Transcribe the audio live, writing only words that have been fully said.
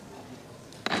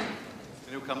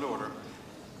Can you come to order?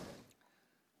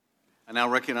 I now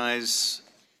recognize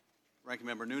Ranking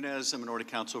Member Nunes and Minority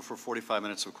Counsel for 45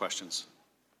 minutes of questions.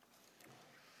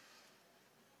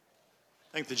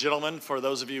 Thank the gentleman. For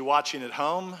those of you watching at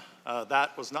home,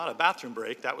 that was not a bathroom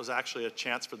break. That was actually a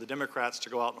chance for the Democrats to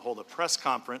go out and hold a press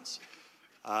conference,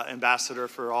 Ambassador,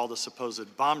 for all the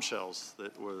supposed bombshells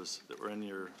that were in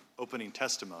your opening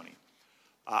testimony.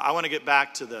 I want to get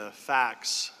back to the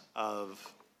facts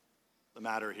of the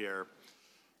matter here.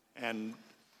 And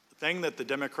the thing that the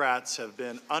Democrats have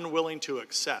been unwilling to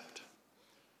accept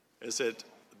is that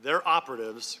their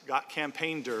operatives got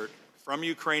campaign dirt from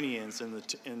Ukrainians in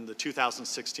the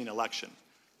 2016 election.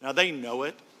 Now, they know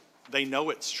it. They know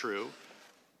it's true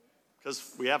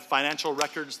because we have financial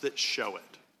records that show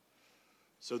it.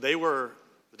 So the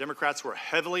Democrats were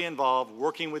heavily involved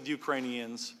working with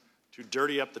Ukrainians to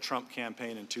dirty up the Trump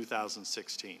campaign in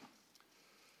 2016.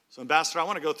 So, Ambassador, I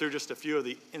want to go through just a few of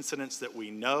the incidents that we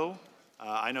know.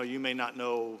 I know you may not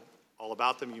know all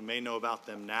about them. You may know about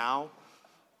them now.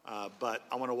 But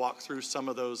I want to walk through some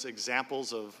of those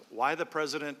examples of why the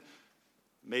president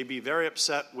may be very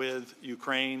upset with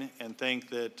Ukraine and think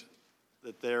that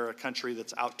they're a country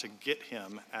that's out to get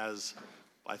him, as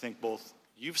I think both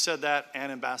you've said that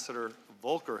and Ambassador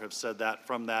Volker have said that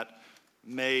from that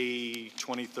May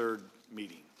 23rd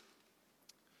meeting.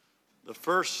 The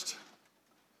first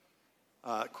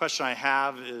question I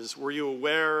have is, were you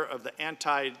aware of the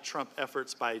anti-Trump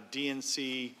efforts by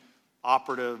DNC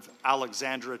operative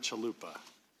Alexandra Chalupa?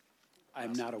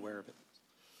 I'm not aware of it.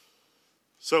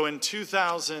 So in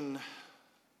 2000,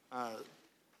 there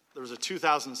was a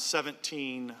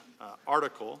 2017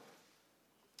 article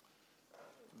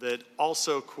that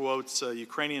also quotes a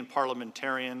Ukrainian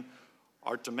parliamentarian,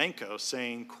 Artemenko,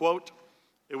 saying, quote,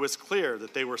 "It was clear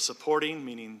that they were supporting,"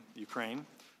 meaning Ukraine,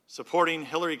 "supporting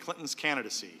Hillary Clinton's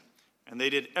candidacy. And they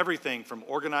did everything from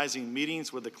organizing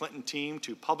meetings with the Clinton team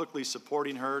to publicly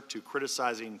supporting her to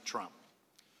criticizing Trump.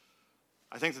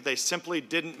 I think that they simply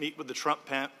didn't meet with the Trump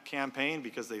campaign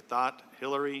because they thought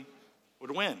Hillary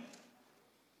would win."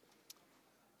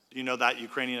 Do you know that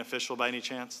Ukrainian official by any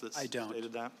chance that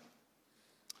stated that?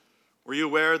 Were you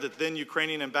aware that then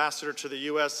Ukrainian ambassador to the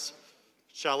U.S.,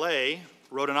 Chalet,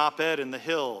 wrote an op-ed in The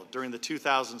Hill during the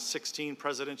 2016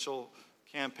 presidential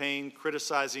campaign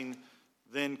criticizing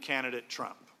then candidate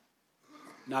Trump?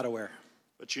 Not aware.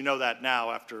 But you know that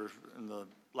now in the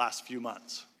last few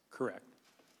months. Correct.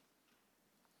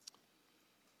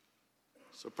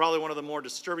 So probably one of the more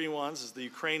disturbing ones is the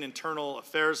Ukraine Internal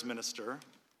Affairs Minister,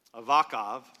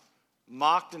 Avakov,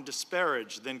 mocked and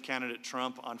disparaged then candidate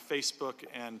Trump on Facebook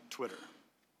and Twitter.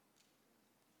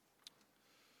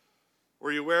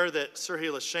 Were you aware that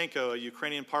Serhiy Lyshenko, a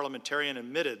Ukrainian parliamentarian,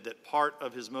 admitted that part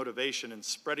of his motivation in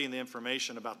spreading the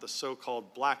information about the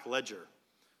so-called Black Ledger,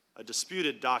 a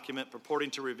disputed document purporting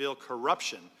to reveal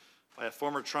corruption by a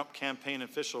former Trump campaign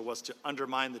official, was to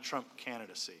undermine the Trump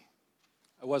candidacy?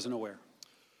 I wasn't aware.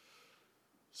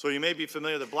 So you may be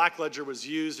familiar that Black Ledger was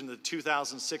used in the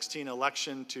 2016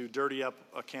 election to dirty up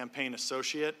a campaign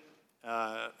associate,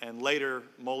 and later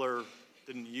Mueller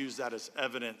didn't use that as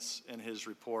evidence in his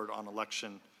report on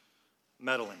election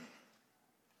meddling.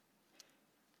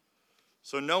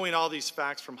 So knowing all these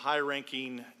facts from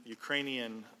high-ranking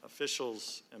Ukrainian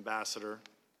officials, Ambassador,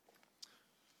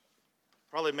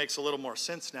 probably makes a little more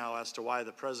sense now as to why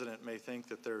the president may think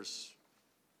that there's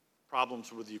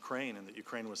problems with Ukraine and that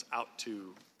Ukraine was out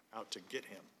to get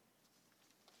him.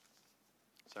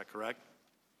 Is that correct?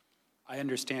 I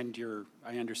understand your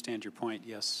point,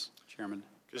 yes, Chairman.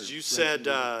 Because you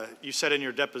said in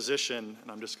your deposition,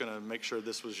 and I'm just going to make sure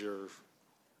this was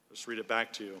just read it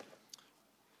back to you,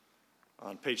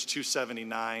 on page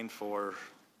 279 for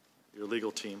your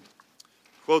legal team.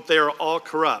 Quote, "They are all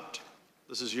corrupt."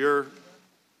 This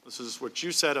is what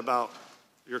you said about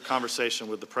your conversation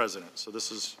with the president. So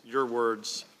this is your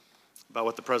words about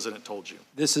what the president told you.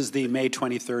 This is the May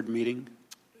 23rd meeting?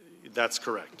 That's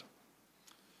correct.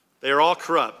 "They are all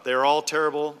corrupt. They are all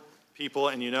terrible people,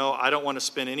 and I don't want to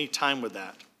spend any time with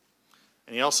that."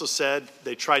 And he also said,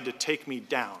 "They tried to take me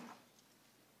down."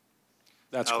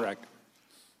 That's correct.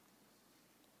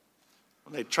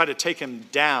 When they tried to take him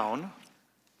down,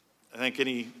 I think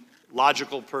any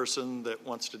logical person that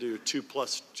wants to do 2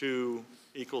 + 2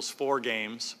 = 4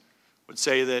 games would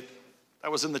say that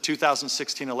was in the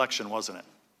 2016 election, wasn't it?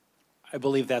 I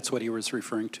believe that's what he was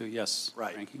referring to, yes,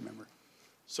 right. Ranking Member.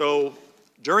 So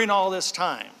during all this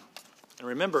time, and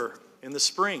remember, in the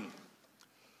spring,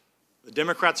 the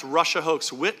Democrats' Russia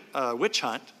hoax witch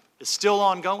hunt is still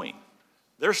ongoing.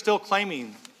 They're still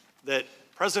claiming that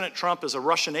President Trump is a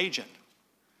Russian agent.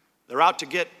 They're out to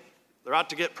get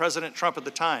President Trump at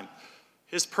the time.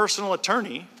 his personal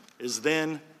attorney is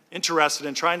then interested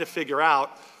in trying to figure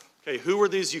out, okay, who are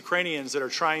these Ukrainians that are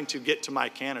trying to get to my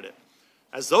candidate?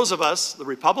 As those of us, the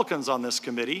Republicans on this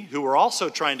committee, who were also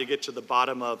trying to get to the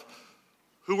bottom of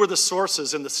who were the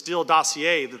sources in the Steele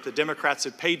dossier that the Democrats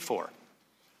had paid for.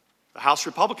 The House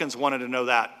Republicans wanted to know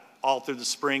that all through the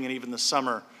spring and even the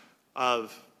summer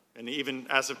and even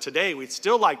as of today, we'd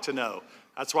still like to know.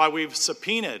 That's why we've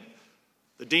subpoenaed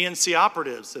the DNC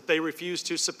operatives that they refused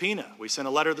to subpoena. We sent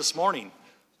a letter this morning.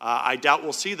 I doubt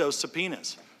we'll see those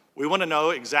subpoenas. We want to know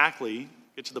exactly,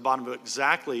 get to the bottom of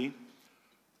exactly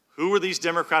who were these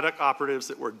Democratic operatives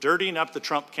that were dirtying up the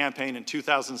Trump campaign in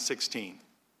 2016.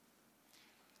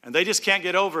 And they just can't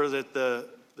get over that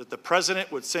the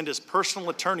president would send his personal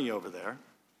attorney over there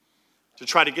to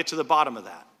try to get to the bottom of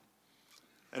that.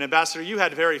 And Ambassador, you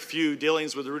had very few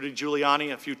dealings with Rudy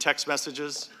Giuliani, a few text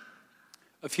messages.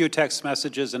 A few text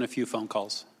messages and a few phone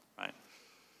calls. Right.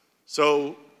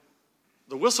 So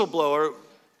the whistleblower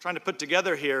trying to put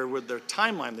together here with their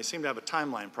timeline, they seem to have a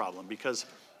timeline problem because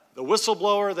the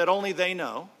whistleblower that only they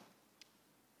know,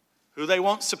 who they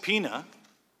won't subpoena,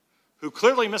 who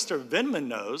clearly Mr. Vindman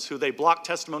knows, who they blocked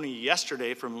testimony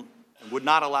yesterday from and would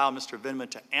not allow Mr. Vindman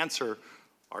to answer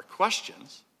our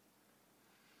questions.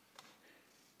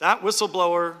 That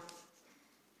whistleblower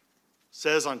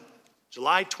says on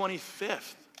July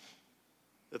 25th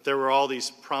that there were all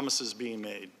these promises being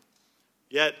made.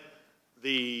 Yet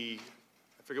I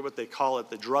forget what they call it,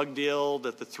 the drug deal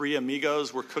that the three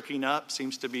amigos were cooking up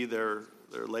seems to be their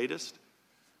latest.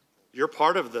 You're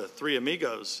part of the three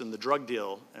amigos in the drug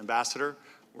deal, Ambassador.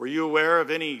 Were you aware of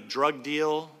any drug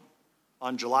deal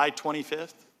on July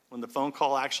 25th when the phone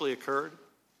call actually occurred?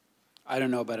 I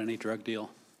don't know about any drug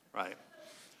deal. Right.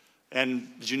 And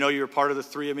did you know you were part of the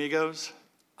three amigos?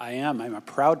 I am. I'm a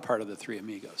proud part of the three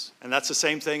amigos. And that's the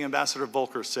same thing Ambassador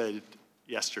Volker said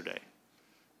yesterday.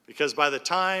 Because by the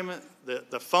time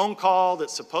the phone call that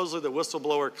supposedly the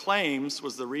whistleblower claims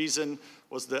was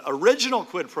the original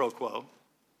quid pro quo,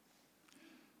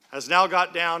 has now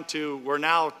got down to, we're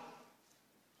now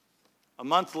a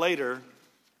month later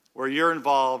where you're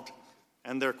involved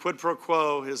and their quid pro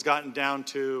quo has gotten down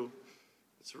to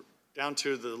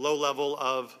the low level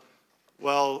of,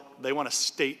 well, they want a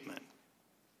statement.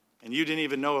 And you didn't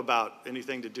even know about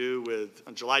anything to do with,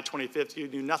 on July 25th, you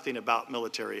knew nothing about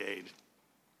military aid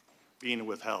being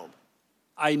withheld.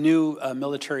 I knew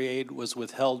military aid was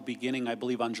withheld beginning, I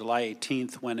believe, on July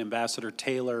 18th when Ambassador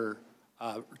Taylor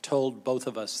told both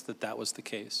of us that that was the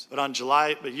case.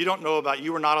 But you don't know about,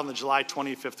 you were not on the July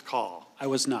 25th call. I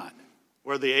was not.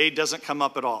 Where the aid doesn't come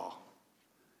up at all.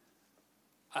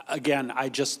 Again, I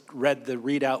just read the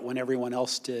readout when everyone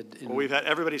else did. Well, we've had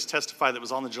everybody's testified that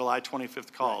was on the July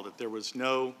 25th call, right, that there was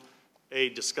no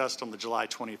aid discussed on the July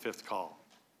 25th call.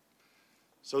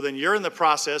 So then you're in the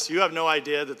process. You have no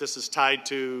idea that this is tied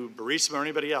to Burisma or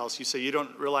anybody else. You say you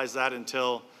don't realize that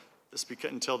until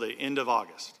the end of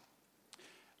August.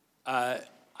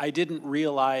 I didn't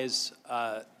realize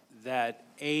that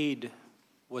aid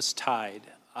was tied.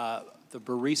 The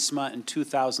Burisma in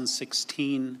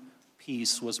 2016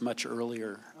 piece was much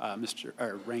earlier,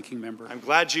 Ranking Member. I'm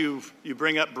glad you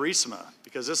bring up Burisma,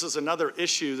 because this is another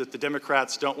issue that the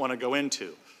Democrats don't want to go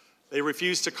into. They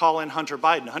refused to call in Hunter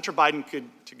Biden. Hunter Biden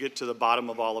to get to the bottom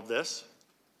of all of this.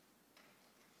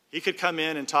 He could come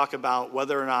in and talk about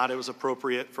whether or not it was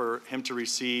appropriate for him to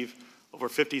receive over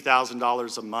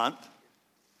 $50,000 a month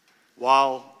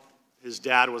while his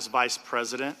dad was vice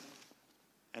president.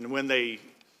 And when they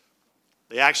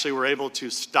actually were able to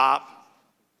stop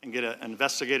and get an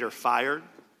investigator fired,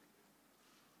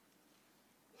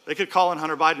 they could call in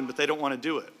Hunter Biden, but they don't want to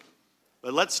do it.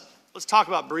 But let's talk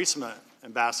about Burisma,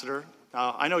 Ambassador.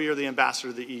 Now, I know you're the ambassador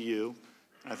to the EU,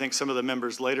 and I think some of the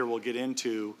members later will get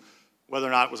into whether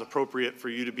or not it was appropriate for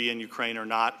you to be in Ukraine or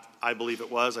not. I believe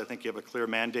it was. I think you have a clear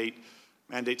mandate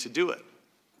to do it.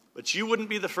 But you wouldn't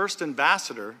be the first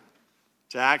ambassador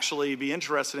to actually be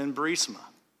interested in Burisma.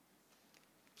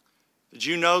 Did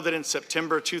you know that in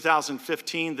September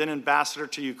 2015, then Ambassador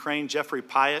to Ukraine, Jeffrey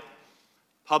Pyatt,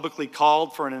 publicly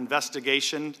called for an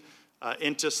investigation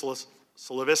into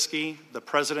Slavitsky, the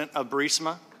president of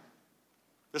Burisma?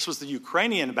 This was the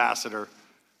Ukrainian ambassador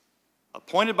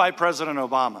appointed by President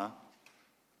Obama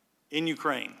in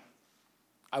Ukraine.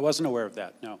 I wasn't aware of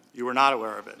that, no. You were not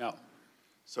aware of it? No.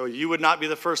 So you would not be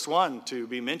the first one to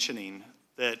be mentioning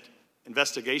that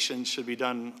investigations should be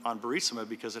done on Burisma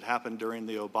because it happened during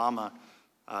the Obama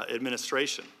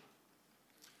administration.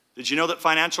 Did you know that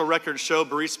financial records show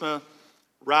Burisma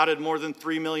routed more than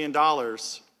 $3 million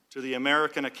to the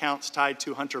American accounts tied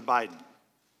to Hunter Biden?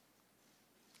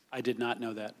 I did not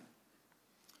know that.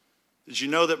 Did you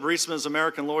know that Burisma's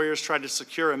American lawyers tried to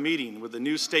secure a meeting with the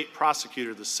new state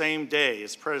prosecutor the same day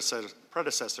as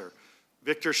predecessor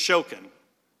Victor Shokin,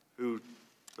 who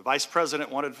the vice president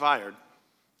wanted fired,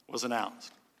 was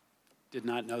announced? Did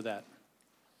not know that.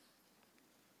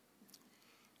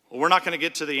 Well, we're not going to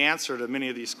get to the answer to many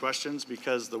of these questions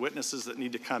because the witnesses that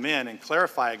need to come in and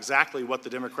clarify exactly what the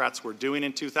Democrats were doing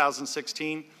in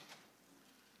 2016,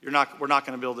 we're not going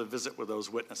to be able to visit with those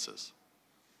witnesses.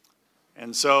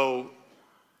 And so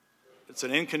it's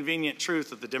an inconvenient truth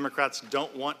that the Democrats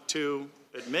don't want to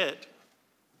admit.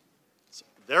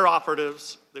 They're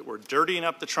operatives that were dirtying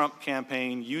up the Trump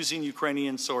campaign using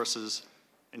Ukrainian sources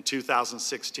in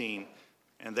 2016,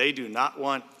 and they do not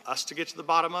want us to get to the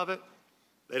bottom of it.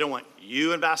 They don't want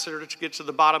you, Ambassador, to get to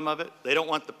the bottom of it. They don't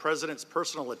want the president's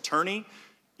personal attorney,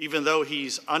 even though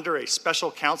he's under a special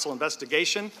counsel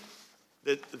investigation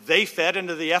that they fed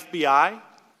into the FBI,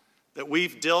 that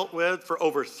we've dealt with for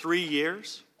over 3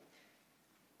 years.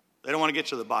 They don't want to get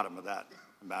to the bottom of that,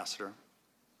 Ambassador.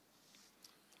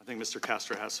 I think Mr.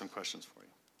 Castro has some questions for you.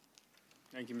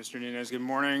 Thank you, Mr. Nunes. Good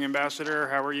morning, Ambassador.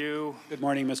 How are you? Good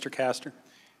morning, Mr. Castor.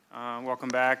 Welcome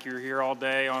back. You were here all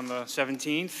day on the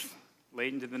 17th,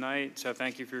 late into the night, so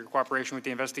thank you for your cooperation with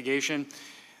the investigation.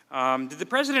 Did the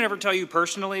president ever tell you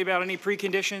personally about any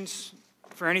preconditions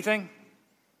for anything?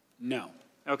 No.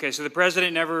 Okay, so the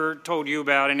president never told you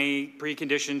about any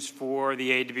preconditions for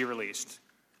the aid to be released?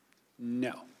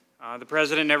 No. The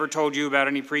president never told you about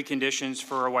any preconditions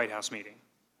for a White House meeting?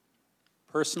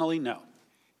 Personally, no.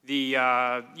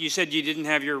 You said you didn't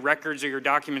have your records or your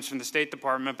documents from the State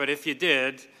Department, but if you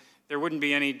did, there wouldn't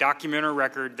be any document or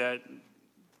record that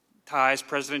ties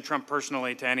President Trump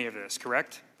personally to any of this,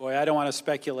 correct? Boy, I don't want to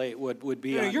speculate what would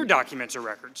be on... Your documents or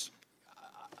records?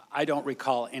 I don't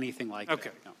recall anything like that. Okay.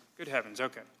 No. Good heavens,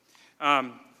 okay.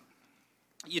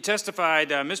 You testified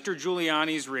Mr.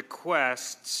 Giuliani's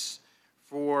requests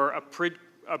for a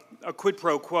quid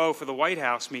pro quo for the White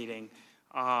House meeting,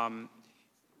 and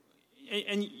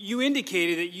you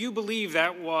indicated that you believe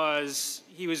that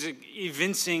he was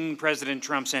evincing President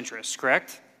Trump's interests,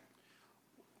 correct?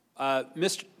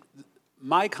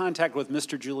 My contact with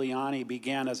Mr. Giuliani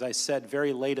began, as I said,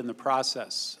 very late in the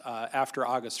process, after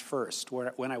August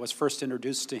 1st, when I was first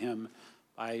introduced to him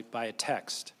by a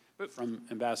text from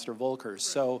Ambassador Volker. Right.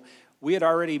 So we had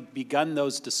already begun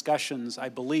those discussions, I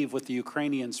believe, with the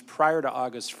Ukrainians prior to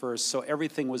August 1st, so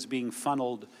everything was being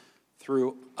funneled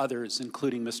through others,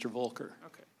 including Mr. Volker.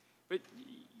 Okay. But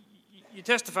you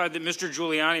testified that Mr.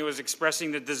 Giuliani was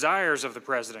expressing the desires of the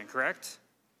president, correct?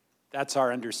 That's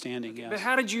our understanding, yes. But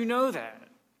how did you know that?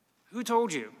 Who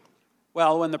told you?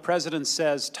 Well, when the president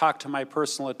says, talk to my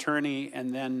personal attorney,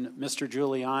 and then Mr.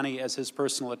 Giuliani, as his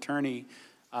personal attorney,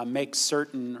 makes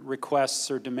certain requests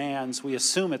or demands, we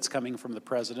assume it's coming from the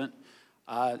president.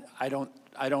 I'm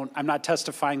not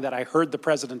testifying that I heard the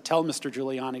president tell Mr.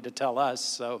 Giuliani to tell us,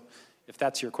 so if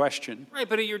that's your question. Right,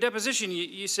 but at your deposition,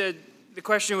 you said the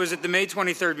question was at the May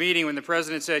 23rd meeting when the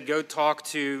president said, go talk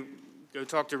to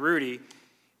Rudy.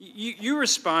 You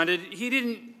responded, he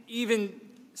didn't even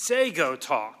say go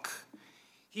talk.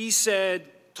 He said,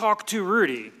 talk to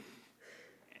Rudy.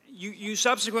 You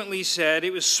subsequently said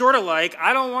it was sort of like,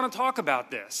 I don't want to talk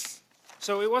about this.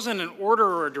 So it wasn't an order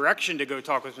or a direction to go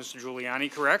talk with Mr.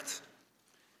 Giuliani, correct?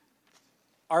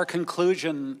 Our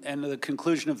conclusion, and the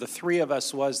conclusion of the three of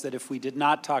us, was that if we did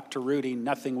not talk to Rudy,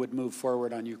 nothing would move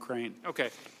forward on Ukraine. Okay.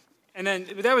 And then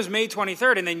that was May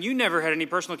 23rd, and then you never had any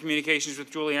personal communications with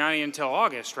Giuliani until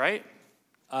August, right?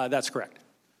 That's correct.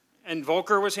 And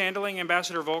Volker was handling,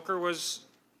 Ambassador Volker was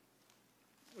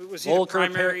he Volker, the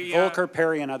primary? Volker,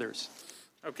 Perry, and others.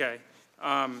 Okay.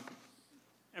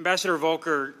 Ambassador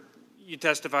Volker, you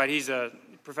testified he's a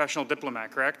professional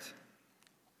diplomat, correct?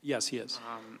 Yes, he is.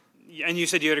 And you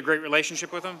said you had a great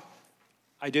relationship with him?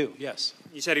 I do, yes.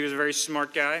 You said he was a very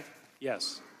smart guy?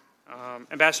 Yes.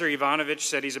 Ambassador Ivanovich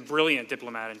said he's a brilliant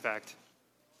diplomat, in fact.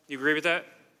 You agree with that?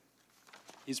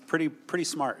 He's pretty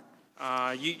smart.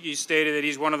 You stated that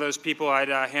he's one of those people I'd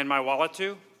hand my wallet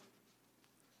to?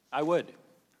 I would.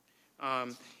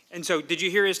 And so, did you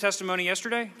hear his testimony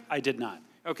yesterday? I did not.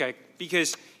 Okay,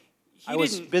 because I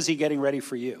was busy getting ready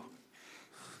for you.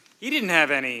 He didn't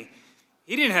have any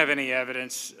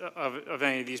evidence of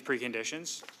any of these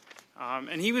preconditions.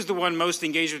 And he was the one most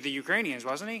engaged with the Ukrainians,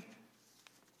 wasn't he?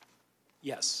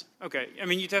 Yes. Okay. I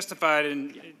mean, you testified,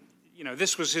 and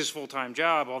this was his full-time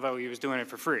job, although he was doing it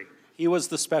for free. He was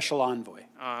the special envoy.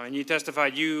 And you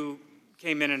testified you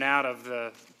came in and out of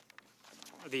the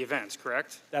events,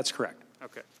 correct? That's correct.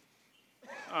 Okay.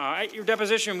 At your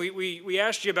deposition, we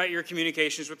asked you about your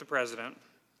communications with the president,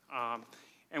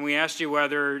 and we asked you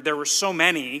whether there were so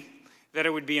many that it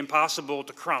would be impossible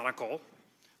to chronicle.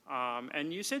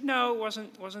 And you said, no,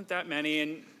 it wasn't that many.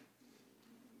 And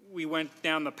we went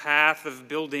down the path of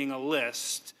building a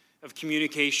list of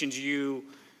communications you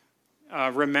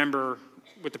remember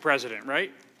with the president,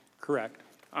 right? Correct.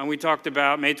 We talked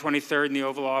about May 23rd in the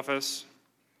Oval Office.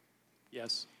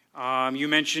 Yes. You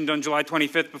mentioned on July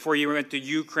 25th, before you went to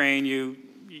Ukraine,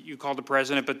 you called the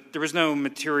president, but there was no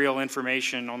material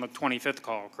information on the 25th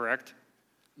call, correct?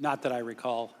 Not that I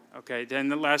recall. Okay, then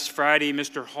the last Friday,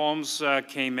 Mr. Holmes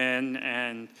came in,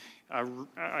 and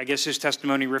I guess his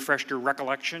testimony refreshed your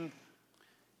recollection?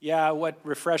 Yeah, what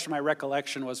refreshed my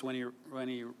recollection was when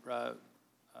he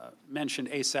mentioned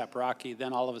ASAP Rocky,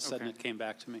 then all of a sudden it came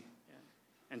back to me.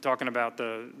 And talking about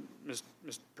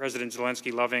President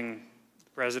Zelensky loving the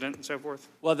president and so forth?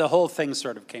 Well, the whole thing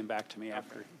sort of came back to me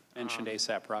after he mentioned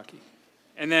ASAP Rocky.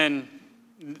 And then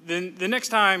the next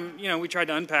time, we tried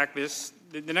to unpack this,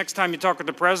 the next time you talked with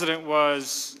the president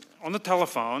was on the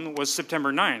telephone, was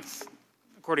September 9th,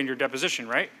 according to your deposition,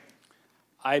 right?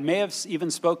 I may have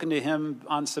even spoken to him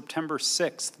on September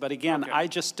 6th, but again, I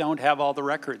just don't have all the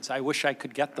records. I wish I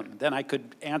could get them. Then I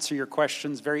could answer your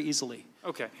questions very easily.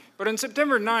 Okay, but on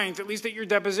September 9th, at least at your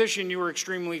deposition, you were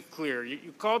extremely clear.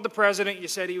 You called the president, you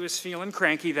said he was feeling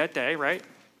cranky that day, right?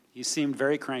 He seemed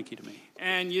very cranky to me.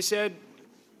 And you said,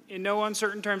 in no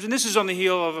uncertain terms, and this is on the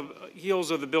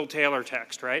heels of the Bill Taylor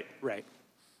text, right? Right.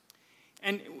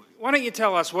 And why don't you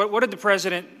tell us, what did the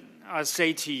president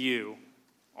say to you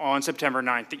on September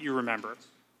 9th that you remember?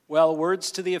 Well,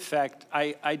 words to the effect,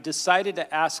 I decided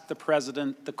to ask the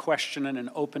president the question in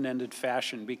an open-ended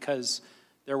fashion because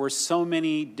there were so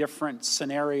many different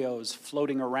scenarios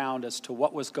floating around as to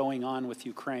what was going on with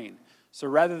Ukraine. So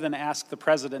rather than ask the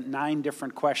president 9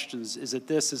 different questions, is it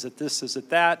this, is it this, is it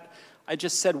that, I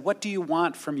just said, what do you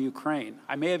want from Ukraine?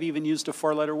 I may have even used a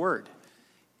 4-letter word.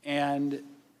 And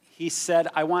he said,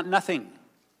 I want nothing.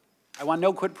 I want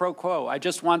no quid pro quo. I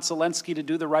just want Zelensky to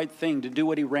do the right thing, to do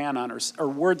what he ran on, or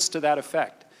words to that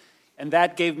effect. And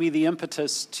that gave me the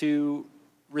impetus to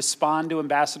respond to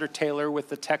Ambassador Taylor with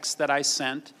the text that I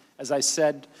sent. As I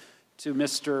said to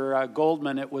Mr.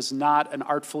 Goldman, it was not an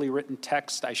artfully written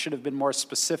text. I should have been more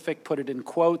specific, put it in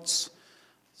quotes,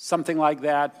 something like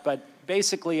that. But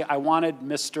basically, I wanted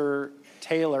Mr.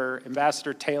 Taylor,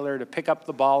 Ambassador Taylor, to pick up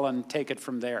the ball and take it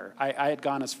from there. I had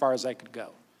gone as far as I could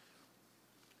go.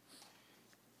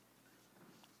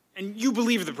 And you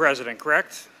believe the president,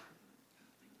 correct?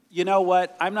 You know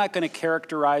what? I'm not going to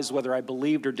characterize whether I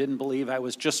believed or didn't believe. I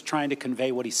was just trying to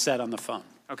convey what he said on the phone.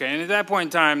 Okay, and at that point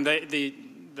in time, the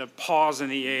pause in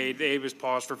the aid was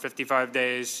paused for 55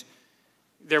 days.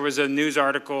 There was a news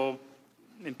article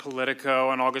in Politico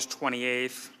on August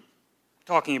 28th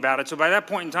talking about it. So by that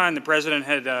point in time, the president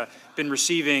had been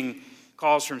receiving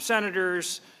calls from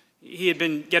senators. He had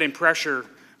been getting pressure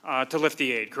to lift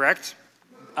the aid, correct?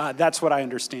 That's what I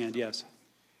understand, yes.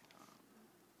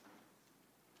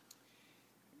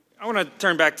 I want to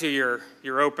turn back to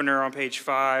your opener on page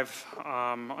 5,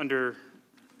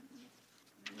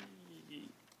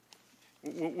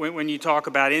 when you talk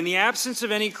about, in the absence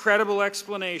of any credible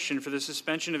explanation for the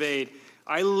suspension of aid,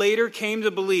 I later came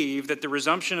to believe that the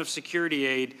resumption of security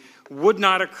aid would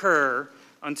not occur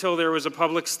until there was a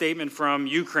public statement from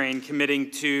Ukraine committing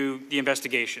to the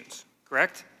investigations,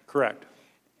 correct? Correct.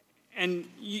 And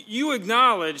you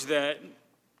acknowledge that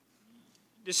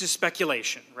this is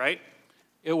speculation, right?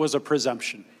 It was a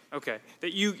presumption. Okay.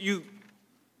 That it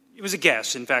was a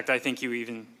guess. In fact, I think you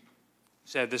even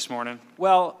said this morning.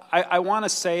 Well, I want to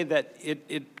say that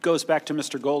it goes back to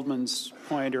Mr. Goldman's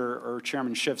point or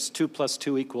Chairman Schiff's 2 +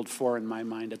 2 = 4 in my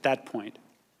mind at that point.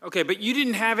 Okay, but you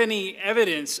didn't have any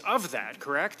evidence of that,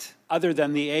 correct? Other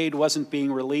than the aid wasn't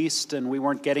being released and we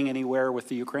weren't getting anywhere with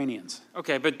the Ukrainians.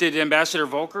 Okay, but did Ambassador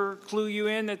Volker clue you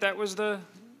in that was the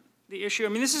issue? I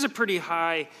mean, this is a pretty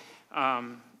high,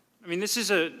 this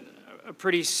is a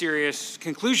pretty serious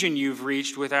conclusion you've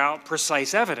reached without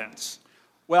precise evidence.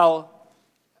 Well,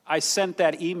 I sent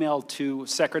that email to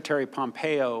Secretary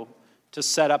Pompeo to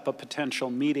set up a potential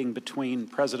meeting between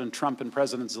President Trump and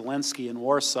President Zelensky in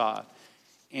Warsaw.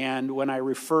 And when I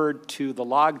referred to the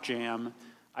logjam,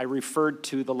 I referred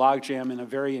to the logjam in a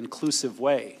very inclusive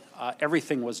way.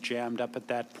 Everything was jammed up at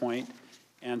that point,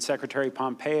 and Secretary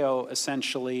Pompeo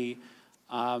essentially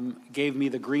gave me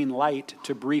the green light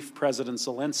to brief President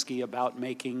Zelensky about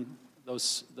making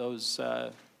those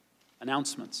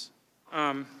announcements.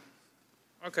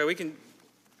 Okay, we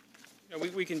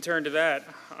can turn to that.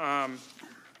 And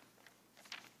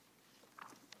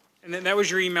then that was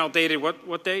your email dated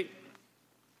what date?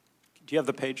 Do you have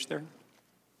the page there?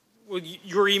 Well,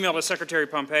 your email to Secretary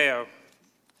Pompeo,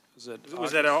 Was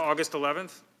was that August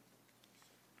 11th?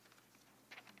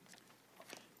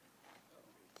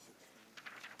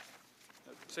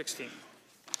 16.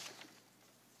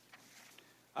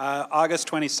 August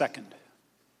 22nd.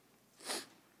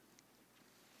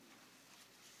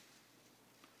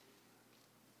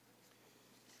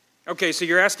 Okay, so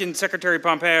you're asking Secretary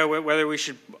Pompeo whether we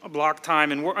should block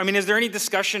time and work. I mean, is there any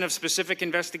discussion of specific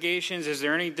investigations? Is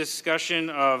there any discussion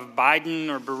of Biden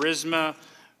or Burisma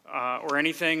or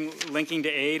anything linking to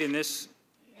aid in this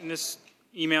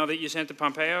email that you sent to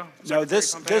Pompeo? No, Pompeo?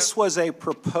 this was a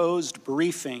proposed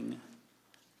briefing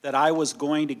that I was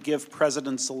going to give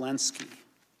President Zelensky.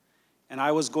 And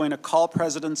I was going to call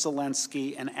President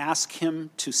Zelensky and ask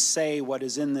him to say what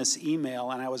is in this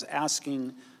email, and I was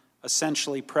asking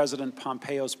essentially President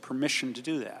Pompeo's permission to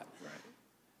do that, right,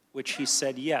 which he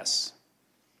said yes.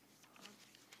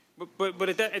 But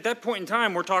at that point in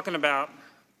time, we're talking about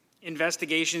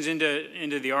investigations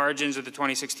into the origins of the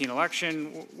 2016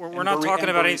 election. We're not talking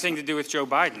about anything to do with Joe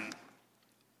Biden.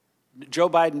 Joe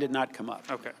Biden did not come up.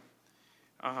 Okay.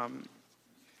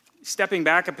 Stepping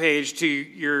back a page to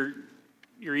your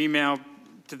email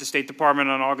to the State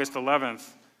Department on August 11th,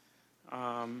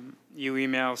 you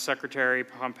email Secretary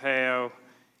Pompeo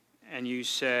and you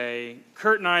say,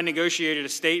 Kurt and I negotiated a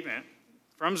statement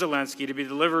from Zelensky to be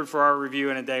delivered for our review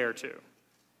in a day or two.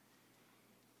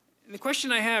 And the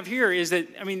question I have here is that,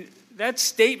 I mean, that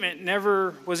statement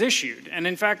never was issued. And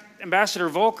in fact, Ambassador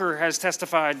Volker has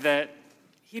testified that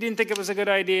he didn't think it was a good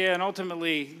idea, and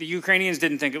ultimately the Ukrainians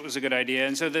didn't think it was a good idea.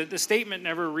 And so the statement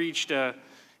never reached a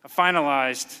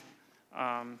finalized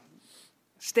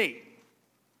state.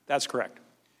 That's correct.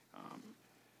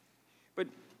 But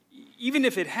even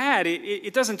if it had,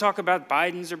 it doesn't talk about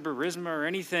Biden's or Burisma or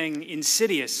anything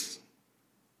insidious,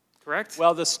 correct?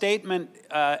 Well, the statement,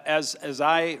 as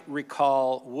I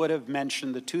recall, would have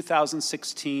mentioned the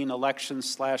 2016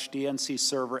 election/DNC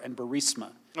server and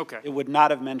Burisma. Okay. It would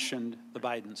not have mentioned the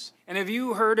Bidens. And have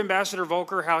you heard Ambassador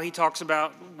Volker how he talks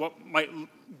about what might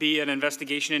be an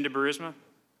investigation into Burisma?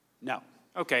 No.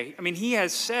 Okay. I mean, he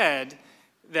has said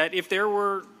that if there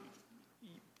were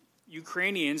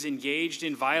Ukrainians engaged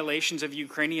in violations of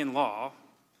Ukrainian law,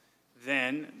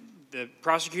 then the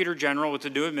prosecutor general with the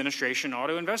new administration ought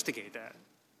to investigate that.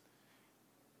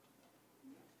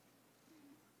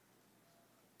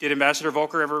 Did Ambassador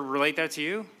Volker ever relate that to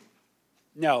you?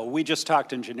 No, we just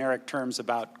talked in generic terms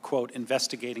about, quote,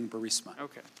 investigating Burisma.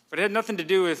 Okay. But it had nothing to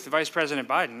do with Vice President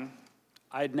Biden.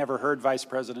 I'd never heard Vice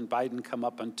President Biden come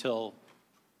up until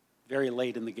very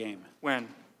late in the game. When?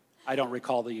 I don't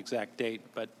recall the exact date,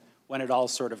 but when it all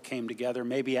sort of came together,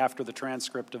 maybe after the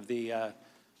transcript of the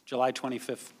July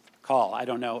 25th call. I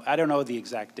don't know the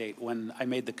exact date when I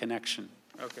made the connection.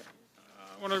 Okay.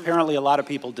 Apparently a lot of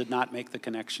people did not make the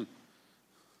connection.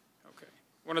 Okay.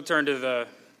 I want to turn to the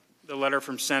letter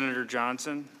from Senator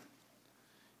Johnson.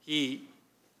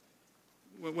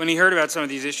 When he heard about some of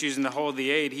these issues in the whole of the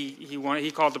aid,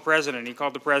 he called the president. He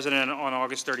called the president on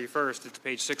August 31st. It's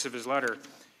page 6 of his letter.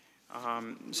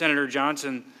 Senator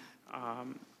Johnson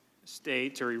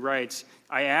states, or he writes,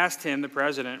 I asked him, the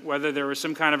president, whether there was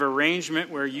some kind of arrangement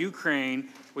where Ukraine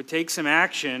would take some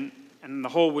action and the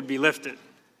hold would be lifted.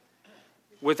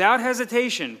 Without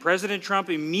hesitation, President Trump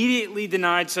immediately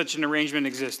denied such an arrangement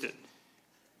existed.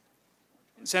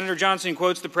 Senator Johnson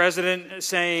quotes the president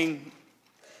saying,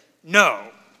 no,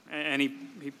 and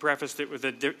he prefaced it with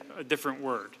a different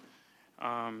word.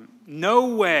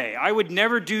 No way, I would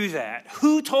never do that.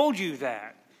 Who told you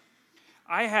that?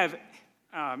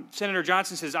 Senator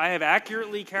Johnson says, I have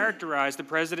accurately characterized the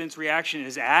president's reaction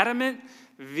as adamant,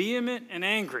 vehement, and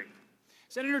angry.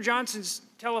 Senator Johnson's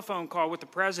telephone call with the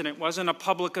president wasn't a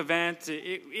public event.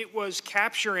 It was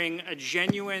capturing a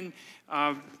genuine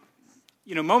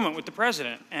moment with the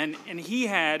president. And he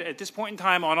had, at this point in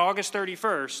time, on August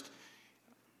 31st,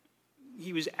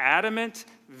 he was adamant,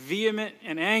 vehement,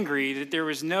 and angry that there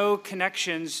was no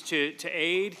connections to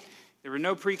aid. There were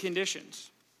no preconditions.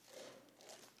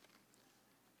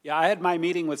 Yeah, I had my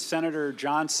meeting with Senator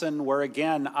Johnson where,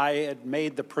 again, I had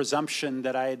made the presumption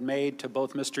that I had made to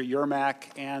both Mr. Yermak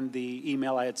and the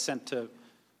email I had sent to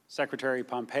Secretary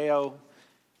Pompeo,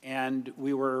 and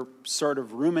we were sort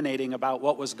of ruminating about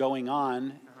what was going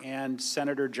on, and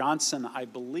Senator Johnson, I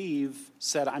believe,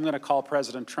 said, I'm going to call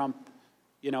President Trump,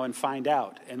 and find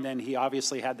out. And then he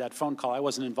obviously had that phone call. I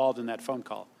wasn't involved in that phone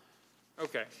call.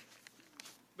 Okay.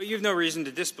 But you have no reason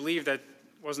to disbelieve that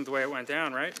wasn't the way it went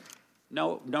down, right?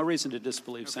 No reason to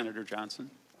disbelieve Senator Johnson.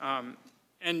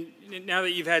 And now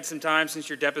that you've had some time since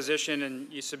your deposition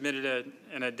and you submitted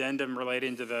an addendum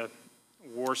relating to the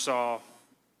Warsaw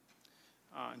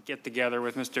get-together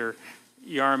with Mr.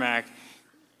 Yermak,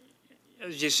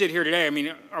 as you sit here today, I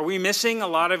mean, are we missing a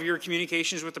lot of your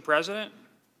communications with the president?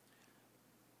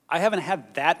 I haven't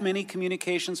had that many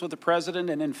communications with the president,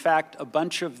 and in fact, a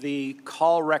bunch of the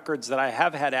call records that I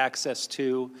have had access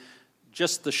to,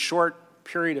 just the short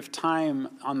period of time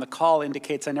on the call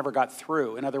indicates I never got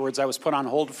through. In other words, I was put on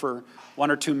hold for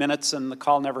 1 or 2 minutes and the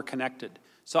call never connected.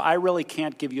 So I really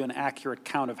can't give you an accurate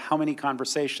count of how many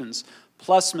conversations.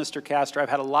 Plus, Mr. Castor, I've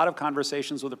had a lot of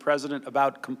conversations with the president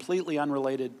about completely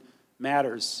unrelated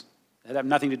matters that have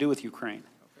nothing to do with Ukraine.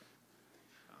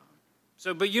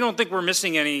 So, but you don't think we're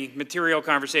missing any material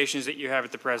conversations that you have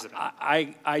with the president?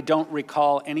 I don't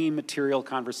recall any material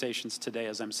conversations today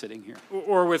as I'm sitting here.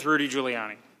 Or with Rudy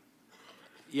Giuliani?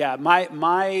 Yeah,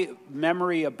 my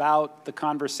memory about the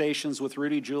conversations with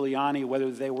Rudy Giuliani,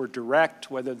 whether they were direct,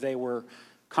 whether they were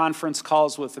conference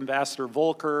calls with Ambassador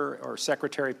Volker or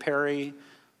Secretary Perry,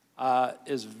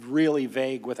 is really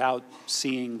vague without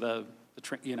seeing the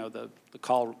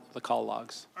call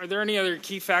logs. Are there any other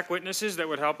key fact witnesses that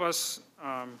would help us,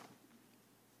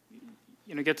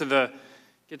 get to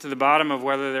the bottom of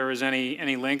whether there was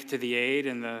any link to the aid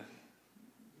and the?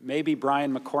 Maybe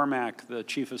Brian McCormack, the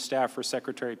chief of staff for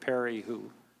Secretary Perry, who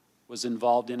was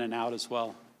involved in and out as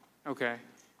well. Okay.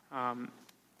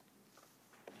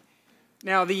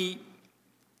 Now the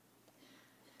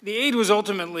aid was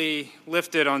ultimately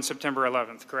lifted on September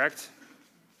 11th, correct?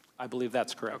 I believe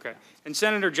that's correct. Okay. And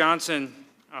Senator Johnson,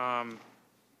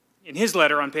 in his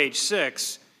letter on page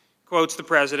 6, quotes the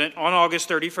president on August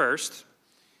 31st.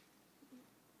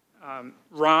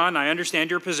 Ron, I understand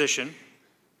your position.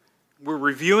 We're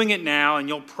reviewing it now, and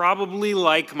you'll probably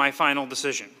like my final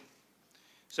decision.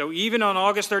 So even on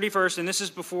August 31st, and this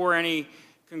is before any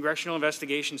congressional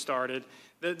investigation started,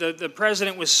 the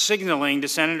president was signaling to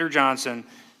Senator Johnson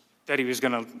that he was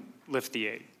going to lift the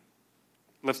aid.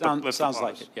 Sounds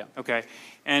like it, yeah. Okay.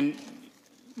 And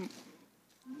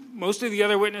most of the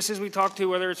other witnesses we talked to,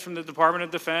 whether it's from the Department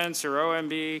of Defense or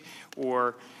OMB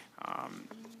or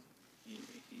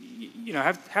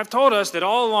have told us that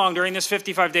all along during this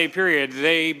 55-day period,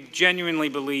 they genuinely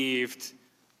believed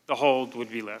the hold would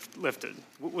be lifted.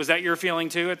 Was that your feeling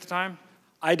too at the time?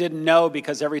 I didn't know,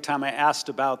 because every time I asked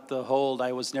about the hold,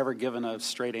 I was never given a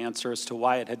straight answer as to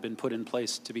why it had been put in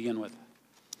place to begin with.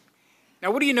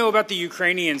 Now, what do you know about the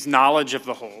Ukrainians' knowledge of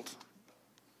the hold?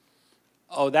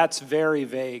 Oh, that's very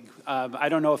vague. I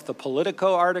don't know if the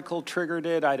Politico article triggered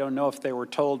it. I don't know if they were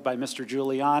told by Mr.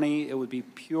 Giuliani. It would be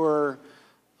pure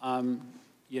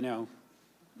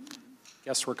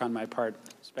guesswork on my part,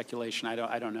 speculation.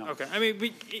 I don't know. Okay. I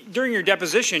mean, during your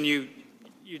deposition, you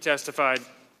testified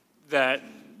that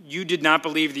you did not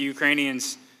believe the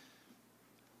Ukrainians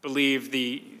believed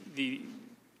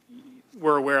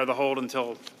were aware of the hold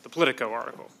until the Politico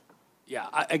article. Yeah.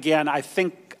 Again, I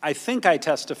think I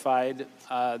testified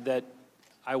that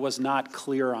I was not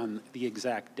clear on the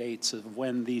exact dates of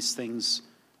when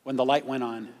when the light went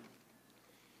on.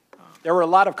 There were a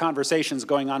lot of conversations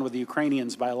going on with the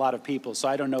Ukrainians by a lot of people, so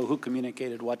I don't know who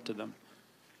communicated what to them.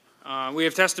 We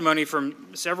have testimony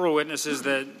from several witnesses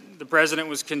that the president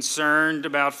was concerned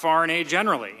about foreign aid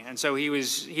generally, and so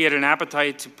he had an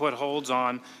appetite to put holds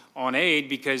on aid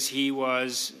because he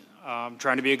was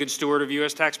trying to be a good steward of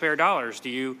U.S. taxpayer dollars. Do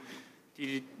you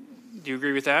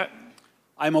agree with that?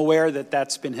 I'm aware that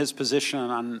that's been his position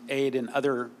on aid and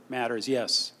other matters,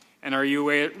 yes. And are you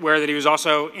aware that he was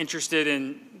also interested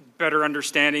in better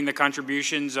understanding the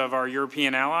contributions of our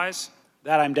European allies?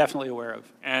 That I'm definitely aware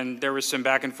of. And there was some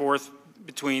back and forth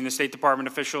between the State Department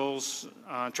officials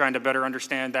trying to better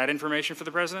understand that information for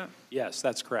the president? Yes,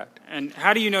 that's correct. And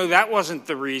how do you know that wasn't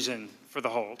the reason for the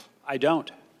hold? I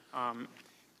don't.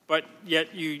 But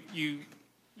yet you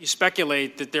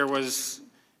speculate that there was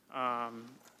a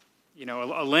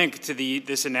link to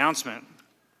this announcement.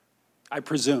 I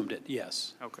presumed it,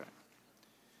 yes. Okay.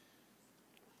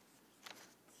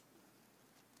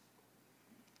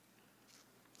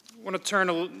 I want to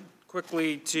turn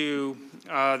quickly to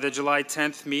the July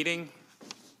 10th meeting.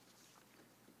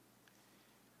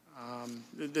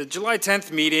 The July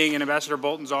 10th meeting in Ambassador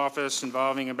Bolton's office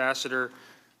involving Ambassador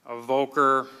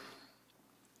Volker,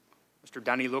 Mr.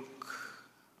 Daniluk,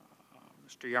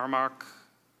 Mr. Yarmak,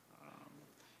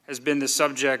 has been the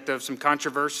subject of some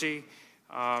controversy.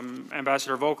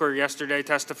 Ambassador Volker yesterday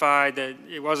testified that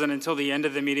it wasn't until the end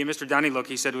of the meeting, Mr. Daniluk,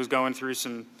 he said, was going through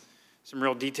some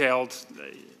real detailed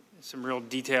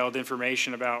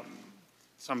information about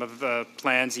some of the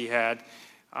plans he had.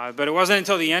 But it wasn't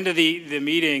until the end of the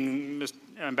meeting,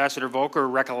 Ambassador Volker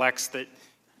recollects that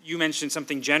you mentioned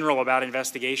something general about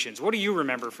investigations. What do you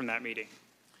remember from that meeting?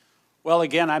 Well,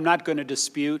 again, I'm not going to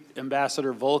dispute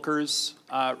Ambassador Volker's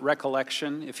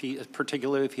recollection,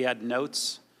 particularly if he had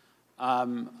notes.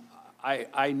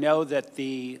 I know that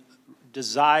the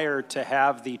desire to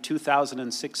have the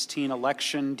 2016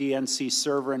 election DNC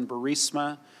server and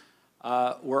Burisma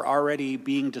were already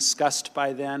being discussed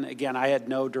by then. Again, I had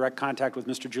no direct contact with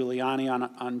Mr. Giuliani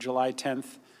on July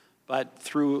 10th, but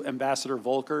through Ambassador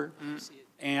Volker.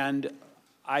 And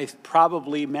I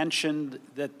probably mentioned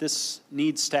that this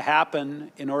needs to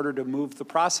happen in order to move the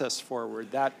process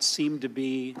forward. That seemed to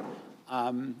be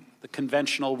the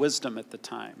conventional wisdom at the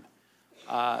time.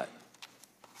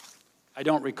 I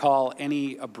don't recall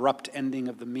any abrupt ending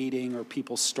of the meeting or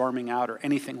people storming out or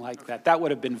anything like that. That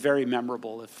would have been very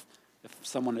memorable if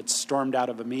someone had stormed out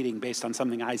of a meeting based on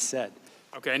something I said.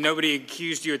 Okay, and nobody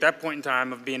accused you at that point in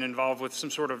time of being involved with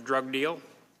some sort of drug deal?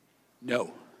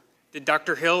 No. Did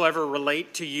Dr. Hill ever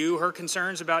relate to you her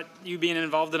concerns about you being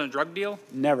involved in a drug deal?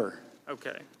 Never.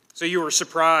 Okay. So you were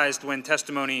surprised when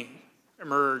testimony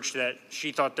emerged that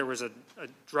she thought there was a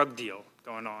drug deal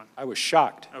going on? I was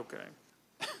shocked. Okay.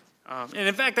 And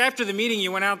in fact, after the meeting,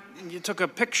 you went out and you took a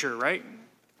picture, right?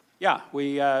 Yeah,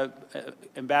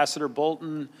 Ambassador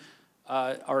Bolton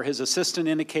or his assistant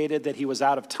indicated that he was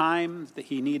out of time, that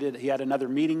he had another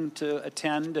meeting to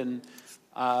attend, and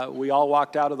we all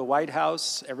walked out of the White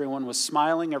House. Everyone was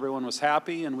smiling, everyone was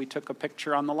happy, and we took a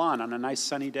picture on the lawn on a nice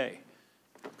sunny day.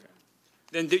 Okay.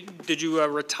 Then did you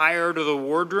retire to the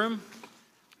wardroom?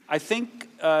 I think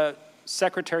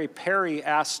Secretary Perry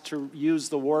asked to use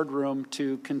the wardroom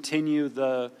to continue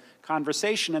the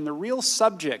conversation, and the real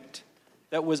subject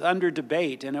that was under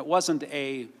debate, and it wasn't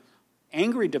an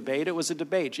angry debate, it was a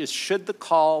debate, is should the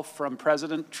call from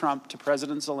President Trump to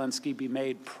President Zelensky be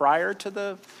made prior to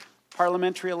the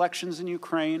parliamentary elections in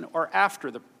Ukraine or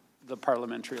after the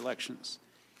parliamentary elections?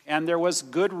 And there was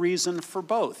good reason for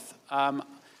both.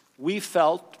 We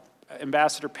felt,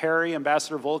 Ambassador Perry,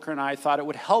 Ambassador Volker, and I thought it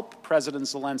would help President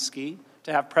Zelensky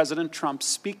to have President Trump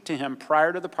speak to him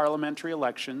prior to the parliamentary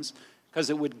elections, because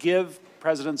it would give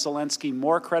President Zelensky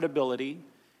more credibility,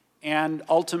 and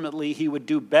ultimately he would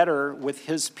do better with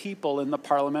his people in the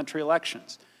parliamentary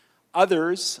elections.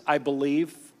 Others, I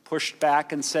believe, pushed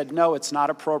back and said, no, it's not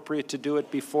appropriate to do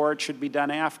it before, it should be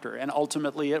done after, and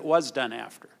ultimately it was done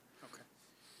after. Okay.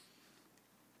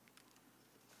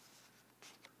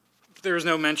 There was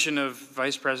no mention of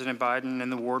Vice President Biden in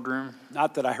the wardroom?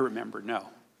 Not that I remember, no.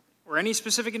 Or any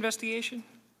specific investigation?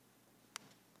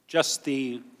 Just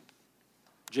the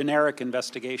generic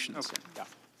investigations. Okay. Yeah.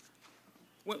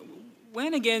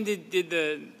 When again did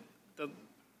the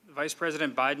Vice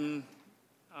President Biden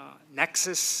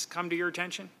nexus come to your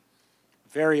attention?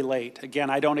 Very late. Again,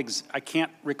 I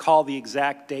can't recall the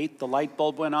exact date the light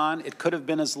bulb went on. It could have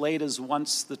been as late as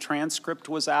once the transcript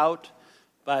was out,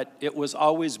 but it was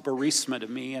always Burisma to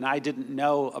me, and I didn't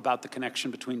know about the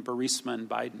connection between Burisma and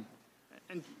Biden.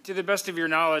 And to the best of your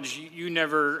knowledge, you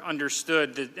never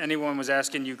understood that anyone was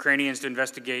asking Ukrainians to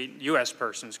investigate U.S.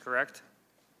 persons, correct?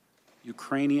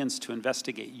 Ukrainians to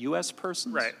investigate U.S.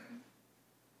 persons? Right.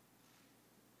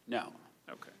 No.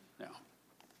 Okay. No.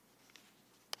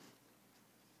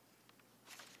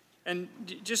 And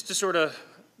just to sort of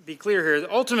be clear here,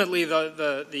 ultimately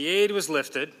the aid was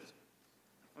lifted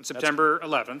on September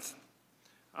 11th.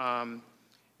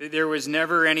 There was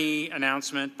never any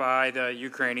announcement by the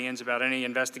Ukrainians about any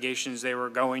investigations they were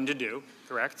going to do,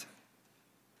 correct?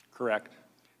 Correct.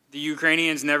 The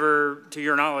Ukrainians never, to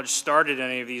your knowledge, started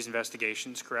any of these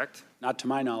investigations, correct? Not to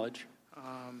my knowledge.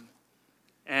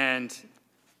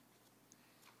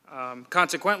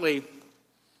 Consequently,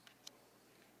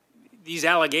 these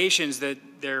allegations that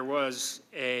there was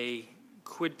a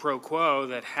quid pro quo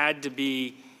that had to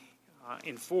be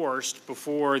enforced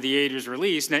before the aid was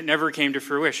released, and it never came to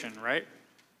fruition, right?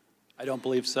 I don't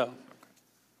believe so. Okay.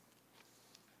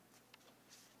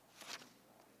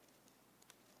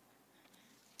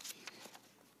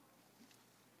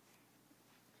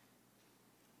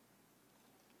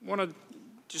 I want to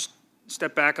just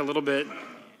step back a little bit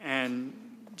and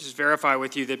just verify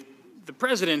with you that the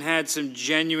president had some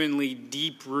genuinely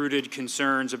deep-rooted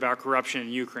concerns about corruption in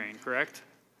Ukraine, correct?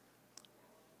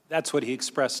 That's what he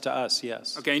expressed to us,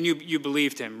 yes. Okay, and you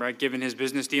believed him, right, given his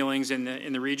business dealings in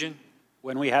the region?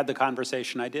 When we had the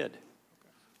conversation, I did.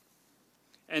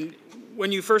 And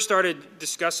when you first started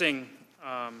discussing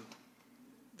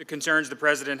the concerns the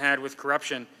president had with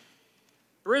corruption,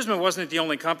 Burisma wasn't the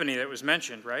only company that was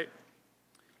mentioned, right?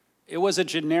 It was a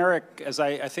generic, as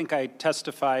I think I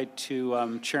testified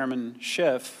to Chairman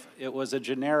Schiff, it was a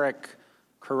generic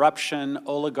corruption,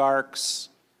 oligarchs,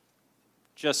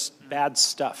 just bad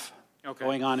stuff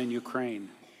going on in Ukraine.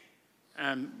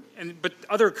 But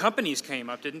other companies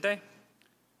came up, didn't they?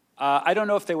 I don't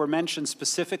know if they were mentioned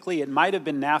specifically. It might have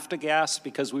been Naftagaz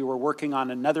because we were working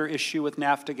on another issue with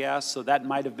Naftagaz, so that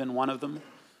might have been one of them.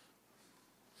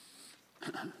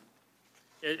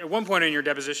 At one point in your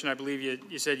deposition, I believe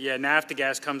you said, yeah, NAFTA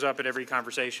gas comes up at every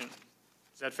conversation.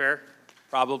 Is that fair?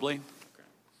 Probably.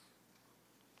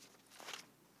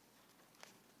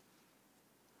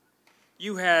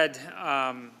 You had,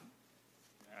 I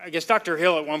guess Dr.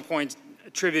 Hill at one point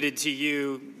attributed to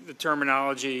you the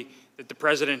terminology that the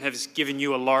president has given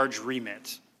you a large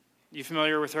remit. Are you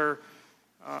familiar with her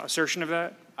assertion of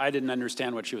that? I didn't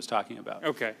understand what she was talking about.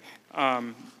 Okay.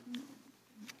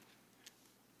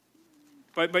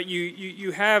 But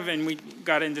you have, and we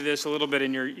got into this a little bit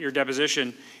in your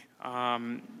deposition,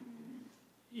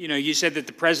 you know, you said that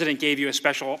the president gave you a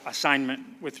special assignment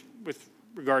with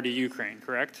regard to Ukraine,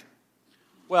 correct?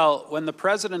 Well, when the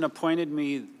president appointed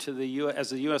me to as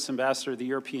the U.S. ambassador to the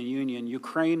European Union,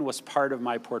 Ukraine was part of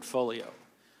my portfolio.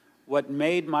 What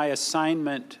made my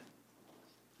assignment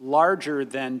larger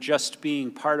than just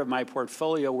being part of my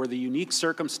portfolio were the unique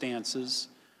circumstances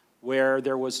where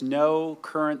there was no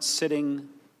current sitting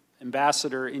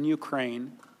ambassador in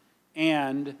Ukraine,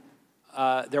 and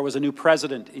there was a new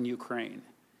president in Ukraine.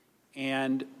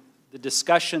 And the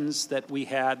discussions that we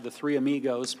had, the three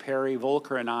amigos, Perry,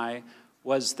 Volker, and I,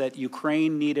 was that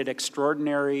Ukraine needed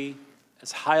extraordinary,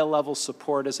 as high a level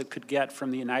support as it could get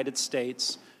from the United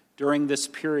States during this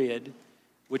period,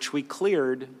 which we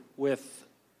cleared with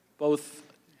both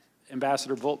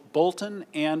Ambassador Bolton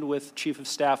and with Chief of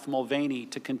Staff Mulvaney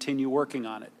to continue working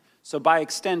on it. So by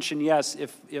extension, yes,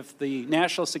 if the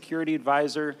National Security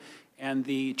Advisor and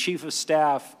the Chief of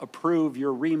Staff approve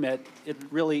your remit, it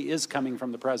really is coming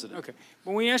from the President. Okay.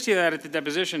 When we asked you that at the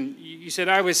deposition, you said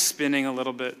I was spinning a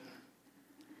little bit.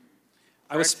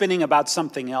 I was spinning about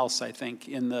something else, I think,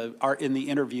 in the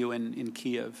interview in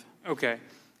Kiev. Okay.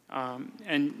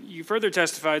 And you further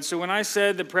testified, so when I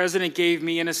said the president gave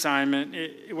me an assignment,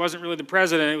 it wasn't really the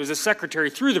president, it was the secretary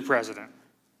through the president.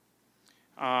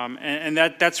 And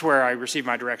that's where I received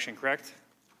my direction, correct?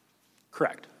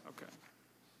 Correct. Okay.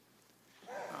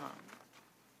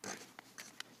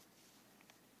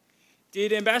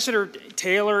 Did Ambassador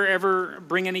Taylor ever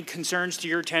bring any concerns to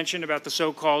your attention about the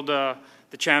so-called,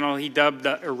 the channel he dubbed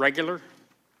irregular?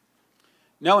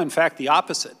 No, in fact, the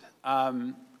opposite.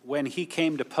 When he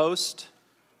came to post,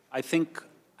 I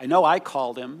know I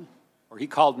called him, or he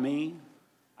called me.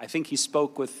 I think he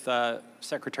spoke with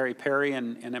Secretary Perry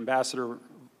and Ambassador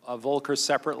Volker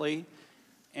separately.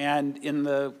 And in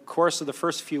the course of the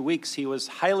first few weeks, he was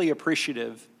highly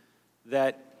appreciative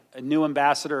that a new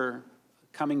ambassador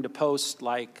coming to post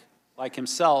like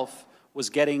himself was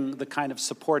getting the kind of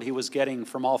support he was getting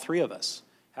from all three of us,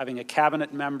 having a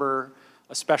cabinet member,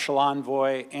 a special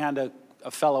envoy, and a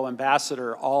fellow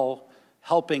ambassador all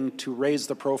helping to raise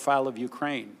the profile of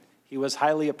Ukraine. He was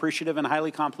highly appreciative and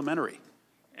highly complimentary.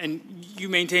 And you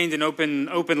maintained an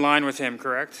open line with him,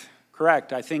 correct?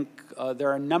 Correct. I think there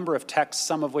are a number of texts,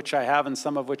 some of which I have and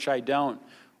some of which I don't,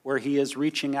 where he is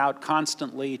reaching out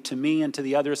constantly to me and to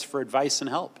the others for advice and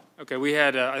help. Okay, we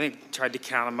had, I think, tried to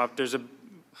count them up. There's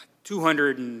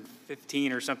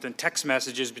 215 or something text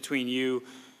messages between you,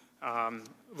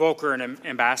 Volker, and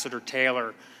Ambassador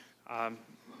Taylor,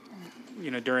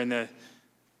 you know, during the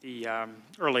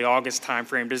early August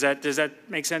timeframe. Does that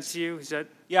make sense to you? Is that?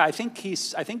 Yeah, I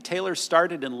think Taylor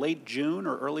started in late June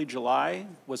or early July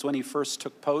was when he first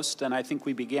took post, and I think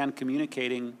we began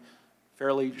communicating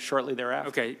fairly shortly thereafter.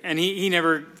 Okay, and he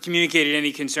never communicated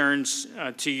any concerns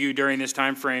to you during this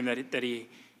time frame that he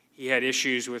had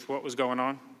issues with what was going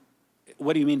on?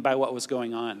 What do you mean by what was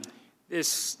going on?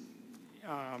 This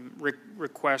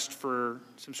request for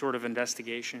some sort of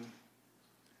investigation.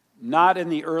 Not in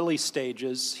the early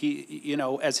stages. He, you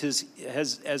know,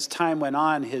 as time went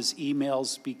on, his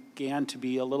emails began to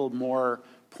be a little more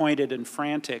pointed and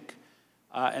frantic.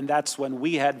 And that's when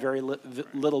we had very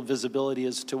little visibility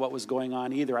as to what was going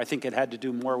on either. I think it had to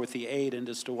do more with the aid and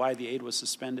as to why the aid was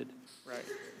suspended. Right.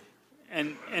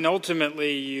 And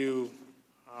ultimately you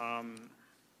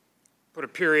put a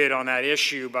period on that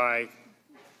issue by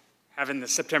having the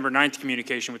September 9th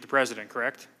communication with the president,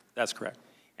 correct? That's correct.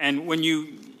 And when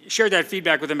you shared that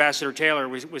feedback with Ambassador Taylor,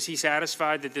 was he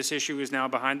satisfied that this issue is now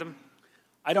behind him?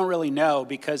 I don't really know,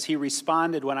 because he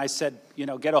responded when I said, you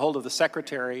know, get a hold of the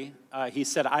secretary. He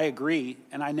said, I agree,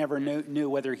 and I never knew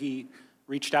whether he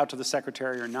reached out to the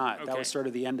secretary or not. Okay. That was sort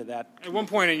of the end of that. At one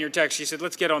point in your text, you said,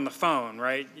 let's get on the phone,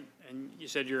 right? And you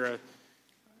said you're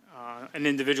an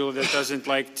individual that doesn't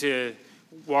like to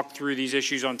walk through these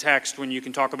issues on text when you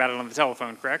can talk about it on the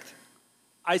telephone, correct?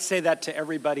 I say that to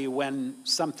everybody when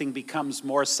something becomes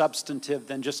more substantive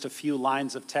than just a few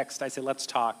lines of text. I say, let's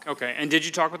talk. Okay, and did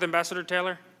you talk with Ambassador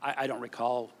Taylor? I don't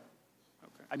recall.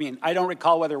 Okay. I mean, I don't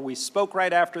recall whether we spoke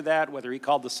right after that, whether he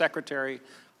called the secretary.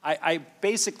 I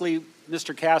basically,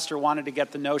 Mr. Castor, wanted to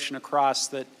get the notion across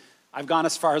that I've gone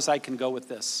as far as I can go with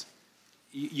this.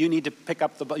 You need to pick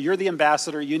up the ball. You're the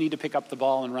ambassador. You need to pick up the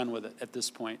ball and run with it at this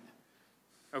point.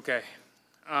 Okay.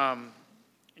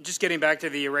 Just getting back to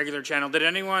the irregular channel, did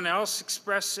anyone else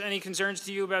express any concerns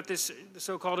to you about this, the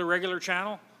so-called irregular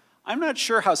channel? I'm not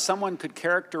sure how someone could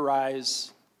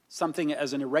characterize something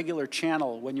as an irregular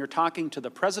channel when you're talking to the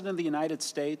President of the United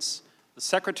States, the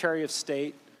Secretary of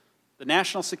State, the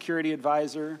National Security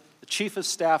Advisor, the Chief of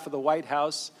Staff of the White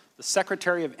House, the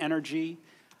Secretary of Energy.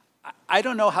 I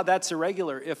don't know how that's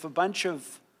irregular. If a bunch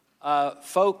of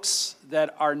folks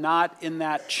that are not in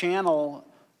that channel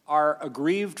are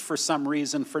aggrieved for some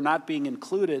reason for not being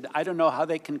included, I don't know how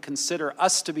they can consider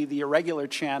us to be the irregular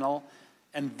channel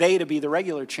and they to be the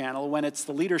regular channel when it's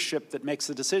the leadership that makes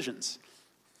the decisions.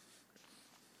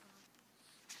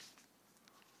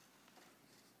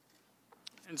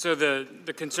 And so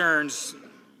the concerns,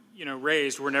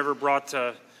 raised were never brought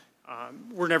to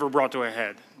a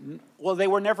head. Well, they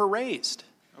were never raised.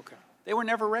 Okay. They were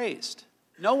never raised.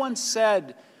 No one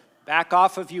said, back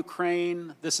off of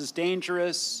Ukraine, this is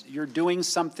dangerous, you're doing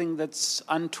something that's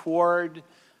untoward,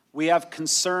 we have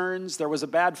concerns, there was a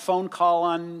bad phone call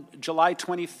on July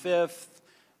 25th,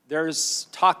 there's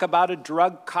talk about a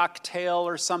drug cocktail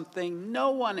or something.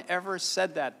 No one ever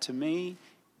said that to me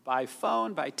by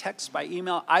phone, by text, by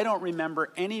email. I don't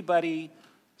remember anybody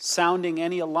sounding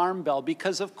any alarm bell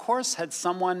because, of course, had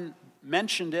someone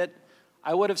mentioned it,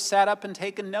 I would have sat up and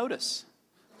taken notice.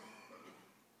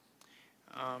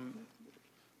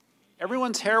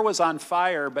 Everyone's hair was on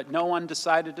fire, but no one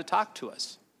decided to talk to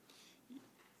us.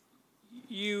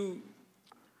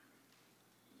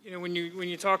 When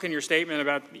you talk in your statement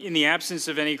about in the absence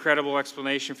of any credible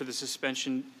explanation for the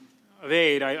suspension of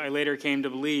aid, I later came to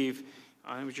believe,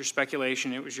 it was your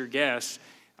speculation, it was your guess,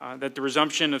 that the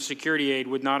resumption of security aid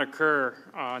would not occur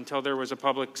until there was a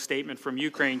public statement from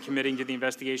Ukraine committing to the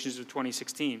investigations of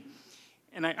 2016.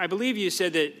 And I believe you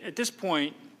said that at this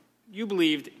point, you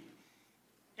believed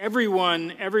everyone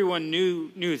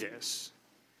knew this.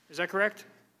 Is that correct?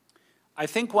 I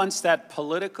think once that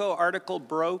Politico article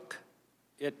broke,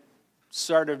 it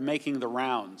started making the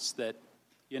rounds that,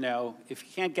 if you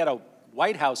can't get a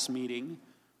White House meeting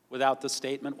without the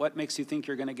statement, what makes you think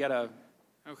you're going to get a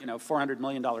 $400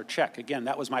 million check? Again,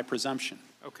 that was my presumption.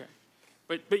 Okay.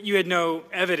 But you had no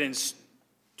evidence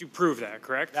to prove that,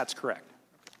 correct? That's correct.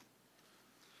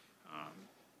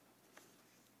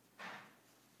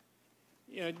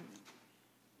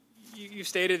 You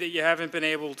stated that you haven't been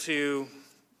able to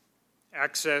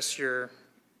access your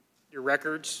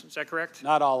records. Is that correct?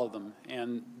 Not all of them.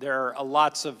 And there are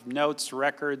lots of notes,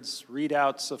 records,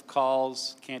 readouts of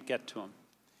calls. Can't get to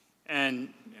them.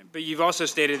 But you've also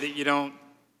stated that you don't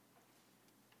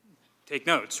take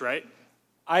notes, right?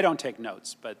 I don't take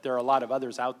notes, but there are a lot of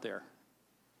others out there.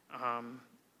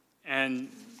 And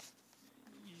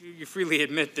you freely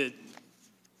admit that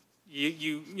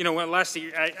when last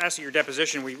I asked at your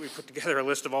deposition, we put together a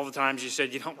list of all the times you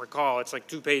said you don't recall. It's like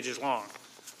 2 pages long.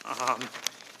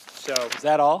 Is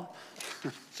that all?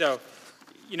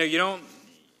 You don't,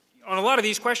 on a lot of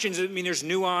these questions, there's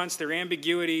nuance, there are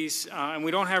ambiguities, and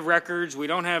we don't have records, we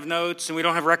don't have notes, and we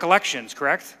don't have recollections,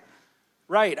 correct?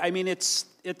 Right. It's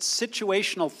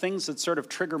situational things that sort of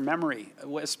trigger memory,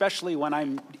 especially when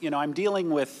I'm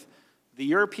dealing with the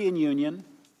European Union,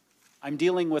 I'm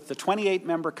dealing with the 28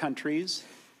 member countries,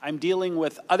 I'm dealing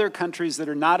with other countries that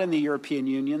are not in the European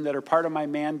Union that are part of my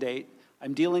mandate,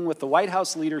 I'm dealing with the White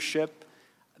House leadership.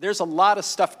 There's a lot of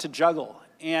stuff to juggle.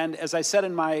 And as I said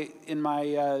in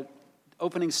my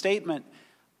opening statement,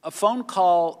 a phone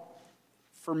call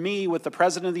for me with the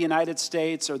President of the United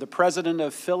States or the President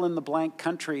of fill-in-the-blank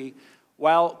country,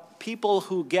 while people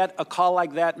who get a call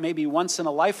like that maybe once in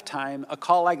a lifetime, a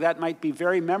call like that might be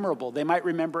very memorable. They might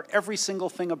remember every single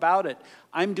thing about it.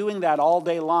 I'm doing that all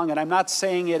day long, and I'm not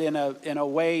saying it in a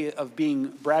way of being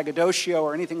braggadocio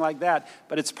or anything like that,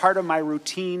 but it's part of my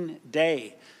routine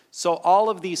day. So all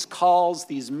of these calls,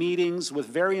 these meetings with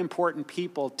very important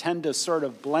people tend to sort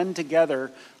of blend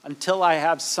together until I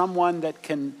have someone that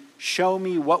can show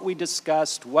me what we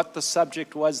discussed, what the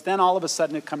subject was, then all of a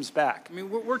sudden it comes back.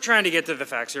 We're trying to get to the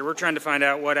facts here. We're trying to find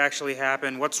out what actually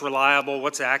happened, what's reliable,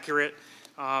 what's accurate.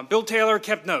 Bill Taylor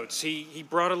kept notes. He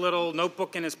brought a little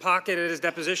notebook in his pocket at his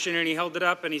deposition, and he held it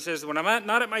up, and he says, when I'm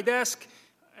not at my desk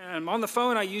and I'm on the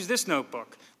phone, I use this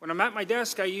notebook. When I'm at my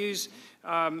desk, I use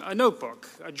a notebook.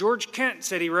 George Kent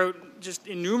said he wrote just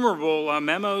innumerable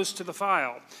memos to the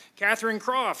file. Catherine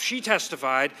Croft, she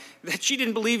testified that she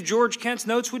didn't believe George Kent's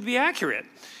notes would be accurate.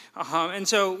 And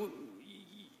so,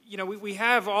 we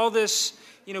have all this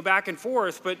back and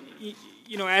forth, but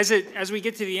as we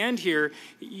get to the end here,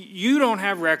 you don't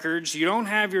have records, you don't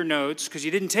have your notes because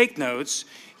you didn't take notes,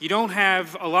 you don't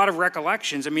have a lot of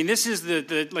recollections. I mean, this is the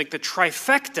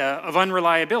trifecta of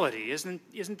unreliability,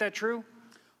 isn't that true?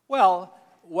 Well,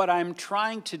 what I'm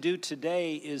trying to do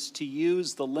today is to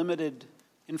use the limited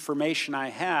information I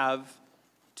have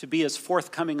to be as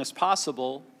forthcoming as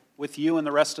possible with you and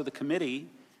the rest of the committee.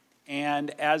 And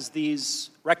as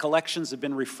these recollections have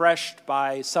been refreshed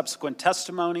by subsequent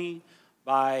testimony,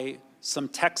 by some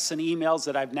texts and emails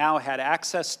that I've now had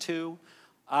access to,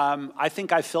 I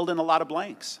think I filled in a lot of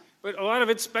blanks. But a lot of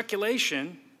it's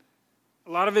speculation.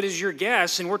 A lot of it is your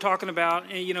guess, and we're talking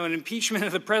about, an impeachment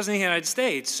of the President of the United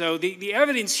States. So the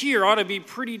evidence here ought to be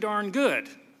pretty darn good.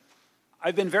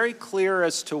 I've been very clear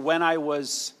as to when I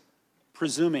was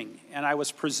presuming, and I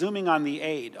was presuming on the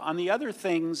aid. On the other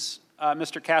things,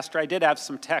 Mr. Castor, I did have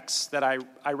some texts that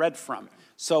I read from.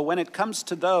 So when it comes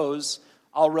to those,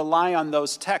 I'll rely on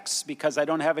those texts because I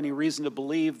don't have any reason to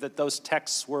believe that those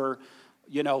texts were,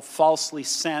 falsely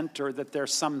sent or that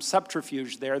there's some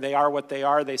subterfuge there. They are what they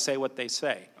are. They say what they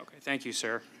say. Okay, thank you,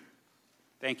 sir.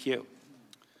 Thank you.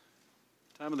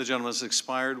 Time of the gentleman has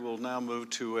expired. We'll now move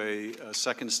to a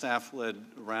second staff-led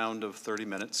round of 30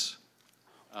 minutes.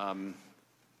 Mr.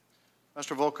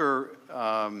 Volker,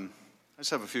 I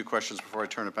just have a few questions before I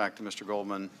turn it back to Mr.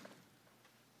 Goldman.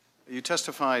 You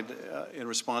testified in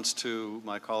response to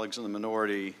my colleagues in the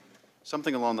minority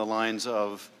something along the lines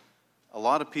of a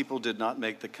lot of people did not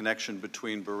make the connection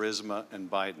between Burisma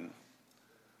and Biden.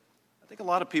 I think a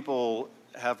lot of people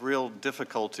have real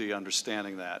difficulty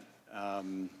understanding that.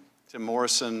 Tim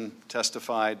Morrison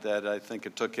testified that I think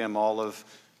it took him all of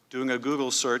doing a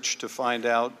Google search to find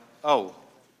out, oh,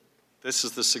 this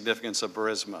is the significance of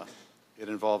Burisma. It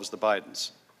involves the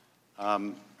Bidens.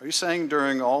 Are you saying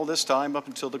during all this time up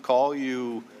until the call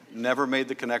you never made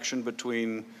the connection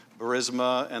between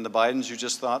Burisma and the Bidens? You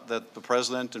just thought that the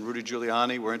president and Rudy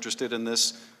Giuliani were interested in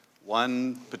this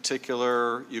one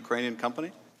particular Ukrainian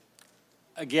company?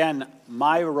 Again,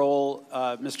 my role,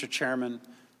 Mr. Chairman,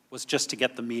 was just to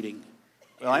get the meeting.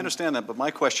 Well, I understand that, but my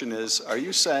question is, are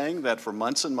you saying that for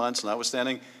months and months,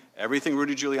 notwithstanding everything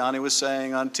Rudy Giuliani was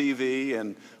saying on TV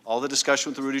and all the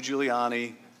discussion with Rudy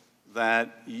Giuliani, that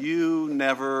you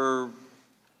never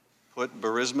put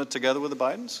Burisma together with the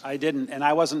Bidens? I didn't, and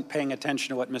I wasn't paying attention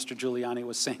to what Mr. Giuliani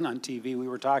was saying on TV. We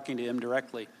were talking to him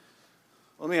directly.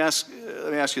 Let me ask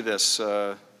you this.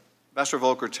 Ambassador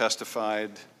Volker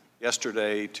testified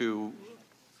yesterday to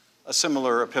a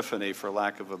similar epiphany, for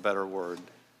lack of a better word.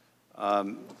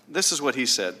 This is what he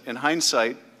said. In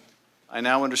hindsight, I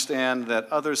now understand that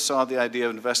others saw the idea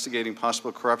of investigating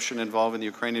possible corruption involving the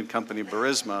Ukrainian company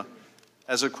Burisma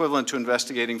as equivalent to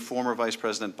investigating former Vice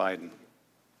President Biden.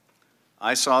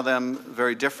 I saw them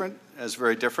very different,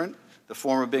 the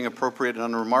former being appropriate and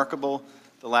unremarkable,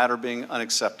 the latter being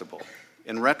unacceptable.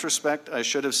 In retrospect, I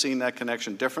should have seen that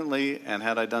connection differently, and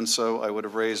had I done so, I would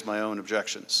have raised my own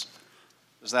objections.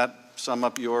 Does that sum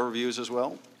up your views as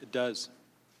well? It does.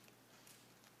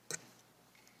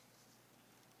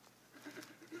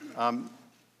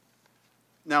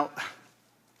 Now,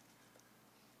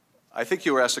 I think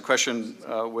you were asked a question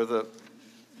with a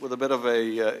bit of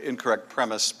a incorrect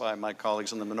premise by my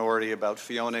colleagues in the minority about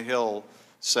Fiona Hill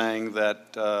saying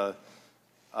that,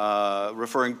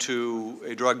 referring to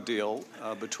a drug deal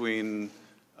between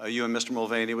you and Mr.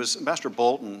 Mulvaney, it was Ambassador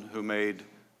Bolton who made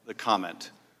the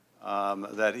comment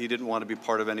that he didn't want to be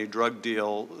part of any drug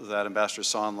deal that Ambassador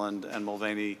Sondland and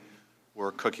Mulvaney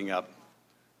were cooking up.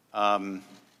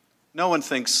 No one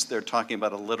thinks they're talking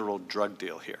about a literal drug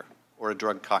deal here or a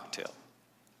drug cocktail.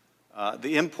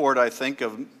 The import, I think,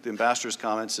 of the ambassador's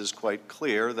comments is quite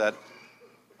clear, that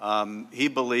he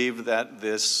believed that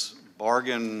this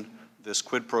bargain, this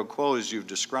quid pro quo, as you've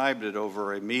described it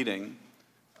over a meeting,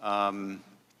 the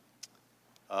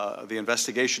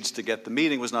investigations to get the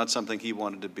meeting was not something he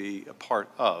wanted to be a part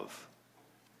of.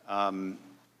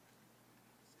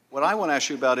 What I want to ask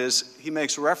you about is, he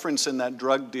makes reference in that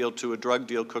drug deal to a drug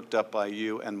deal cooked up by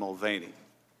you and Mulvaney.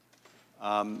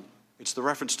 It's the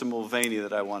reference to Mulvaney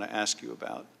that I want to ask you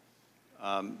about.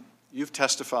 You've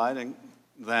testified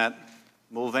that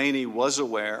Mulvaney was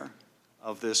aware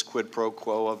of this quid pro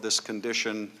quo, of this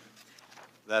condition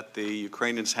that the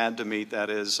Ukrainians had to meet, that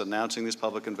is, announcing these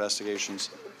public investigations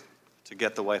to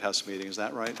get the White House meeting. Is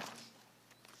that right?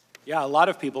 Yeah, a lot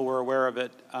of people were aware of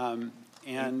it,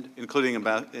 and including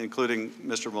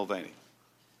Mr. Mulvaney.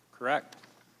 Correct.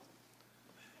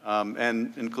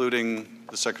 And including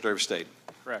the Secretary of State.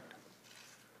 Correct.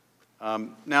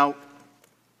 Now,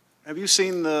 have you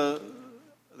seen the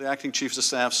acting Chief of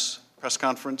Staff's press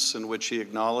conference in which he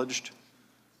acknowledged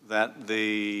that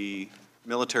the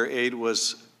military aid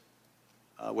was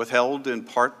withheld in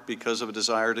part because of a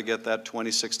desire to get that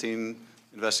 2016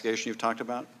 investigation you've talked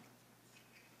about?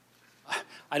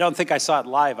 I don't think I saw it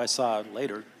live. I saw it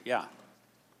later, yeah.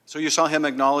 So you saw him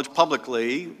acknowledge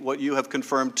publicly what you have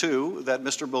confirmed too, that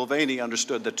Mr. Mulvaney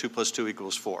understood that 2 +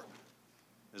 2 = 4.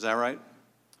 Is that right?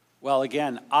 Well,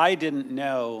 again, I didn't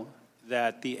know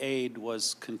that the aid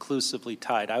was conclusively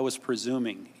tied. I was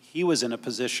presuming he was in a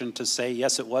position to say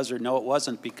yes it was or no it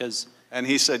wasn't because And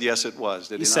he said yes it was,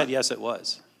 did he not? he said yes it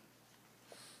was.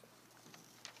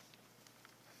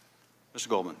 Mr.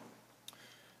 Goldman.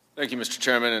 Thank you, Mr.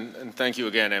 Chairman, and thank you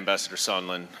again, Ambassador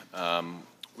Sondland.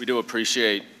 We do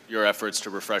appreciate your efforts to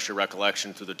refresh your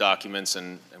recollection through the documents,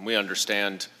 and we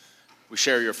understand, we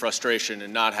share your frustration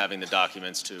in not having the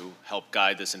documents to help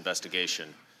guide this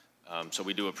investigation. So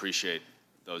we do appreciate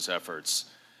those efforts.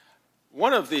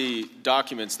 One of the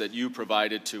documents that you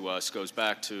provided to us goes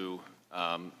back to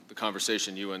the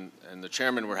conversation you and the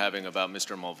chairman were having about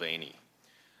Mr. Mulvaney.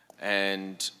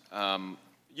 And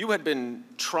you had been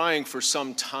trying for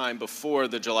some time before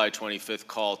the July 25th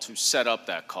call to set up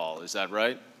that call, is that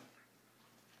right?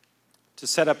 To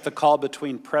set up the call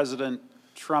between President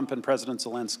Trump and President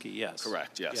Zelensky, yes.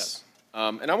 Correct, yes.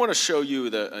 And I want to show you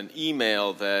an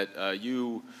email that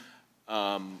you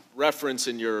reference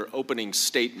in your opening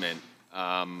statement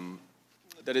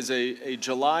that is a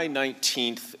July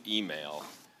 19th email.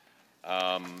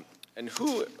 And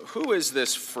who is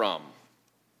this from?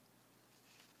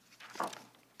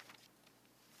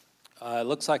 It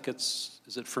looks like is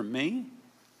it from me?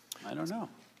 I don't know.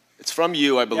 It's from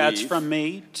you, I believe. Yeah, it's from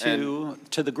me to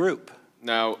the group.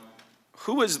 Now,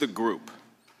 who is the group?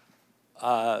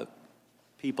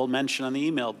 People mentioned on the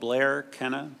email, Blair,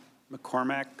 Kenna,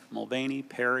 McCormack, Mulvaney,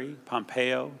 Perry,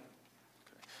 Pompeo.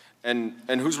 And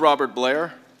who's Robert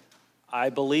Blair? I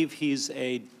believe he's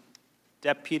a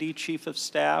deputy chief of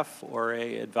staff or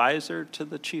a advisor to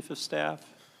the chief of staff.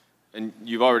 And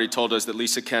you've already told us that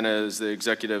Lisa Kenna is the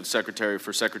executive secretary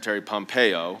for Secretary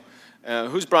Pompeo.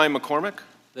 Who's Brian McCormack?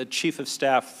 The chief of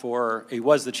staff he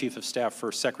was the chief of staff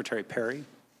for Secretary Perry.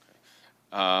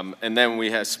 And then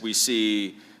we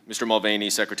see Mr. Mulvaney,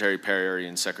 Secretary Perry,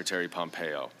 and Secretary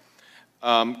Pompeo.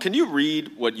 Can you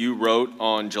read what you wrote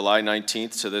on July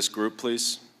 19th to this group,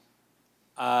 please?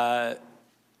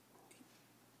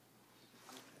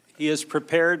 He is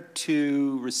prepared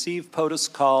to receive POTUS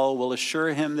call, will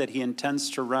assure him that he intends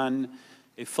to run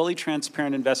a fully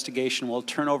transparent investigation, will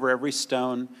turn over every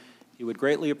stone. He would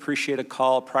greatly appreciate a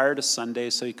call prior to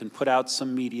Sunday so he can put out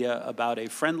some media about a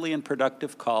friendly and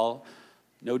productive call,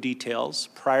 no details,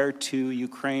 prior to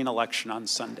Ukraine election on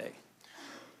Sunday.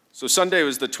 So Sunday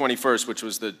was the 21st, which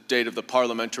was the date of the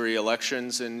parliamentary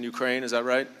elections in Ukraine, is that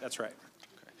right? That's right.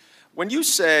 When you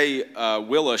say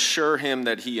will assure him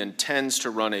that he intends to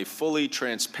run a fully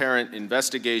transparent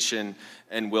investigation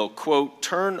and will, quote,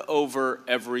 turn over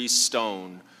every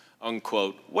stone,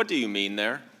 unquote, what do you mean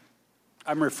there?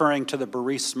 I'm referring to the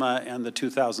Burisma and the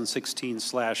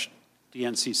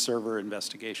 2016/DNC server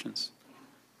investigations.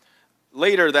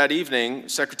 Later that evening,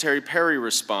 Secretary Perry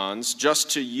responds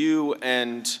just to you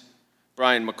and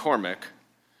Brian McCormack,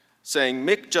 saying,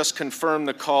 Mick just confirmed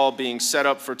the call being set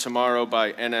up for tomorrow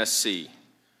by NSC,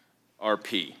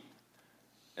 RP.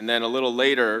 And then a little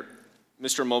later,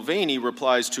 Mr. Mulvaney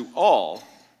replies to all,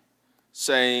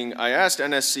 saying, I asked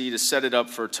NSC to set it up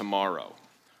for tomorrow.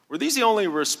 Were these the only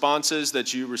responses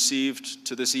that you received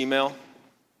to this email?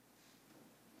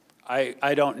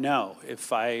 I don't know.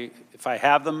 If I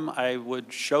have them, I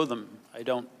would show them. I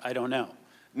don't know.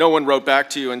 No one wrote back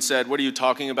to you and said, what are you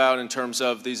talking about in terms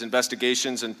of these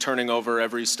investigations and turning over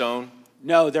every stone?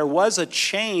 No, there was a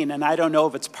chain, and I don't know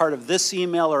if it's part of this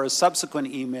email or a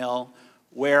subsequent email,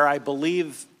 where I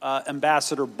believe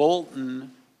Ambassador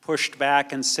Bolton pushed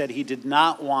back and said he did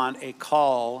not want a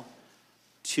call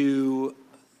to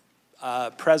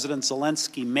President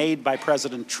Zelensky made by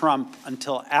President Trump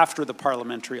until after the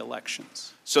parliamentary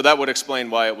elections. So that would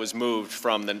explain why it was moved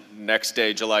from the next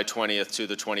day, July 20th, to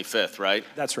the 25th, right?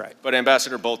 That's right. But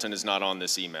Ambassador Bolton is not on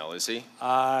this email, is he?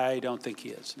 I don't think he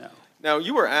is, no. Now,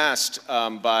 you were asked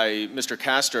by Mr.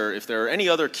 Castor if there are any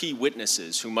other key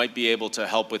witnesses who might be able to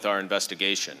help with our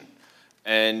investigation.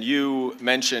 And you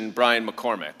mentioned Brian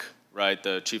McCormack, right,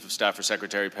 the Chief of Staff for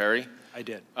Secretary Perry? I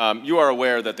did. You are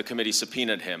aware that the committee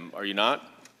subpoenaed him, are you not?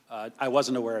 I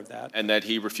wasn't aware of that. And that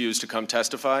he refused to come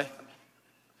testify?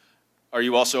 Are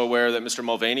you also aware that Mr.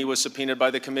 Mulvaney was subpoenaed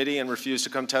by the committee and refused to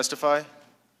come testify?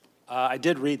 I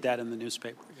did read that in the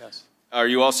newspaper, yes. Are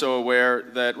you also aware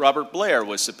that Robert Blair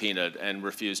was subpoenaed and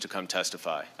refused to come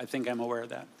testify? I think I'm aware of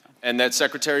that. And that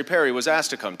Secretary Perry was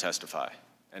asked to come testify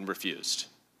and refused?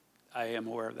 I am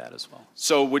aware of that as well.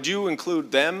 So would you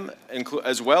include them,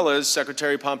 as well as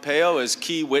Secretary Pompeo, as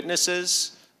key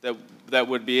witnesses that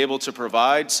would be able to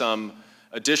provide some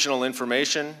additional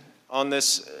information on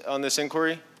this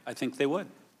inquiry? I think they would.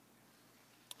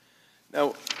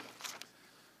 Now,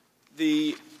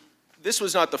 this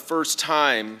was not the first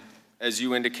time, as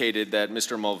you indicated, that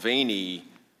Mr. Mulvaney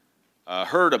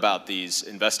heard about these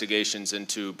investigations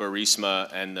into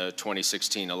Burisma and the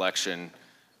 2016 election.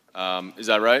 Is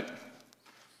that right?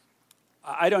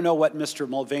 I don't know what Mr.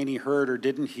 Mulvaney heard or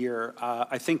didn't hear.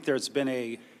 I think there's been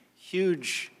a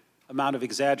huge amount of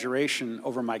exaggeration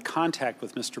over my contact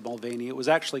with Mr. Mulvaney. It was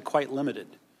actually quite limited.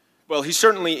 Well, he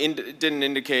certainly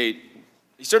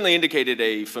he certainly indicated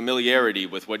a familiarity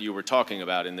with what you were talking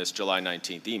about in this July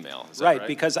 19th email. Is that right?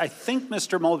 Because I think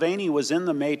Mr. Mulvaney was in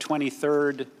the May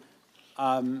 23rd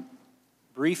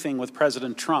briefing with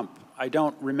President Trump. I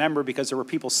don't remember because there were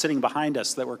people sitting behind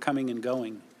us that were coming and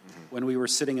going when we were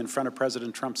sitting in front of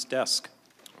President Trump's desk.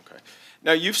 Okay.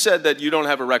 Now, you've said that you don't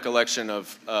have a recollection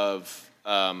of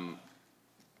referencing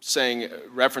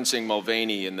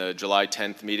Mulvaney in the July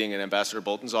 10th meeting in Ambassador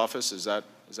Bolton's office. Is that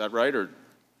right? Or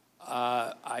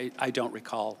I don't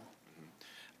recall.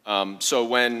 So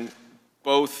when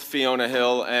both Fiona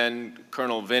Hill and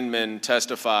Colonel Vindman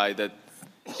testify that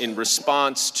in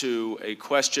response to a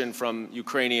question from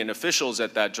Ukrainian officials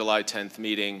at that July 10th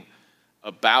meeting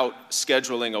about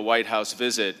scheduling a White House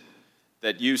visit,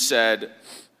 that you said,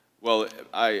 well,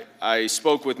 I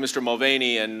spoke with Mr.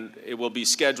 Mulvaney and it will be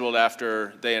scheduled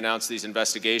after they announce these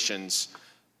investigations.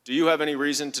 Do you have any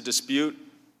reason to dispute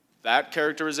that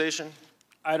characterization?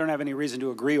 I don't have any reason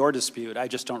to agree or dispute. I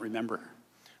just don't remember.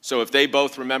 So if they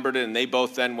both remembered it and they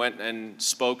both then went and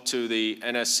spoke to the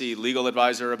NSC legal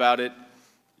advisor about it,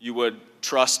 you would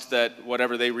trust that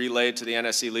whatever they relayed to the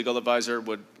NSC legal advisor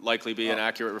would likely be an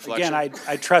accurate reflection? Again,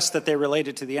 I trust that they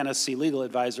related to the NSC legal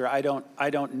advisor. I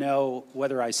don't know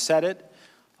whether I said it,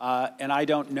 and I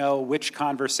don't know which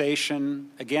conversation.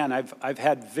 Again, I've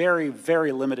had very,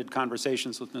 very limited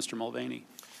conversations with Mr. Mulvaney.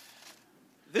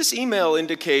 This email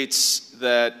indicates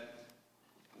that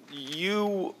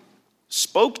you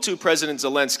spoke to President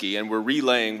Zelensky and were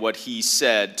relaying what he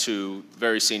said to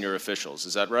very senior officials.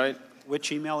 Is that right?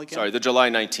 Which email again? Sorry, the July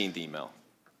 19th email,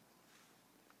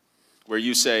 where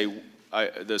you say,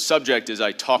 the subject is,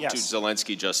 I talked to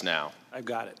Zelensky just now. I've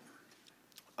got it.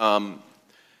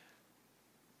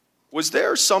 Was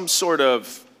there some sort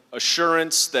of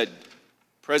assurance that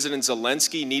President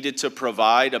Zelensky needed to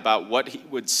provide about what he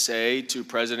would say to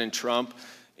President Trump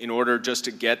in order just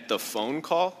to get the phone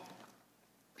call?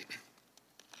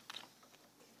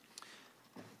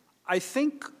 I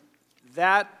think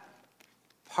that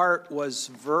part was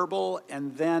verbal,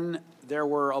 and then there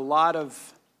were a lot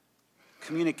of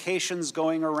communications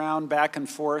going around back and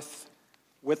forth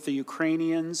with the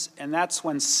Ukrainians, and that's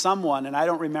when someone, and I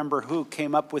don't remember who,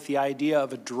 came up with the idea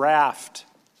of a draft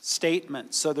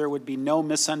statement so there would be no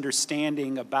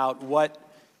misunderstanding about what,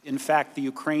 in fact, the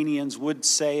Ukrainians would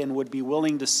say and would be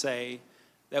willing to say,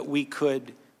 that we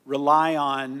could rely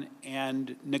on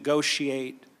and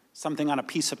negotiate something on a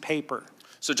piece of paper.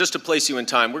 So just to place you in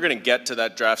time, we're going to get to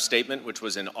that draft statement, which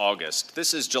was in August.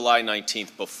 This is July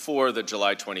 19th, before the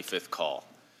July 25th call.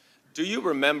 Do you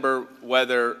remember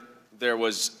whether there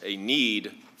was a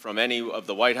need from any of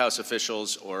the White House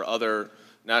officials or other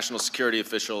national security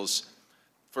officials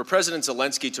for President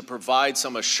Zelensky to provide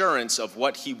some assurance of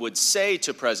what he would say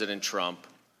to President Trump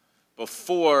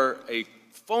before a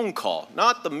phone call,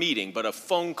 not the meeting, but a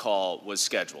phone call was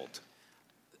scheduled?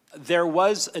 There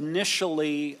was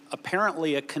initially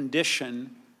apparently a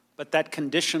condition, but that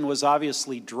condition was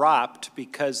obviously dropped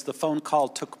because the phone call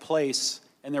took place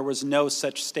and there was no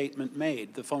such statement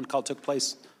made. The phone call took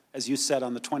place, as you said,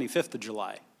 on the 25th of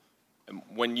July. And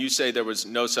when you say there was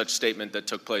no such statement that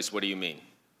took place, what do you mean?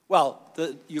 Well,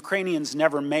 the Ukrainians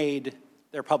never made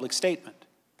their public statement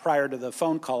prior to the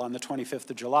phone call on the 25th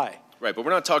of July. Right, but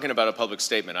we're not talking about a public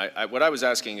statement. What I was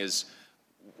asking is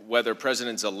whether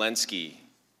President Zelensky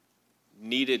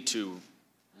needed to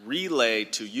relay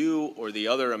to you or the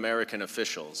other American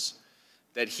officials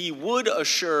that he would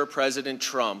assure President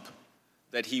Trump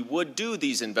that he would do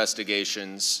these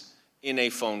investigations in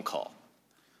a phone call.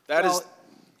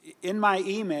 In my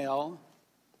email,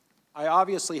 I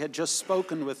obviously had just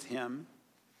spoken with him,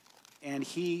 and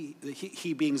he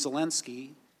being Zelensky,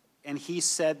 and he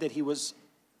said that he was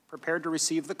prepared to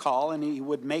receive the call and he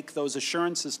would make those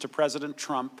assurances to President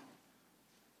Trump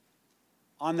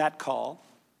on that call,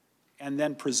 and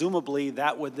then presumably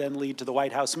that would then lead to the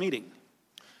White House meeting.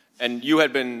 And you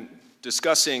had been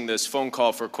discussing this phone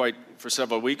call for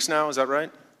several weeks now, is that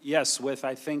right? Yes,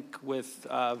 I think with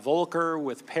Volker,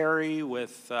 with Perry,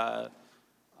 with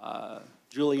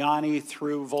Giuliani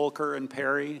through Volker and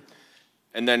Perry.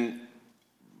 And then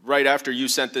right after you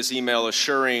sent this email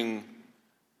assuring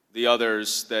the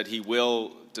others that he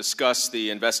will discuss the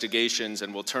investigations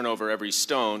and will turn over every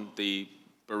stone, the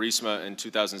Burisma and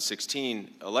 2016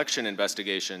 election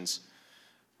investigations,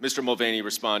 Mr. Mulvaney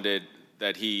responded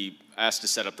that he asked to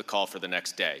set up the call for the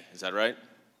next day. Is that right?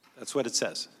 That's what it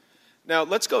says. Now,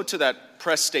 let's go to that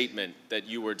press statement that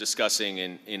you were discussing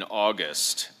in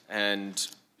August. And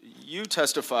you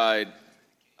testified,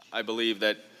 I believe,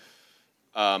 that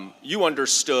you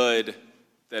understood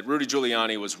that Rudy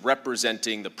Giuliani was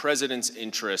representing the president's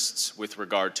interests with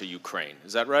regard to Ukraine.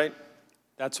 Is that right?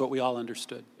 That's what we all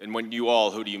understood. And when you all,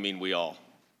 who do you mean we all?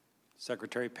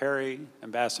 Secretary Perry,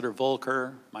 Ambassador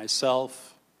Volker,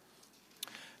 myself.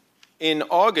 In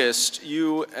August,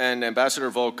 you and Ambassador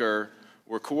Volker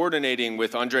were coordinating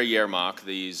with Andrei Yermak,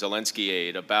 the Zelensky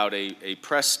aide, about a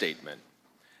press statement.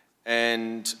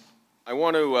 And I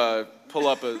want to pull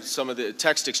up some of the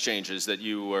text exchanges that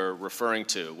you were referring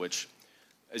to, which,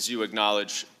 as you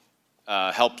acknowledge,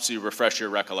 helps you refresh your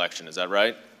recollection. Is that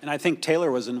right? And I think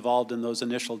Taylor was involved in those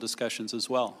initial discussions as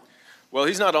well. Well,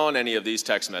 he's not on any of these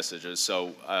text messages,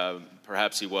 so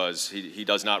perhaps he was. He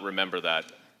does not remember that.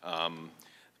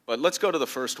 But let's go to the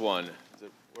first one. Is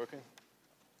it working?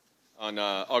 On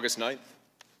August 9th.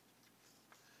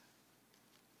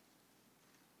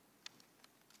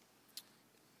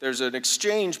 There's an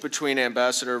exchange between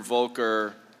Ambassador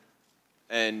Volker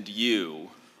and you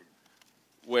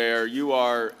where you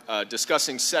are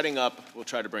discussing setting up, we'll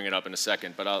try to bring it up in a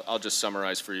second, but I'll just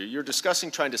summarize for you. You're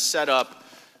discussing trying to set up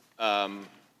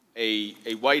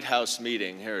a White House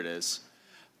meeting, here it is,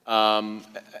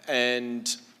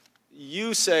 and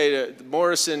you say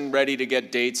Morrison ready to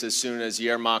get dates as soon as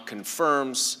Yermak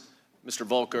confirms. Mr.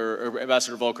 Volker, or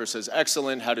Ambassador Volker says,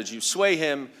 excellent, how did you sway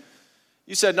him?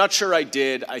 You said, not sure I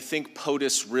did, I think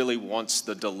POTUS really wants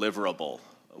the deliverable.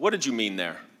 What did you mean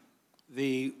there?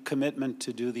 The commitment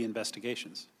to do the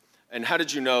investigations. And how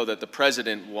did you know that the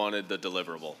president wanted the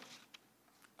deliverable?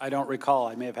 I don't recall.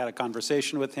 I may have had a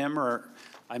conversation with him, or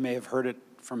I may have heard it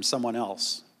from someone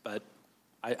else, but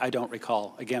I don't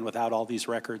recall, again, without all these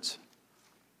records.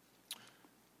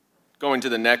 Going to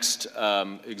the next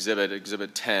exhibit,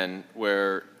 Exhibit 10,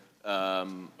 where,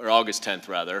 or August 10th,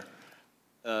 rather,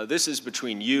 this is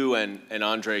between you and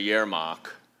Andrei Yermak.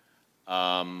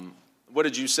 What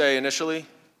did you say initially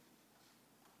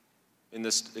in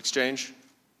this exchange?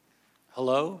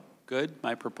 Hello? Good?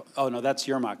 Oh, no, that's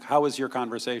Yermak. How was your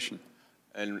conversation?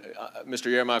 And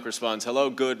Mr. Yermak responds, hello,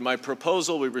 good. My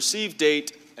proposal, we receive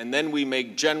date, and then we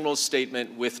make general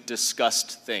statement with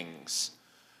discussed things.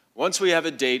 Once we have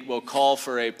a date, we'll call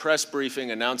for a press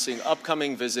briefing announcing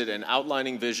upcoming visit and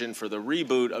outlining vision for the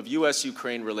reboot of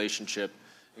U.S.-Ukraine relationship,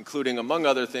 including, among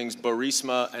other things,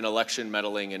 Burisma and election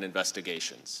meddling and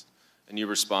investigations. And you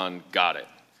respond, got it.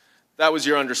 That was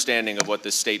your understanding of what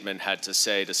this statement had to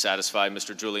say to satisfy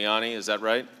Mr. Giuliani, is that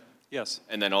right? Yes.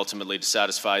 And then ultimately to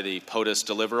satisfy the POTUS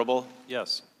deliverable?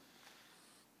 Yes.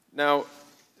 Now,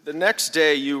 the next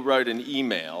day you write an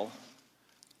email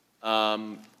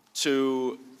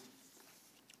to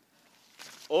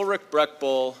Ulrich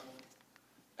Breckbull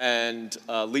and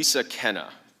Lisa Kenna.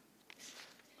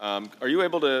 Are you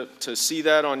able to see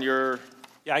that on your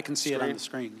Yeah, I can see screen? it on the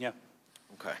screen, yeah.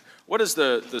 Okay. What is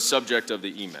the subject of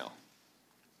the email?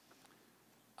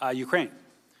 Ukraine.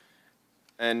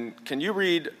 And can you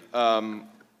read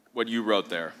what you wrote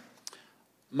there?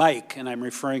 Mike, and I'm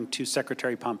referring to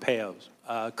Secretary Pompeo,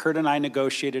 Kurt and I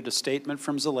negotiated a statement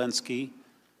from Zelensky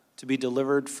to be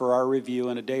delivered for our review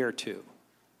in a day or two.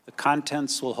 The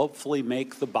contents will hopefully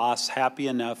make the boss happy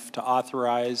enough to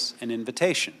authorize an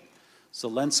invitation.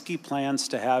 Zelensky plans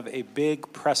to have a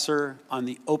big presser on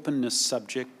the openness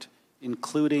subject,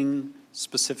 including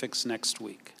specifics next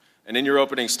week. And in your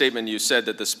opening statement, you said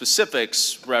that the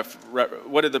specifics,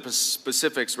 what did the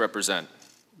specifics represent?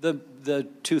 The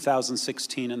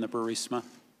 2016 and the Burisma.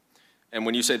 And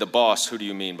when you say the boss, who do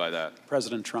you mean by that?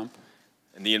 President Trump.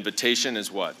 And the invitation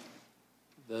is what?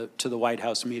 To the White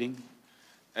House meeting.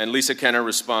 And Lisa Kenner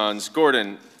responds,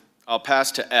 Gordon, I'll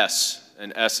pass to S,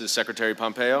 and S is Secretary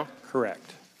Pompeo?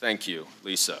 Correct. Thank you,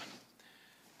 Lisa.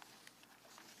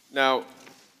 Now,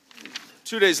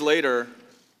 2 days later,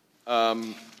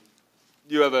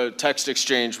 you have a text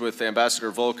exchange with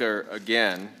Ambassador Volker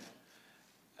again.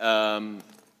 And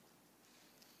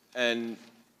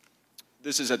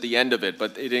this is at the end of it,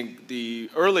 but the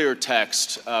earlier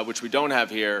text, which we don't have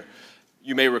here,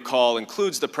 you may recall,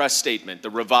 includes the press statement, the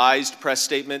revised press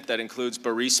statement that includes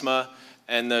Burisma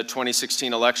and the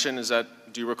 2016 election. Is that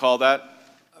do you recall that?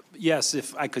 Yes,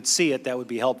 if I could see it, that would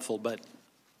be helpful, but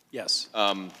yes.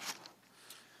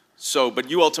 But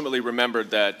you ultimately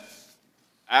remembered that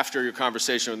after your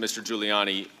conversation with Mr.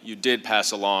 Giuliani, you did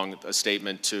pass along a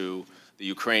statement to the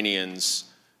Ukrainians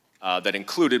that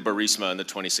included Burisma in the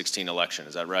 2016 election.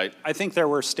 Is that right? I think there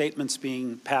were statements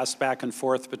being passed back and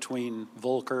forth between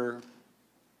Volker,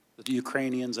 the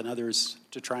Ukrainians, and others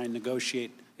to try and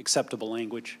negotiate acceptable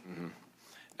language. Mm-hmm.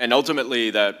 And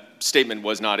ultimately, that statement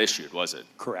was not issued, was it?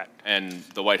 Correct. And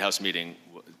the White House meeting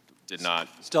did not.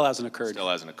 Still hasn't occurred. Still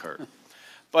hasn't occurred.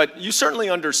 But you certainly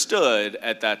understood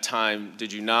at that time,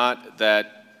 did you not,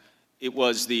 that it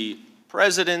was the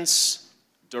president's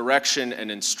direction and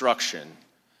instruction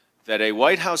that a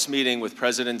White House meeting with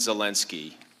President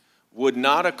Zelensky would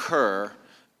not occur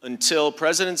until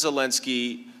President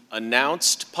Zelensky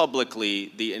announced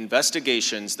publicly the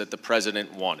investigations that the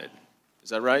president wanted. Is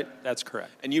that right? That's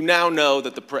correct. And you now know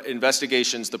that the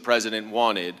investigations the president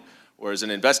wanted was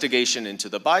an investigation into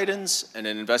the Bidens and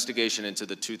an investigation into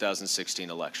the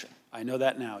 2016 election. I know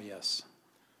that now, yes.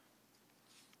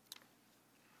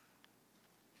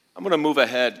 I'm going to move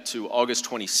ahead to August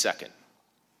 22nd.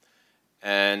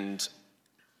 And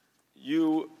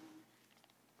you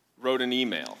wrote an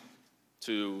email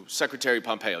to Secretary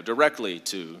Pompeo, directly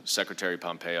to Secretary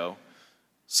Pompeo,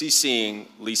 CCing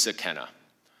Lisa Kenna,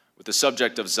 with the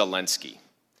subject of Zelensky.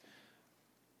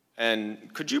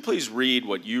 And could you please read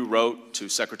what you wrote to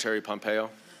Secretary Pompeo?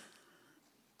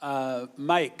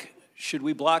 Mike, should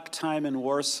we block time in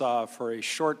Warsaw for a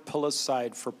short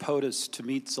pull-aside for POTUS to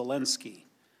meet Zelensky?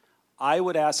 I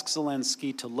would ask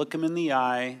Zelensky to look him in the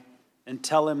eye and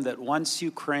tell him that once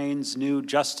Ukraine's new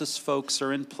justice folks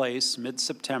are in place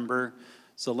mid-September,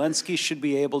 Zelensky should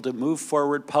be able to move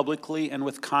forward publicly and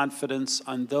with confidence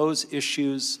on those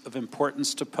issues of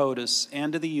importance to POTUS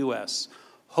and to the U.S.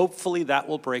 Hopefully that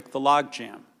will break the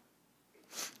logjam.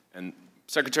 And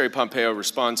Secretary Pompeo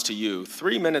responds to you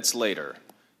 3 minutes later,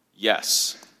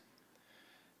 yes.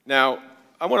 Now,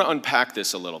 I want to unpack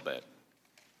this a little bit.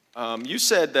 You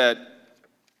said that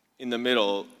in the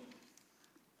middle,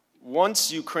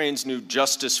 once Ukraine's new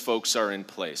justice folks are in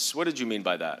place. What did you mean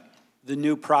by that? The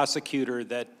new prosecutor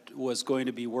that was going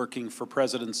to be working for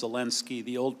President Zelensky,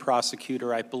 the old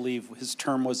prosecutor, I believe his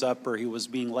term was up or he was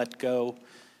being let go.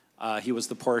 He was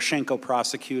the Poroshenko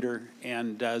prosecutor,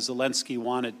 and Zelensky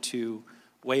wanted to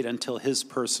wait until his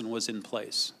person was in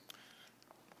place.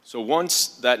 So once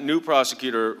that new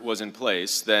prosecutor was in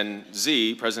place, then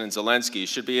President Zelensky,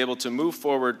 should be able to move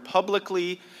forward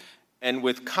publicly and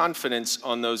with confidence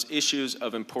on those issues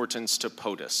of importance to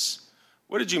POTUS.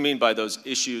 What did you mean by those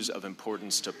issues of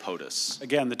importance to POTUS?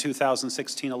 Again, the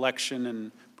 2016 election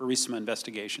and Burisma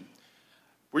investigation.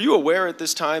 Were you aware at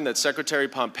this time that Secretary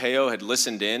Pompeo had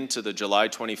listened in to the July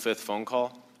 25th phone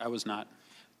call? I was not.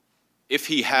 If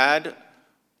he had,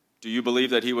 do you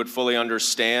believe that he would fully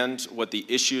understand what the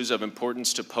issues of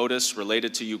importance to POTUS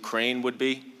related to Ukraine would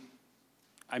be?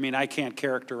 I mean, I can't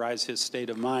characterize his state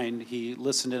of mind. He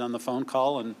listened in on the phone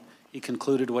call and he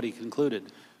concluded what he concluded.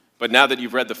 But now that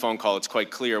you've read the phone call, it's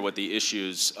quite clear what the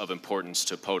issues of importance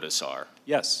to POTUS are.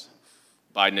 Yes.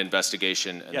 Biden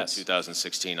investigation and Yes. the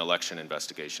 2016 election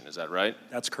investigation. Is that right?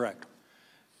 That's correct.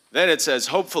 Then it says,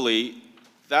 hopefully,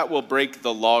 that will break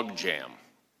the log jam.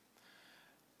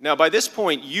 Now, by this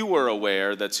point, you were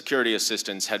aware that security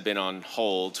assistance had been on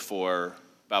hold for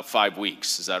about 5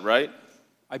 weeks. Is that right?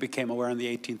 I became aware on the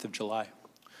 18th of July.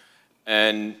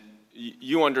 And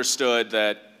you understood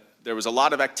that there was a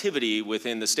lot of activity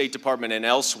within the State Department and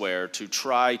elsewhere to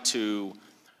try to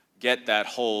get that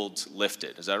hold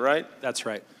lifted. Is that right? That's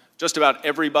right. Just about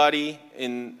everybody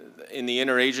in the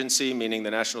interagency, meaning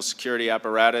the national security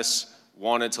apparatus,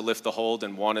 wanted to lift the hold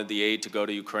and wanted the aid to go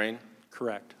to Ukraine?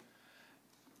 Correct.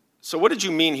 So what did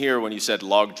you mean here when you said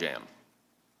logjam?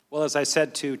 Well, as I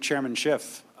said to Chairman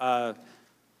Schiff, I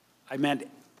meant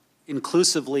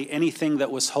inclusively anything that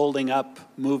was holding up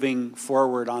moving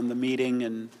forward on the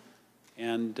meeting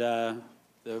and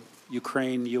the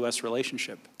Ukraine-U.S.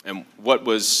 relationship. And what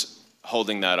was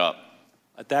holding that up?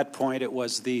 At that point, it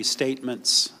was the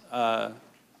statements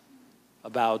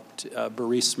about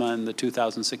Burisma and the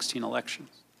 2016 elections.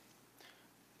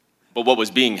 But what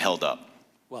was being held up?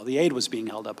 Well, the aid was being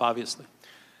held up, obviously.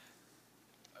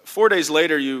 4 days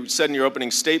later, you said in your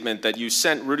opening statement that you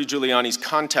sent Rudy Giuliani's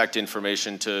contact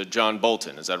information to John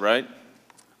Bolton. Is that right?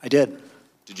 I did.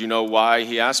 Did you know why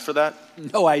he asked for that?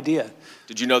 No idea.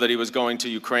 Did you know that he was going to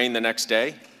Ukraine the next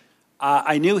day?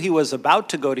 I knew he was about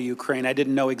to go to Ukraine. I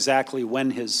didn't know exactly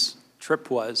when his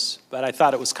trip was, but I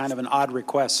thought it was kind of an odd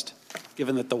request,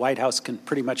 given that the White House can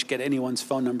pretty much get anyone's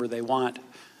phone number they want.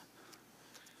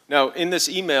 Now, in this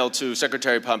email to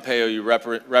Secretary Pompeo, you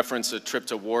reference a trip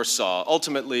to Warsaw.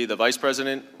 Ultimately, the Vice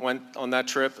President went on that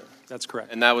trip? That's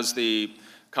correct. And that was the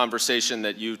conversation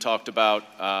that you talked about,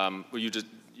 where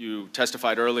you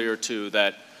testified earlier to,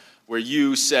 that where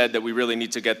you said that we really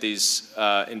need to get these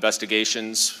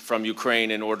investigations from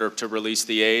Ukraine in order to release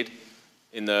the aid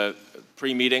in the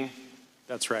pre-meeting?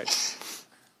 That's right.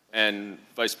 And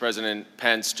Vice President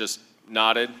Pence just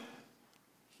nodded?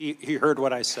 He heard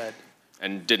what I said.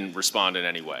 And didn't respond in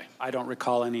any way? I don't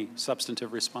recall any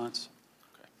substantive response.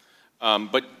 Okay.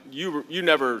 But you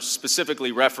never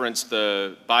specifically referenced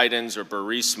the Bidens or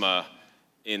Burisma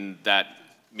in that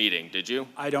meeting, did you?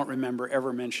 I don't remember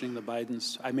ever mentioning the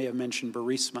Bidens. I may have mentioned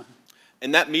Burisma.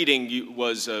 And that meeting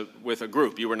was with a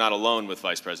group. You were not alone with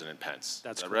Vice President Pence.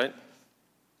 That's Is that correct.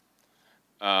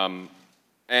 right?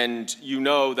 And you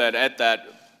know that at that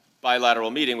bilateral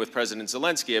meeting with President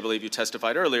Zelensky, I believe you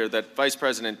testified earlier, that Vice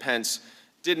President Pence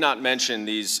did not mention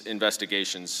these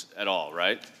investigations at all,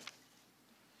 right?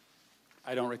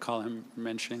 I don't recall him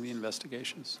mentioning the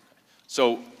investigations.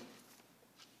 So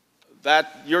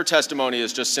that your testimony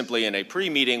is just simply in a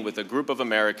pre-meeting with a group of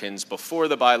Americans before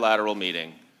the bilateral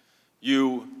meeting.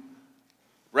 You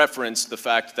referenced the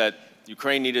fact that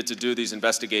Ukraine needed to do these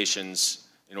investigations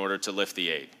in order to lift the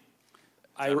aid.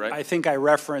 Right? I think I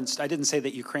referenced, I didn't say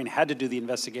that Ukraine had to do the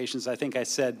investigations. I think I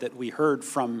said that we heard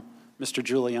from Mr.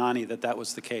 Giuliani that that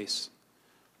was the case.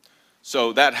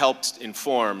 So that helped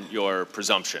inform your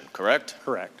presumption, correct?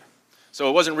 Correct. So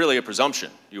it wasn't really a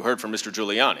presumption. You heard from Mr.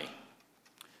 Giuliani.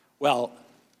 Well,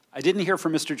 I didn't hear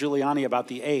from Mr. Giuliani about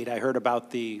the aid. I heard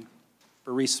about the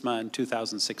Burisma in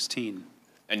 2016.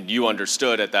 And you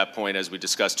understood at that point, as we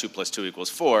discussed 2 + 2 =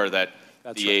 4, that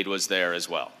That's the right. aid was there as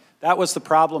well. That was the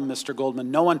problem, Mr.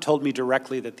 Goldman. No one told me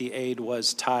directly that the aid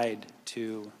was tied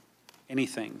to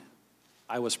anything.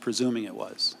 I was presuming it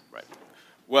was. Right.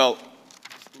 Well,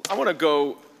 I want to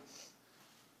go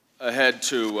ahead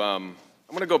to, I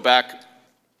want to go back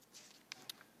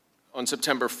on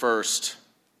September 1st,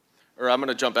 or I'm going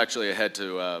to jump actually ahead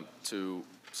to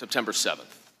September 7th,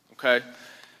 okay?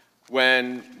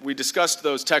 When we discussed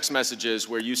those text messages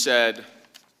where you said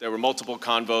there were multiple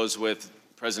convos with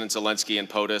President Zelensky and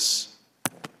POTUS,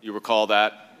 you recall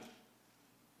that?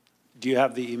 Do you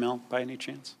have the email by any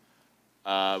chance?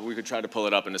 We could try to pull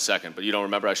it up in a second, but you don't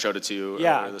remember? I showed it to you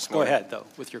Yeah, earlier this go morning. ahead, though,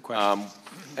 with your question.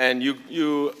 And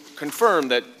you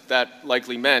confirmed that that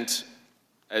likely meant,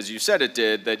 as you said it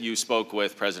did, that you spoke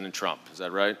with President Trump. Is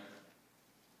that right?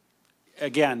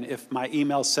 Again, if my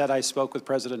email said I spoke with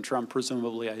President Trump,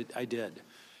 presumably I did.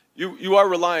 You are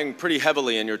relying pretty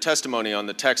heavily in your testimony on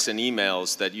the texts and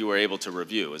emails that you were able to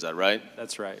review. Is that right?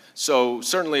 That's right. So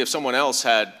certainly if someone else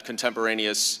had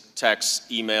contemporaneous texts,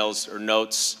 emails, or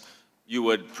notes, you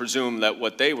would presume that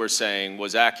what they were saying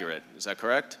was accurate. Is that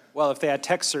correct? Well, if they had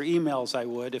texts or emails, I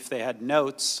would. If they had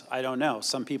notes, I don't know.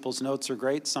 Some people's notes are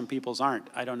great, some people's aren't.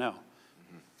 I don't know.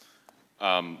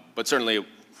 But certainly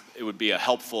it would be a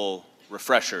helpful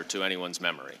refresher to anyone's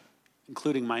memory.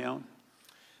 Including my own.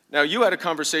 Now, you had a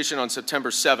conversation on September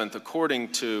 7th,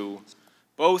 according to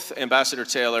both Ambassador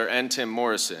Taylor and Tim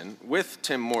Morrison, with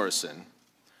Tim Morrison,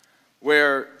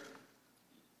 where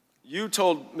you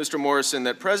told Mr. Morrison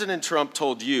that President Trump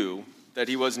told you that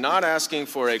he was not asking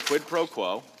for a quid pro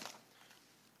quo,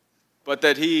 but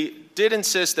that he did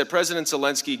insist that President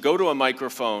Zelensky go to a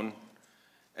microphone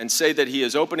and say that he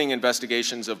is opening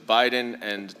investigations of Biden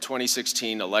and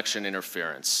 2016 election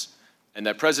interference, and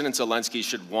that President Zelensky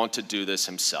should want to do this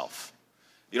himself.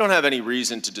 You don't have any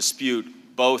reason to dispute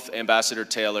both Ambassador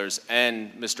Taylor's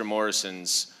and Mr.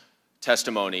 Morrison's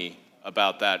testimony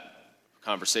about that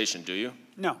conversation, do you?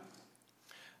 No.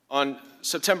 On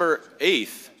September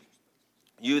 8th,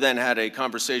 you then had a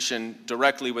conversation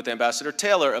directly with Ambassador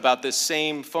Taylor about this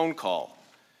same phone call,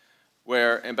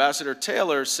 where Ambassador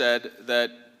Taylor said that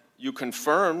you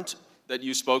confirmed that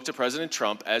you spoke to President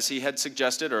Trump, as he had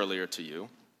suggested earlier to you,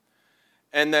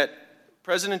 and that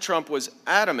President Trump was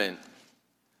adamant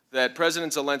that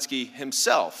President Zelensky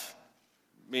himself,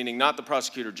 meaning not the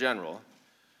prosecutor general,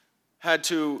 had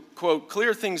to, quote,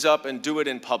 clear things up and do it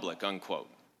in public, unquote.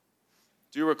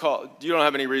 Do you recall, you don't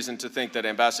have any reason to think that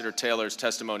Ambassador Taylor's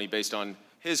testimony based on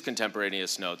his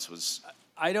contemporaneous notes was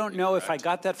I don't know if I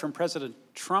got that from President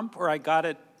Trump or I got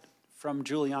it from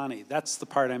Giuliani. That's the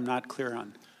part I'm not clear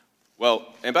on.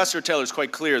 Well, Ambassador Taylor is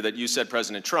quite clear that you said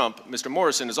President Trump. Mr.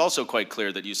 Morrison is also quite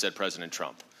clear that you said President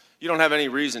Trump. You don't have any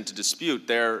reason to dispute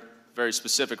their very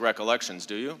specific recollections,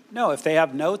 do you? No, if they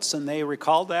have notes and they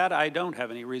recall that, I don't have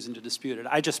any reason to dispute it.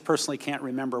 I just personally can't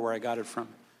remember where I got it from.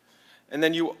 And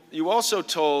then you also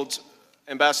told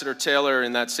Ambassador Taylor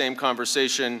in that same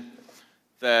conversation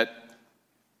that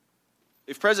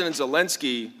if President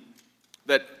Zelensky,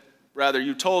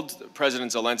 you told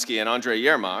President Zelensky and Andrei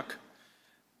Yermak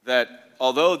that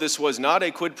although this was not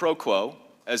a quid pro quo,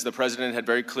 as the president had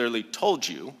very clearly told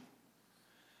you,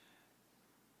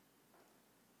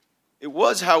 it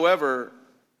was, however,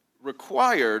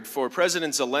 required for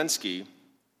President Zelensky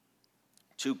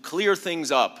to clear things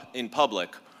up in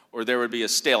public or there would be a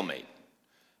stalemate.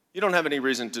 You don't have any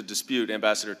reason to dispute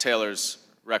Ambassador Taylor's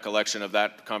recollection of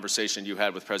that conversation you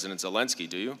had with President Zelensky,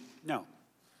 do you? No.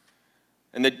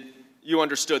 And that you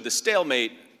understood the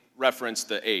stalemate referenced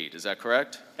the aid, is that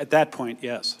correct? At that point,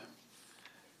 yes.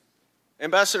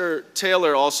 Ambassador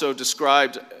Taylor also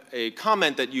described a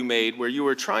comment that you made where you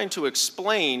were trying to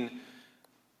explain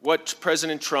what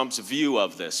President Trump's view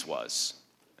of this was.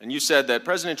 And you said that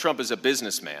President Trump is a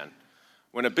businessman.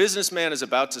 When a businessman is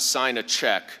about to sign a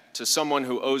check to someone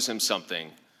who owes him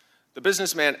something, the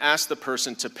businessman asks the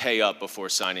person to pay up before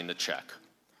signing the check.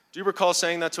 Do you recall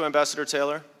saying that to Ambassador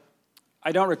Taylor?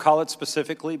 I don't recall it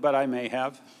specifically, but I may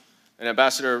have. And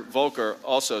Ambassador Volker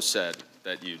also said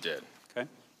that you did. Okay.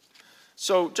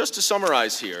 So just to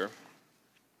summarize here,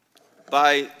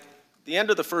 by the end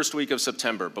of the first week of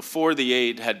September, before the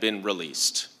aid had been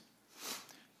released,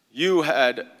 you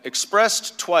had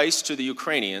expressed twice to the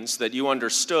Ukrainians that you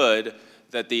understood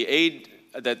that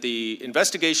the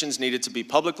investigations needed to be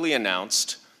publicly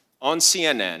announced on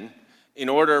CNN in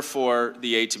order for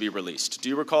the aid to be released. Do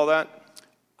you recall that?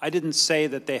 I didn't say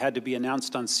that they had to be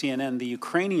announced on CNN. The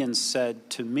Ukrainians said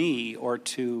to me or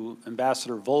to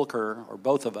Ambassador Volker, or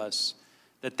both of us,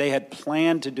 that they had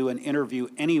planned to do an interview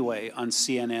anyway on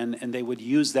CNN, and they would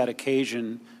use that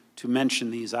occasion to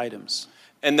mention these items.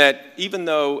 And that even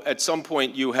though at some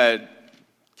point you had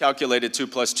calculated 2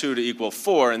 + 2 to equal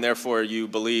 4, and therefore you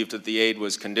believed that the aid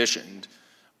was conditioned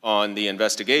on the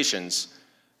investigations,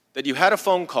 that you had a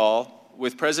phone call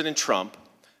with President Trump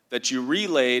that you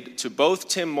relayed to both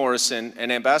Tim Morrison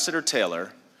and Ambassador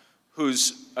Taylor,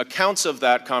 whose accounts of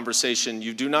that conversation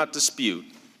you do not dispute,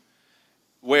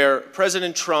 where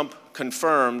President Trump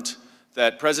confirmed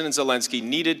that President Zelensky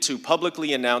needed to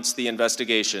publicly announce the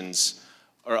investigations,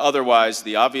 or otherwise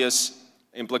the obvious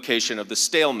implication of the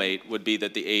stalemate would be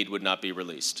that the aid would not be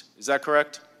released. Is that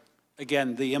correct?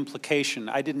 Again, the implication,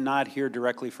 I did not hear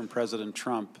directly from President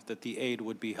Trump that the aid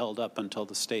would be held up until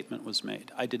the statement was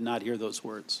made. I did not hear those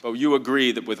words. But you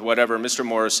agree that with whatever Mr.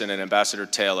 Morrison and Ambassador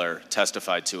Taylor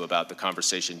testified to about the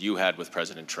conversation you had with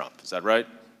President Trump. Is that right?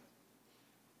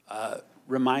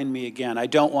 Remind me again. I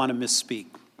don't want to misspeak.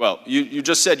 Well, you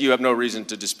just said you have no reason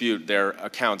to dispute their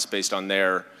accounts based on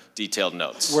their detailed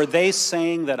notes. Were they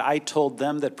saying that I told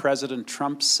them that President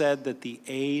Trump said that the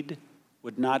aid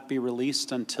would not be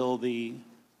released until the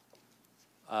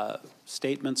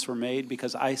statements were made?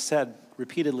 Because I said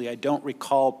repeatedly, I don't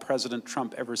recall President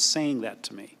Trump ever saying that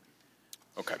to me.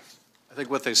 Okay. I think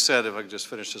what they said, if I could just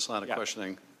finish this line of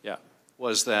questioning, Yeah.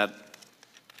 was that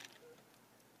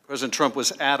President Trump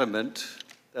was adamant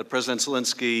that President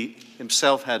Zelensky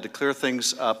himself had to clear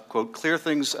things up, quote, clear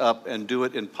things up and do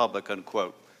it in public,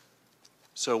 unquote.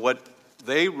 So what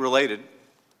they related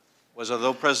was,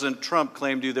 although President Trump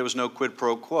claimed to you there was no quid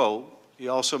pro quo, he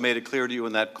also made it clear to you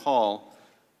in that call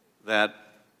that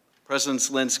President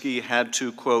Zelensky had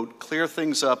to, quote, clear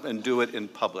things up and do it in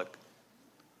public.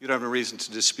 You don't have any reason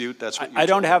to dispute, that's what you I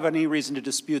don't told. have any reason to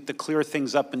dispute the clear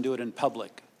things up and do it in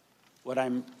public. What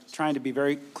I'm trying to be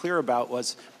very clear about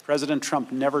was President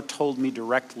Trump never told me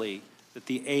directly that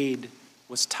the aid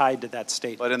was tied to that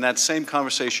statement. But in that same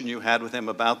conversation you had with him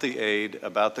about the aid,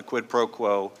 about the quid pro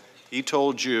quo, he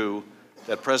told you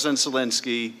that President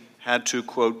Zelensky had to,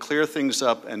 quote, clear things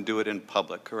up and do it in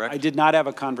public, correct? I did not have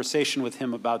a conversation with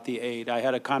him about the aid. I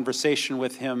had a conversation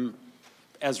with him,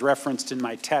 as referenced in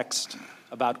my text,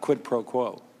 about quid pro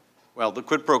quo. Well, the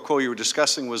quid pro quo you were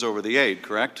discussing was over the aid,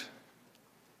 correct?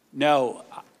 No.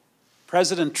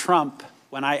 President Trump,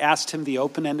 when I asked him the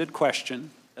open-ended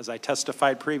question, as I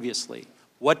testified previously,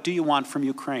 what do you want from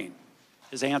Ukraine?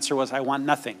 His answer was, I want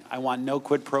nothing. I want no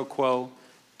quid pro quo.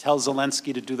 Tell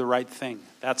Zelensky to do the right thing.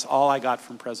 That's all I got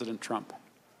from President Trump.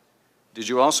 Did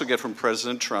you also get from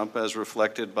President Trump, as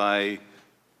reflected by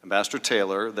Ambassador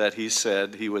Taylor, that he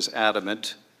said he was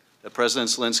adamant that President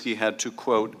Zelensky had to,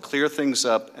 quote, clear things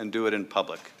up and do it in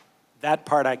public? That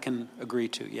part I can agree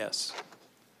to, yes.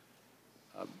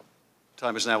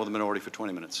 Time is now with the minority for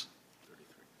 20 minutes.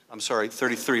 I'm sorry,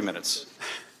 33 minutes.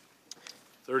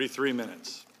 33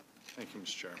 minutes. Thank you,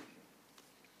 Mr. Chair.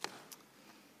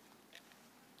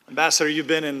 Ambassador, you've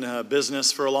been in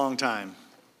business for a long time.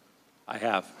 I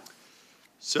have.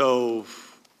 So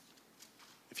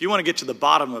if you want to get to the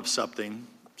bottom of something,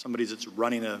 somebody that's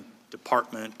running a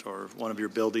department or one of your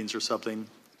buildings or something,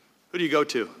 Who do you go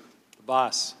to? The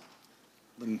boss.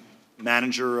 The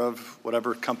manager of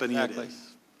whatever company Exactly. it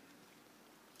is.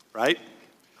 Right?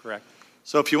 Correct.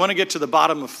 So if you want to get to the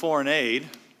bottom of foreign aid,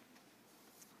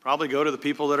 probably go to the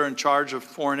people that are in charge of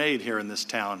foreign aid here in this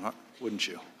town, wouldn't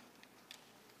you?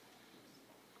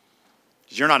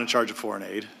 Because you're not in charge of foreign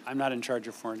aid. I'm not in charge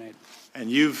of foreign aid. And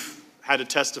you've had to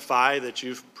testify that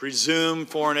you've presumed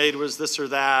foreign aid was this or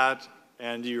that,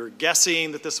 and you're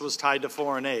guessing that this was tied to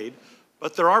foreign aid.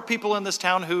 But there are people in this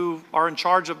town who are in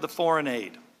charge of the foreign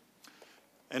aid.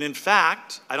 And in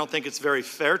fact, I don't think it's very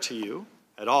fair to you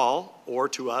at all, or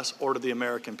to us, or to the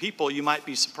American people. You might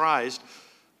be surprised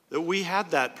that we had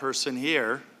that person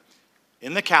here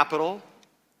in the Capitol,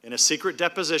 in a secret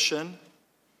deposition,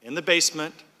 in the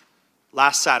basement,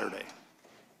 last Saturday.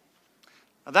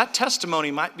 Now, that testimony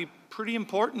might be pretty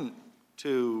important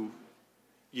to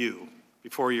you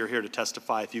before you're here to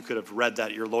testify. If you could have read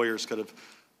that, your lawyers could have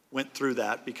went through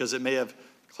that, because it may have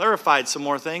clarified some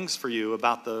more things for you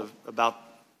about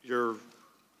your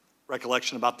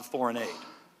recollection about the foreign aid.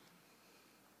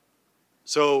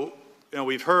 So,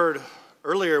 we heard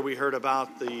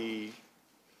about we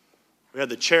had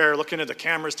the chair looking at the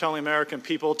cameras telling American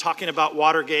people, talking about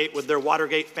Watergate with their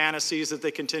Watergate fantasies that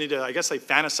they continue to, I guess they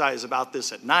fantasize about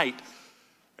this at night.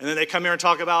 And then they come here and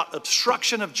talk about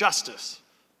obstruction of justice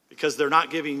because they're not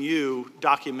giving you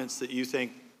documents that you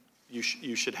think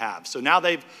you should have. So now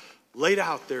they've laid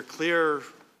out their clear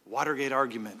Watergate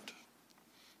argument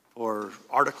or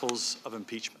articles of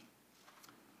impeachment.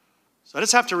 So I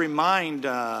just have to remind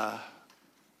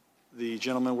the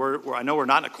gentleman, I know we're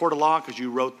not in a court of law because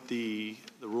you wrote the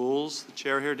rules, the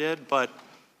chair here did, but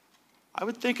I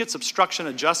would think it's obstruction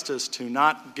of justice to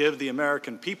not give the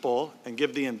American people and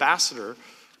give the ambassador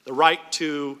the right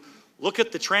to look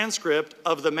at the transcript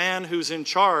of the man who's in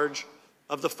charge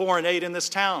of the foreign aid in this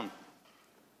town.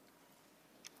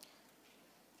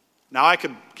 Now, I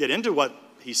could get into what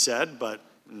he said, but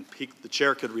the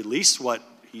chair could release what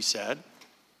he said.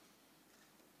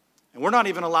 And we're not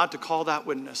even allowed to call that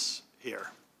witness here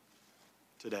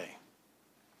today.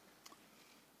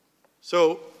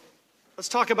 So let's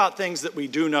talk about things that we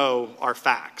do know are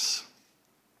facts.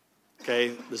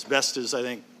 Okay, as best as I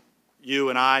think you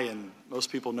and I and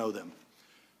most people know them.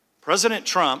 President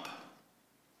Trump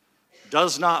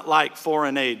does not like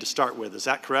foreign aid to start with. Is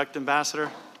that correct,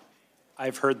 Ambassador?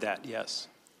 I've heard that, yes.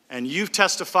 And you've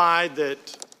testified that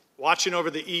watching over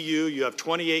the EU, you have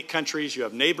 28 countries, you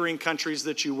have neighboring countries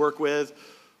that you work with.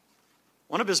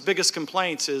 One of his biggest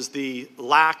complaints is the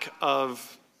lack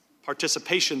of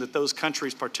participation that those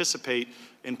countries participate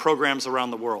in programs around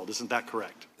the world. Isn't that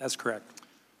correct? That's correct.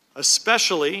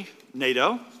 Especially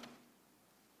NATO,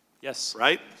 Yes.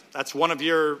 right? That's one of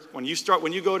your, when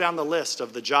you go down the list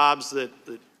of the jobs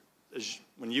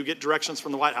when you get directions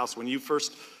from the White House, when you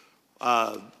first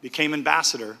became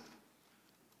ambassador,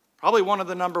 probably one of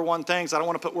the number one things, I don't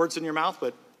want to put words in your mouth,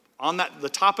 but on the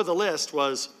top of the list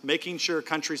was making sure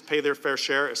countries pay their fair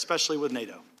share, especially with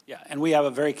NATO. Yeah, and we have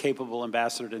a very capable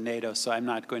ambassador to NATO, so I'm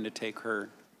not going to take her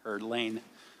lane.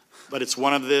 But it's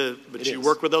one of the, but you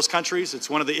work with those countries, it's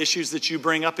one of the issues that you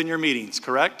bring up in your meetings,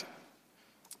 correct?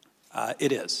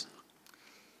 It is.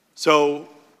 So,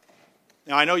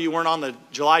 now I know you weren't on the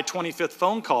July 25th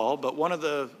phone call, but one of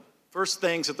the first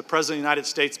things that the President of the United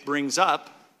States brings up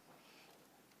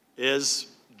is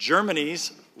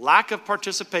Germany's lack of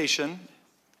participation.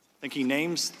 I think he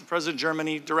names the President of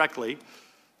Germany directly,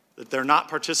 that they're not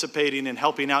participating in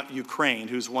helping out Ukraine,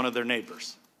 who's one of their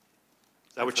neighbors.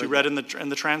 Is that what you read in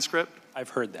the transcript? I've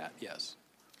heard that, yes.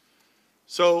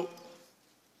 So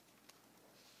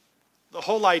the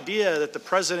whole idea that the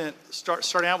president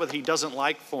starting out with he doesn't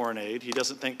like foreign aid, he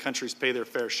doesn't think countries pay their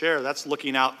fair share, that's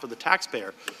looking out for the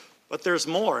taxpayer. But there's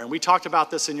more, and we talked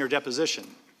about this in your deposition.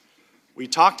 We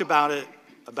talked about it,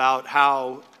 about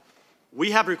how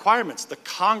we have requirements. The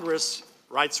Congress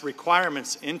writes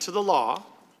requirements into the law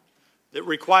that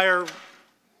require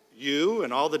you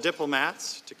and all the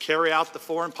diplomats to carry out the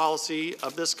foreign policy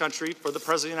of this country for the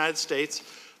President of the United States.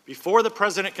 Before the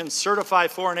President can certify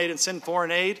foreign aid and send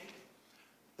foreign aid,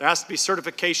 there has to be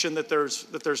certification that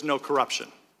there's no corruption.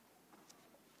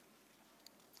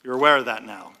 You're aware of that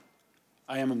now?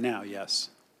 I am now, yes.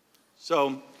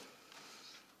 So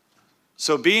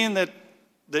being that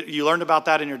you learned about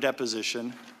that in your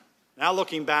deposition, now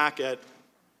looking back at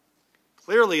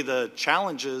clearly the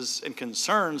challenges and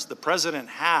concerns the president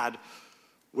had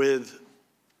with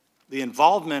the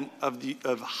involvement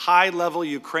of high-level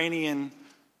Ukrainian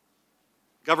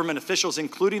government officials,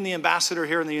 including the ambassador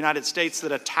here in the United States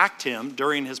that attacked him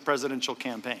during his presidential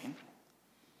campaign,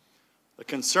 the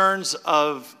concerns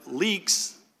of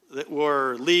leaks that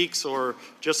were leaks or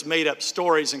just made up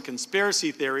stories and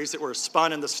conspiracy theories that were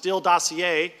spun in the Steele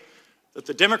dossier that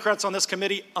the Democrats on this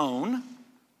committee own.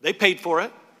 They paid for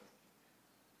it.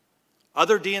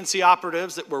 Other DNC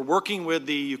operatives that were working with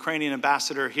the Ukrainian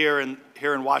ambassador here in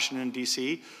Washington,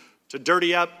 D.C. to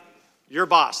dirty up your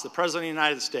boss, the President of the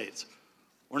United States.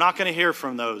 We're not going to hear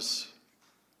from those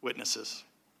witnesses.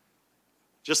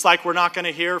 Just like we're not going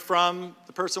to hear from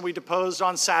the person we deposed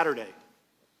on Saturday.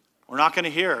 We're not going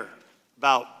to hear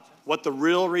about what the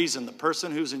real reason, the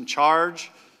person who's in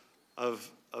charge of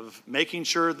making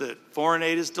sure that foreign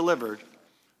aid is delivered,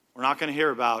 we're not going to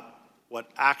hear about what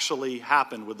actually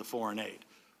happened with the foreign aid.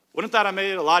 Wouldn't that have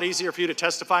made it a lot easier for you to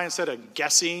testify instead of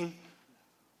guessing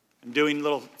and doing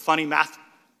little funny math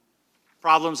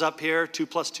problems up here? 2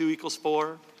 + 2 =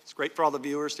 4. It's great for all the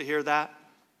viewers to hear that.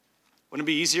 Wouldn't it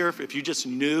be easier if you just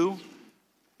knew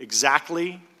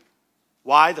exactly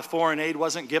why the foreign aid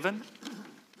wasn't given?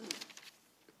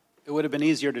 It would have been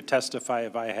easier to testify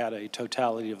if I had a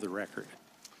totality of the record.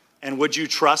 And would you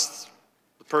trust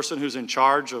the person who's in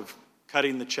charge of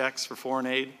cutting the checks for foreign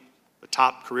aid, the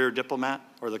top career diplomat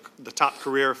or the top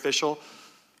career official?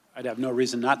 I'd have no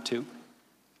reason not to.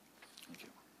 Thank you.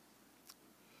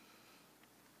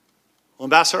 Well,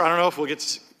 Ambassador, I don't know if we'll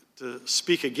get to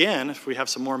speak again if we have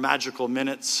some more magical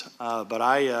minutes, but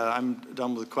I'm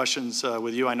done with questions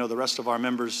with you. I know the rest of our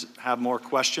members have more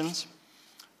questions.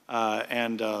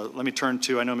 And let me turn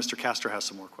to, I know Mr. Castor has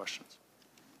some more questions.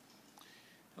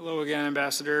 Hello again,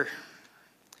 Ambassador.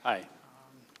 Hi.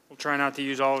 We'll try not to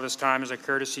use all of this time as a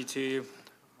courtesy to you.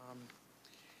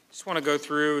 Just want to go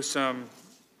through some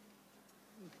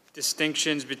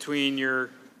distinctions between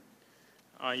your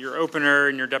opener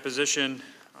and your deposition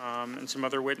and some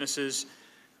other witnesses.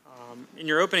 In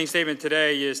your opening statement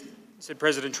today, you said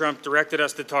President Trump directed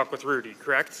us to talk with Rudy,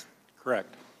 correct?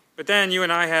 Correct. But then you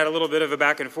and I had a little bit of a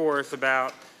back and forth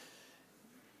about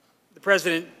the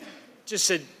president just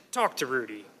said, talk to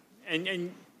Rudy.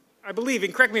 And I believe,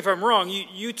 and correct me if I'm wrong,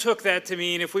 you took that to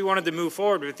mean if we wanted to move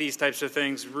forward with these types of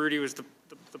things, Rudy was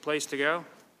the place to go?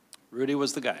 Rudy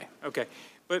was the guy. Okay.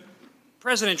 But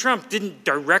President Trump didn't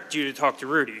direct you to talk to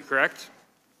Rudy, correct?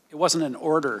 It wasn't an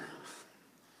order.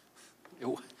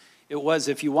 It was,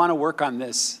 if you want to work on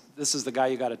this, this is the guy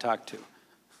you got to talk to.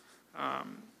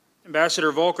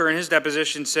 Ambassador Volker in his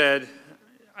deposition said,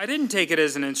 I didn't take it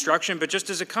as an instruction, but just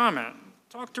as a comment.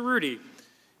 Talk to Rudy.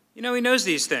 You know, he knows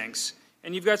these things.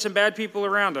 And you've got some bad people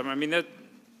around him. I mean, that,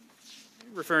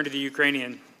 referring to the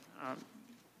Ukrainian.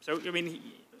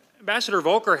 Ambassador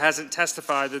Volker hasn't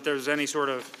testified that there's any sort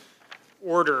of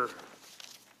order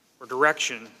or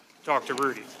direction to talk to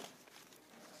Rudy.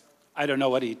 I don't know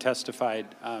what he testified.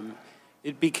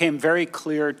 It became very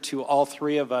clear to all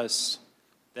three of us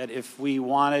that if we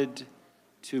wanted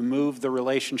to move the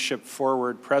relationship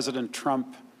forward, President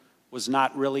Trump was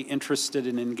not really interested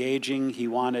in engaging. He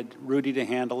wanted Rudy to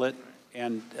handle it.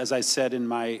 And as I said in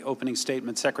my opening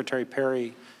statement, Secretary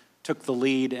Perry took the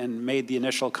lead and made the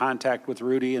initial contact with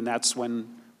Rudy, and that's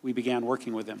when we began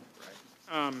working with him.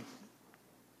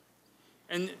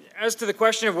 And as to the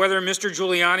question of whether Mr.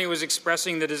 Giuliani was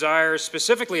expressing the desire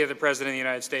specifically of the President of the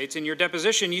United States, in your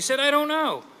deposition, you said, I don't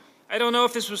know. I don't know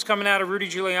if this was coming out of Rudy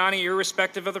Giuliani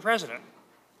irrespective of the President.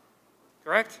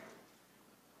 Correct?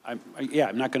 I'm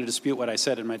not going to dispute what I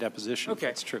said in my deposition. Okay.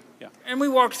 That's true, yeah. And we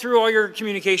walked through all your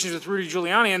communications with Rudy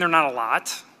Giuliani, and they're not a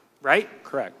lot, right?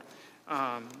 Correct.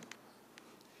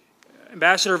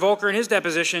 Ambassador Volker in his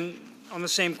deposition on the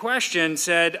same question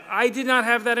said, I did not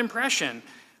have that impression.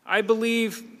 I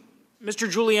believe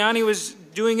Mr. Giuliani was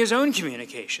doing his own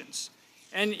communications.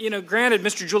 And, you know, granted,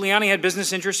 Mr. Giuliani had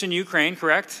business interests in Ukraine,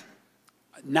 correct?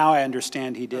 Now I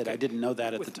understand he did. Okay. I didn't know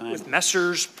that at the time. With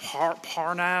Messrs.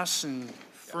 Parnas and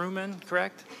Fruman,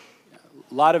 correct?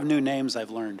 A lot of new names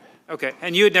I've learned. Okay,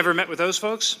 and you had never met with those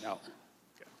folks? No.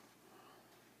 Okay.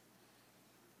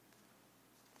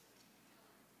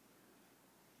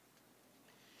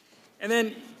 And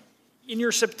then in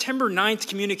your September 9th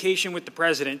communication with the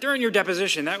president, during your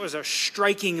deposition, that was a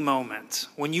striking moment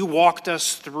when you walked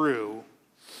us through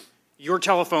your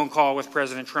telephone call with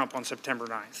President Trump on September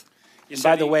 9th. And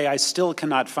by the way, I still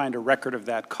cannot find a record of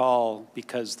that call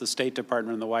because the State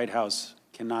Department and the White House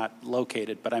cannot locate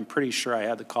it, but I'm pretty sure I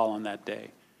had the call on that day.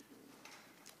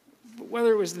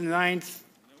 Whether it was the 9th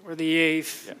or the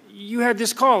 8th, you had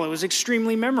this call. It was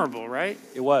extremely memorable, right?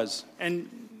 It was. And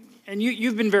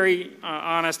you've been very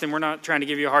honest, and we're not trying to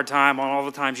give you a hard time on all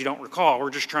the times you don't recall. We're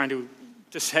just trying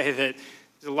to say that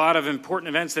there's a lot of important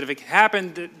events that have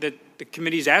happened that the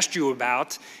committee's asked you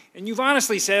about, and you've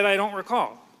honestly said, I don't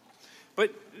recall.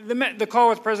 But the call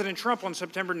with President Trump on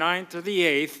September 9th or the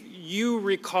 8th, you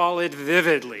recall it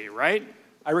vividly, right?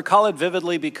 I recall it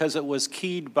vividly because it was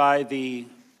keyed by the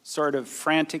sort of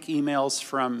frantic emails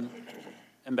from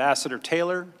Ambassador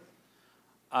Taylor.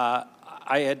 I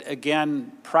had,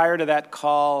 again, prior to that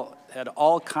call, had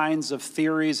all kinds of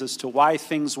theories as to why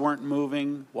things weren't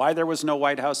moving, why there was no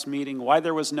White House meeting, why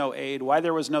there was no aid, why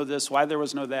there was no this, why there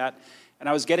was no that. And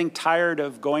I was getting tired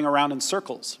of going around in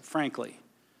circles, frankly.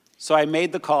 So I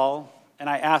made the call, and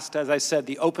I asked, as I said,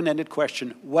 the open-ended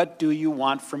question, what do you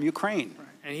want from Ukraine?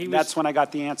 Right. And that's when I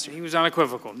got the answer. He was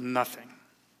unequivocal, nothing.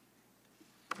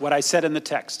 What I said in the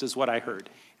text is what I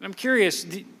heard. And I'm curious,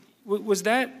 was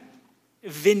that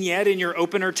vignette in your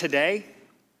opener today?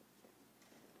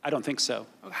 I don't think so.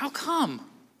 How come?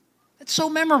 It's so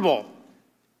memorable,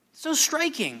 so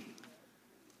striking.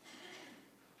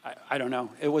 I don't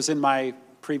know. It was in my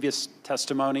previous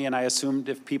testimony, and I assumed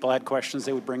if people had questions,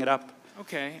 they would bring it up.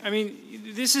 Okay. I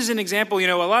mean, this is an example. You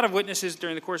know, a lot of witnesses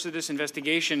during the course of this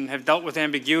investigation have dealt with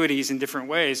ambiguities in different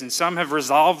ways, and some have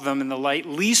resolved them in the light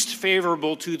least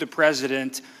favorable to the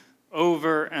president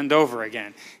over and over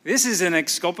again. This is an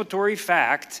exculpatory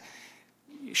fact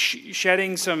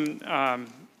shedding some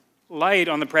light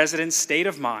on the president's state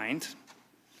of mind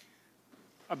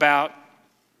about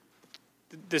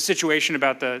the situation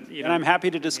about the, you know. And I'm happy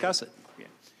to discuss it. Yeah.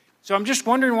 So I'm just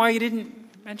wondering why you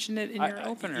didn't mention it in your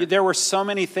opener. There were so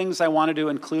many things I wanted to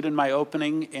include in my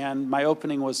opening, and my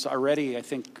opening was already, I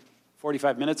think,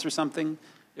 45 minutes or something.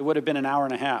 It would have been an hour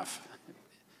and a half.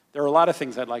 There are a lot of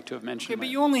things I'd like to have mentioned. Okay, but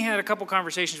you only had a couple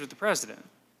conversations with the president,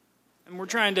 and we're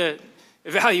trying to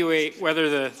evaluate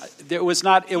whether it was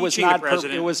not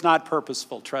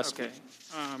purposeful. Trust me.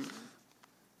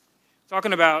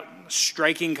 Talking about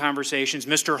striking conversations,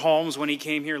 Mr. Holmes, when he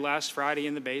came here last Friday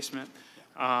in the basement,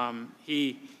 I'll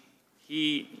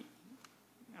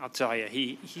tell you,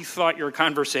 he thought your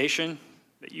conversation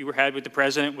that you had with the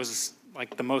president was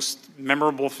like the most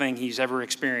memorable thing he's ever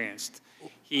experienced.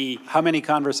 How many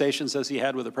conversations has he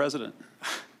had with the president?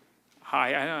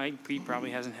 He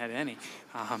probably hasn't had any.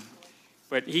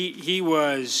 But he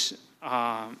was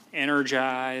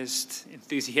energized,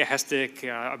 enthusiastic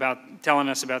about telling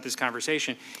us about this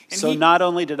conversation. And so not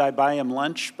only did I buy him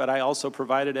lunch, but I also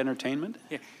provided entertainment?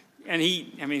 Yeah, and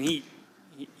he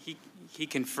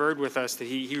conferred with us that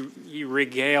he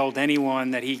regaled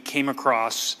anyone that he came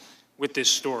across with this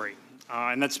story.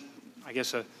 And that's, I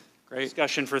guess, a great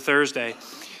discussion for Thursday.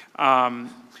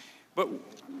 But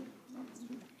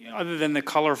other than the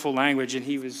colorful language, and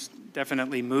he was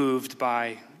definitely moved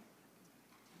by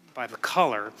the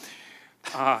color,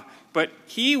 but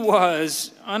he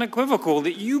was unequivocal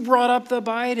that you brought up the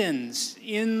Bidens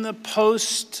in the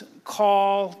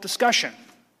post-call discussion.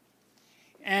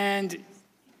 And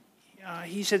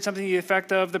he said something to the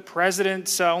effect of the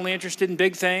president's only interested in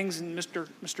big things, and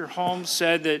Mr. Holmes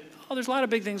said that, there's a lot of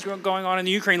big things going on in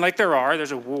the Ukraine, like there are.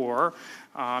 There's a war.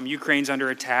 Ukraine's under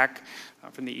attack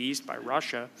from the east by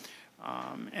Russia.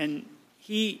 And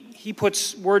he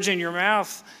puts words in your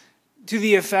mouth to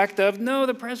the effect of, no,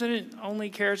 the president only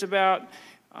cares about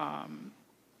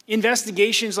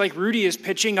investigations like Rudy is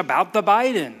pitching about the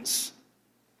Bidens.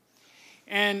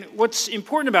 And what's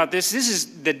important about this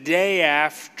is the day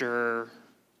after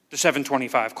the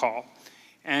 725 call.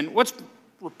 And what's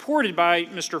reported by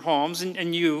Mr. Holmes,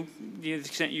 and you, to the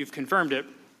extent you've confirmed it,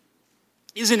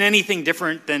 isn't anything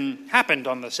different than happened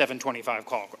on the 725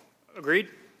 call. Agreed?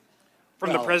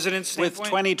 From the president's standpoint? With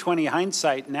 2020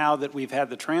 hindsight, now that we've had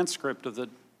the transcript of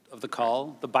the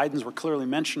call, the Bidens were clearly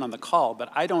mentioned on the call,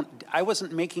 but I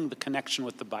wasn't making the connection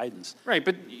with the Bidens. Right,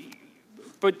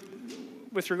 but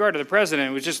with regard to the president,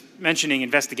 it was just mentioning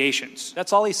investigations.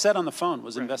 That's all he said on the phone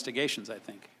was investigations, I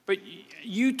think. But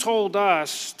you told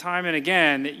us time and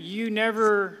again that you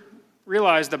never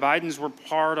realized the Bidens were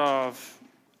part of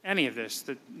any of this,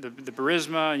 the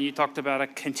Burisma, and you talked about a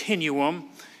continuum,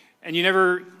 and you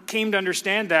never came to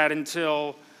understand that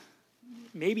until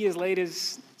maybe as late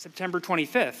as September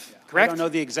 25th, correct? I don't know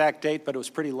the exact date, but it was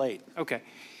pretty late. Okay.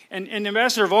 And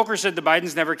Ambassador Volker said the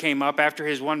Bidens never came up after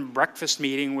his one breakfast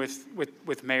meeting with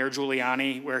Mayor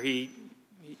Giuliani, where he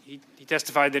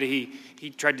testified that he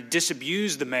tried to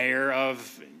disabuse the mayor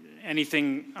of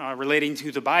anything relating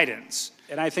to the Bidens.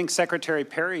 And I think Secretary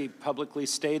Perry publicly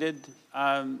stated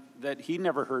that he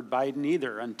never heard Biden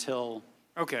either until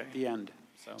the end.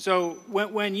 So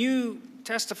when you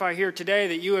testify here today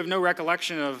that you have no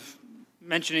recollection of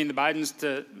mentioning the Bidens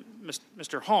to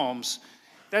Mr. Holmes,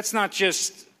 that's not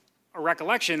just a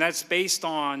recollection, that's based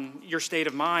on your state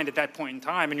of mind at that point in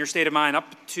time, and your state of mind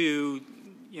up to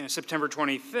September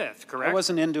 25th, correct? I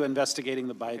wasn't into investigating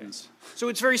the Bidens. Okay. So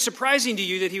it's very surprising to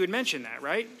you that he would mention that,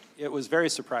 right? It was very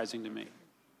surprising to me.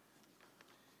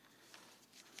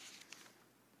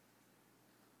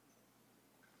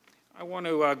 I want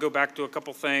to go back to a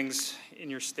couple things in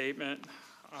your statement.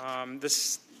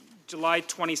 This July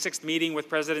 26th meeting with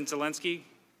President Zelensky,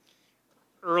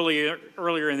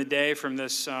 earlier in the day from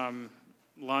this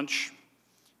lunch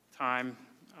time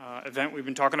event we've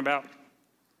been talking about.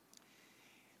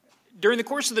 During the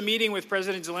course of the meeting with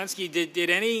President Zelensky, did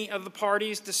any of the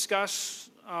parties discuss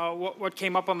what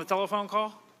came up on the telephone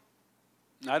call?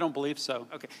 I don't believe so.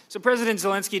 Okay, so President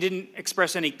Zelensky didn't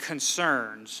express any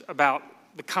concerns about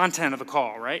the content of the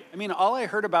call, right? I mean, all I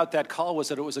heard about that call was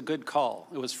that it was a good call.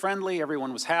 It was friendly,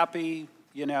 everyone was happy,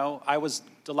 you know. I was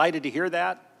delighted to hear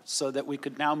that so that we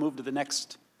could now move to the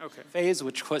next phase,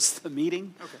 which was the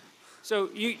meeting. Okay, so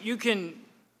you can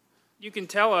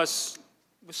tell us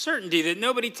with certainty that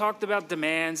nobody talked about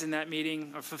demands in that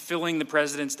meeting or fulfilling the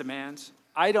president's demands?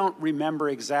 I don't remember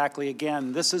exactly.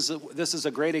 Again, this is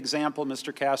a great example,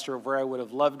 Mr. Castor, of where I would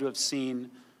have loved to have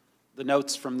seen the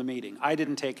notes from the meeting. I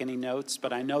didn't take any notes,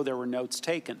 but I know there were notes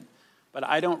taken. But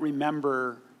I don't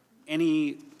remember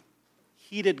any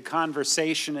heated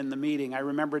conversation in the meeting. I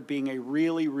remember it being a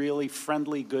really, really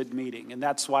friendly, good meeting. And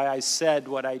that's why I said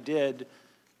what I did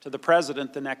to the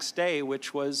president the next day,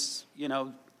 which was, you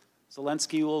know,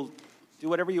 Zelensky will do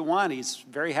whatever you want. He's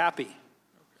very happy.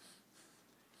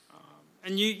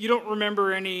 And you don't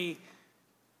remember any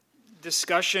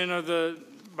discussion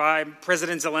by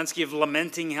President Zelensky of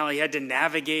lamenting how he had to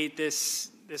navigate this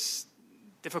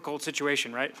difficult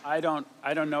situation, right? I don't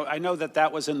know. I know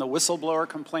that was in the whistleblower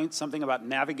complaint, something about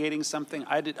navigating something.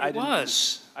 I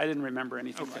didn't remember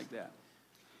anything like that.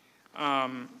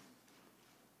 I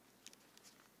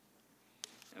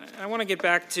want to get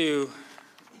back to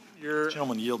your...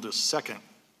 Gentlemen, yield just a second.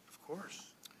 Of course.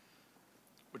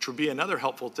 Which would be another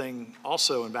helpful thing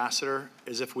also, Ambassador,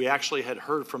 is if we actually had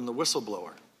heard from the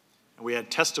whistleblower and we had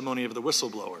testimony of the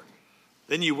whistleblower.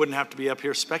 Then you wouldn't have to be up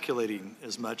here speculating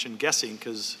as much and guessing,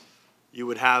 because you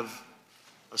would have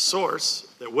a source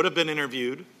that would have been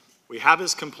interviewed. We have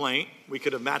his complaint. We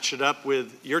could have matched it up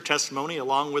with your testimony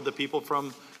along with the people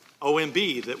from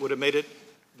OMB that would have made it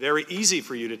very easy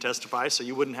for you to testify, so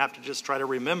you wouldn't have to just try to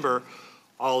remember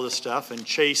all this stuff and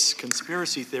chase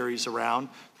conspiracy theories around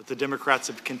that the Democrats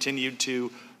have continued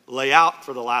to lay out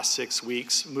for the last 6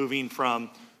 weeks, moving from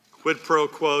quid pro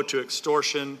quo to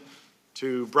extortion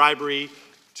to bribery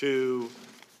to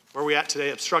where are we at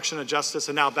today, obstruction of justice,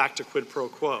 and now back to quid pro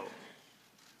quo.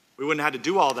 We wouldn't have had to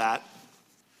do all that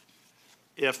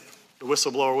if the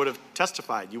whistleblower would have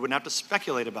testified. You wouldn't have to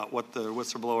speculate about what the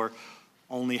whistleblower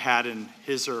only had in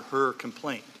his or her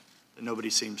complaint that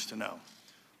nobody seems to know.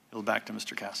 Back to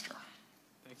Mr. Castor.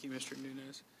 Thank you, Mr.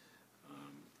 Nunes.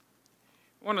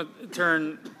 I want to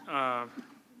turn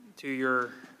to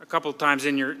a couple of times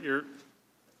in your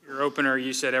opener,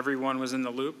 you said everyone was in the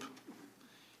loop.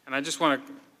 And I just want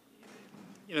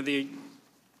to,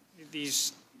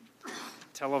 these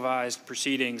televised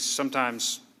proceedings,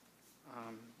 sometimes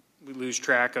we lose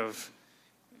track of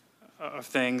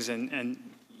things, and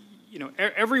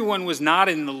everyone was not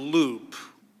in the loop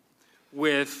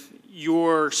with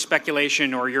your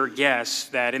speculation or your guess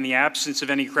that in the absence of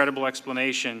any credible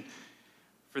explanation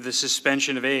for the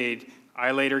suspension of aid,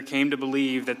 I later came to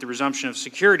believe that the resumption of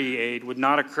security aid would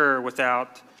not occur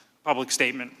without public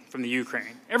statement from the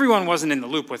Ukraine. Everyone wasn't in the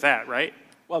loop with that, right?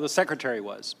 Well, the secretary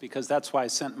was, because that's why I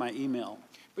sent my email.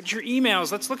 But your emails,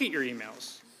 let's look at your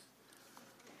emails.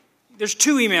 There's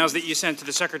 2 emails that you sent to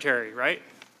the secretary, right?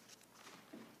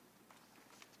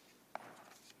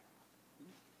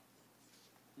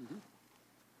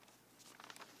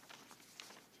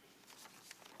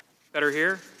 Better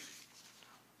here?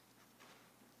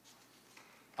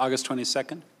 August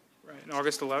 22nd? Right, and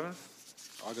August 11th?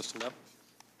 August 11th.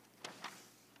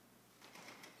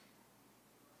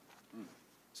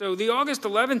 So the August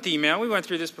 11th email, we went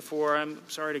through this before. I'm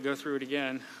sorry to go through it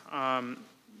again.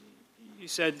 You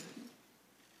said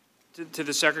to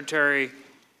the secretary,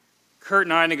 Kurt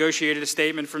and I negotiated a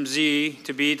statement from Z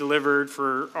to be delivered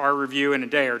for our review in a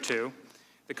day or 2.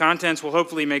 The contents will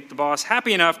hopefully make the boss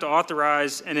happy enough to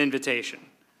authorize an invitation.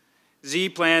 Z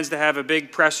plans to have a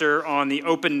big presser on the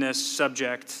openness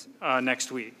subject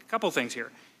next week. A couple things here.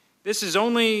 This is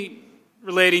only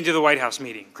relating to the White House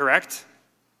meeting, correct?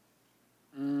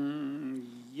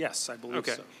 Yes, I believe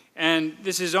so. And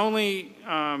this is only,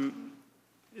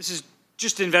 this is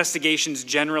just investigations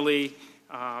generally,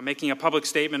 making a public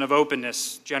statement of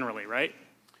openness generally, right?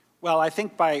 Well, I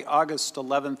think by August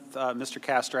 11th, Mr.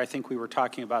 Castor, I think we were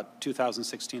talking about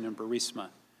 2016 and Burisma.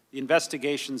 The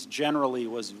investigations generally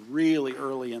was really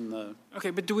early in the, Okay,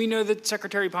 but do we know that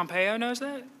Secretary Pompeo knows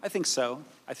that? I think so.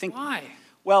 I think, Why?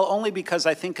 well, only because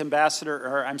I think Counselor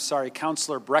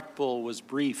Breckbull was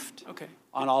briefed Okay.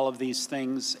 on all of these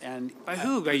things, and. By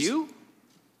who? By you?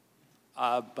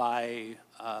 By,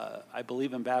 I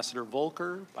believe, Ambassador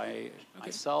Volker, by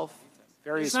myself,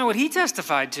 various. That's not what he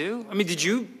testified to. I mean, did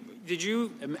you,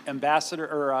 Ambassador,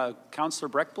 or Counselor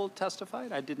Breckbull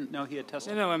testified? I didn't know he had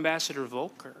testified. no, Ambassador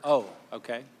Volker. Oh,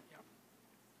 okay.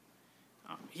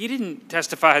 He didn't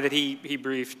testify that he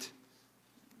briefed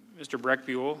Mr.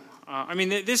 Breckbull. I mean,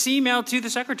 this email to the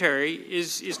secretary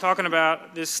is talking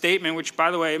about this statement, which,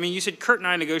 by the way, I mean, you said Kurt and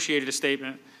I negotiated a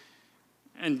statement,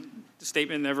 and the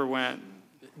statement never went.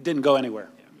 Didn't go anywhere.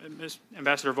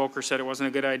 Ambassador Volker said it wasn't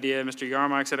a good idea. Mr.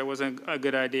 Yarmark said it wasn't a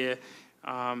good idea.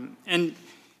 And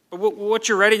what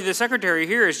you're writing to the secretary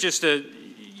here is just it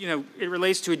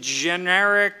relates to a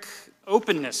generic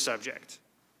openness subject,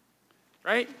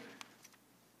 right?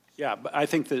 Yeah, but I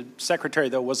think the secretary,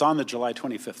 though, was on the July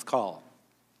 25th call,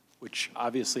 which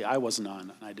obviously I wasn't on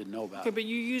and I didn't know about. Okay, but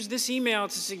you used this email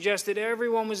to suggest that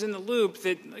everyone was in the loop,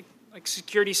 that like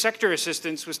security sector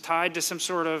assistance was tied to some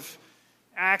sort of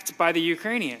act by the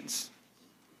Ukrainians.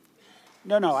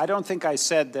 No, I don't think I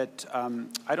said that.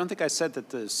 I don't think I said that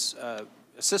this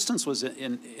assistance was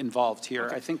involved here.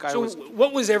 Okay. I think so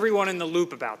what was everyone in the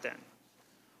loop about then?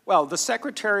 Well, the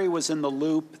secretary was in the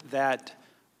loop that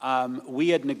we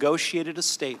had negotiated a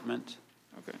statement.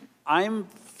 Okay. I'm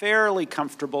fairly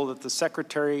comfortable that the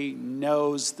secretary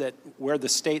knows that where the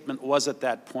statement was at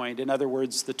that point. In other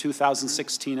words, the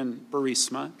 2016 in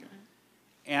Burisma, okay.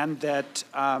 And that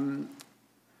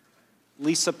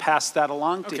Lisa passed that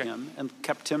along to him and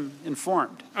kept him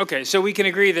informed. Okay, so we can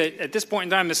agree that at this point in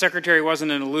time, the secretary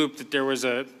wasn't in a loop, that there was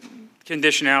a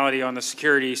conditionality on the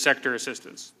security sector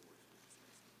assistance.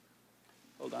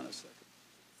 Hold on a second.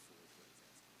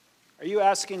 Are you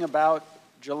asking about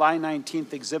July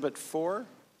 19th, Exhibit 4?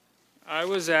 I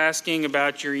was asking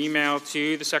about your email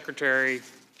to the secretary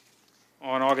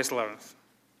on August 11th.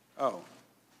 Oh,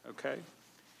 okay.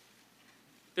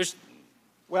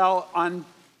 Well, on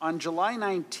July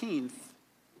 19th,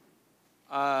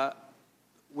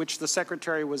 which the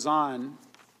secretary was on,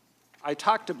 I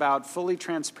talked about fully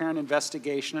transparent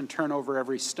investigation and turn over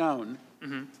every stone,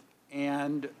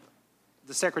 and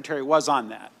the secretary was on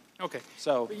that. Okay.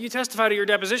 So but you testified at your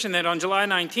deposition that on July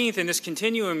 19th, in this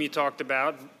continuum you talked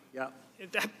about,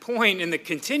 at that point in the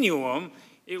continuum,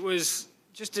 it was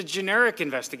just a generic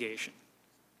investigation.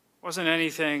 Wasn't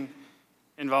anything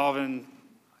involving.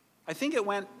 I think it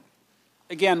went,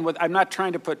 again, I'm not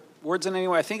trying to put words in any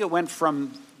way. I think it went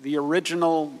from the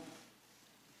original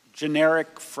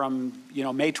generic from,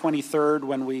 May 23rd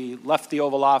when we left the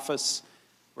Oval Office.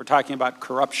 We're talking about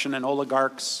corruption and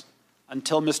oligarchs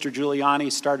until Mr.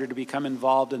 Giuliani started to become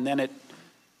involved, and then it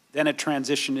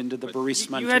transitioned into the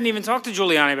Burisma. You hadn't even talked to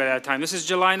Giuliani by that time. This is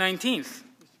July 19th. Mr.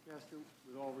 Castro,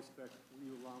 with all respect, will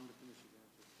you allow him to finish his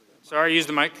answer, please? Sorry, use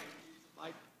the mic.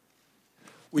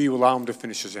 Will you allow him to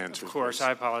finish his answer? Of course, please?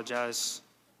 I apologize.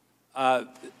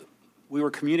 We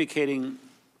were communicating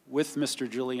with Mr.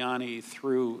 Giuliani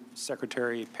through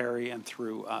Secretary Perry and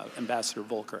through Ambassador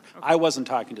Volker. Okay. I wasn't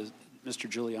talking to Mr.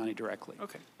 Giuliani directly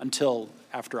until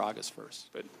after August 1st.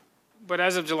 But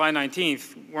as of July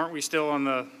 19th, weren't we still on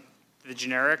the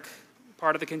generic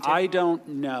part of the continuum? I don't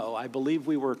know. I believe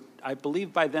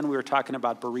by then we were talking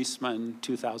about Burisma in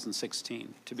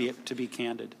 2016, to be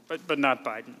candid. But not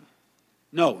Biden?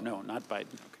 No, not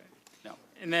Biden. Okay. No.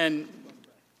 And then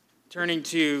turning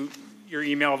to your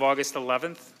email of August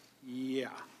 11th? Yeah,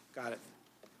 got it.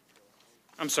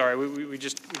 I'm sorry, we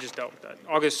just dealt with that.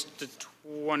 August the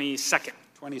 22nd.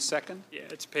 22nd? Yeah,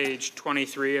 it's page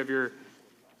 23 of your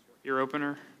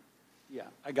opener. Yeah,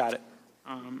 I got it.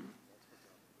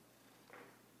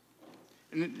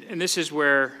 And this is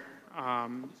where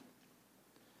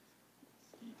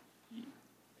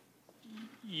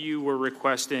you were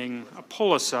requesting a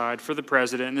pull aside for the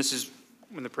president, and this is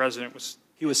when the president was.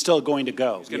 He was still going to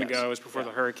go. He was going to go. It was before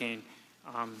the hurricane.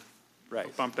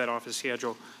 Right. Bump that off his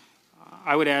schedule.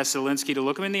 I would ask Zelensky to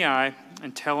look him in the eye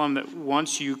and tell him that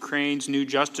once Ukraine's new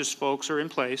justice folks are in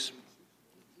place,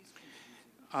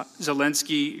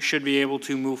 Zelensky should be able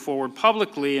to move forward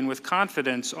publicly and with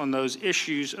confidence on those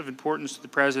issues of importance to the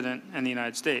president and the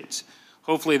United States.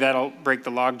 Hopefully that'll break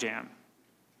the logjam.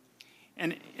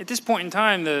 And at this point in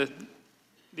time, the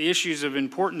issues of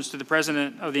importance to the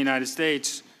president of the United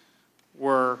States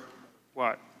were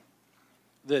what?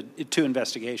 The 2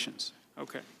 investigations.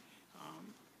 Okay.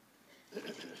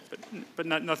 But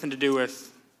nothing to do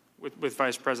with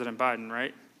Vice President Biden,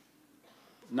 right?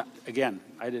 Again,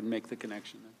 I didn't make the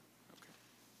connection.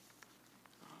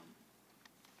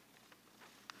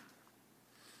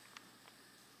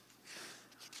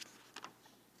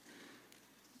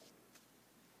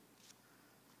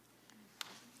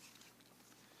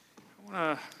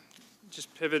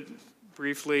 pivot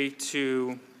briefly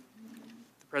to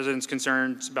the President's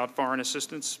concerns about foreign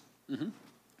assistance.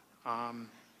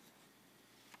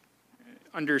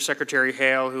 Under Secretary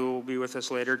Hale, who will be with us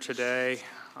later today,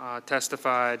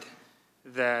 testified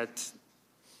that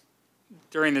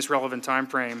during this relevant time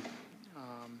frame,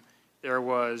 there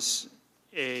was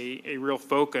a real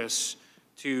focus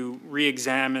to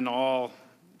re-examine all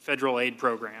federal aid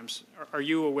programs. Are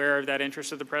you aware of that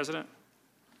interest of the President?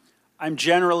 I'm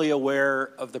generally aware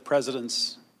of the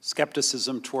President's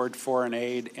skepticism toward foreign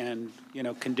aid and,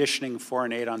 conditioning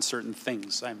foreign aid on certain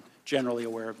things. I'm generally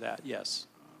aware of that, yes.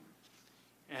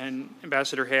 And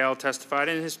Ambassador Hale testified,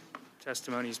 and his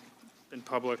testimony's been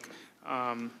public,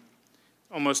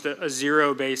 almost a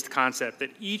zero-based concept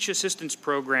that each assistance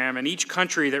program and each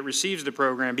country that receives the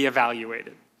program be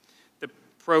evaluated. The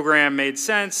program made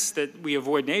sense, that we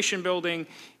avoid nation building,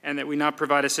 and that we not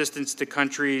provide assistance to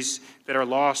countries that are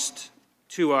lost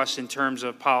to us in terms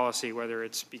of policy, whether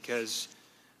it's because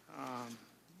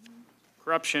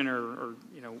corruption or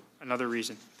another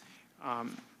reason.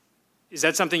 Is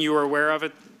that something you were aware of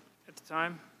at the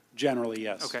time? Generally,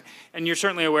 yes. Okay. And you're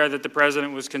certainly aware that the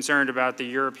President was concerned about the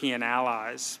European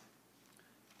allies'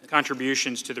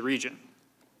 contributions to the region?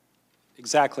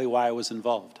 Exactly why I was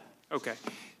involved. Okay.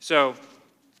 So,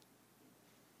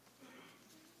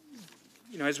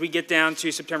 as we get down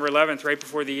to September 11th, right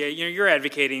before the, you're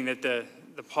advocating that the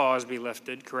pause be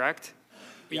lifted, correct?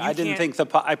 Yeah, I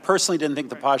personally didn't think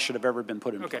the pause should have ever been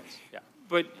put in place. Okay. Yeah.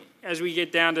 But as we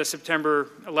get down to September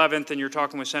 11th and you're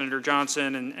talking with Senator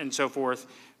Johnson and so forth,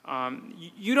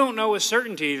 you don't know with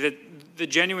certainty that the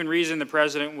genuine reason the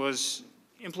President was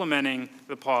implementing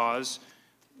the pause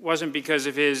wasn't because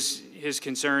of his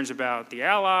concerns about the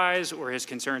allies or his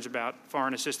concerns about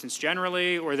foreign assistance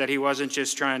generally, or that he wasn't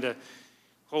just trying to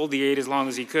hold the aid as long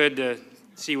as he could to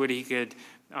see what he could,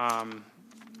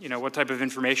 what type of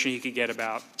information he could get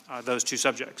about those two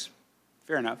subjects.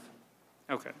 Fair enough.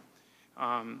 Okay.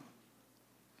 I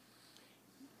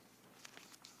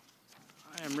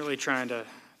am really trying to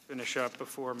finish up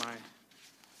before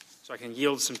so I can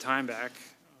yield some time back.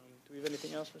 Do we have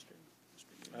anything else, Mr.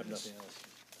 I have nothing else.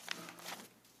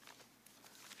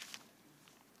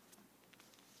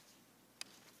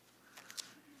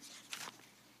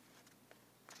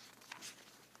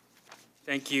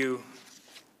 Thank you.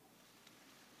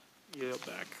 Yield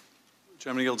back.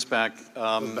 Chairman yields back.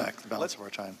 Back the balance of our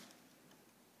time.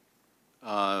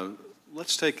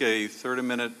 Let's take a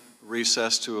 30-minute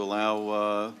recess to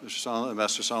allow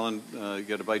Ambassador Sondland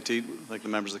get a bite to eat. I think the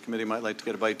members of the committee might like to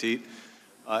get a bite to eat.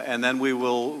 And then we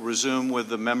will resume with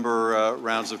the member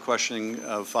rounds of questioning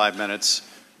of 5 minutes.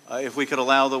 If we could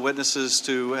allow the witnesses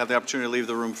to have the opportunity to leave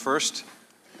the room first.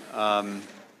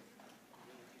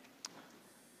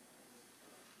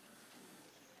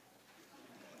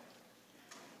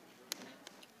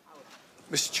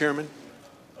 Mr. Chairman,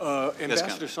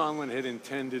 Ambassador Sondland had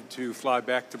intended to fly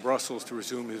back to Brussels to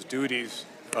resume his duties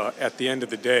at the end of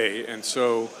the day, and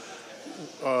so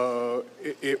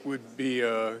it would be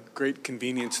a great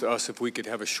convenience to us if we could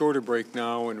have a shorter break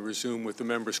now and resume with the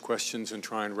members' questions and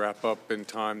try and wrap up in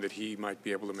time that he might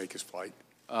be able to make his flight.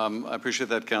 I appreciate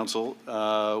that, Counsel.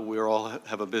 We all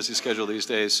have a busy schedule these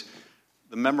days.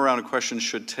 The member round of questions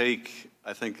should take,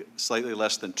 I think, slightly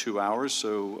less than 2 hours,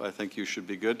 so I think you should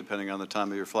be good depending on the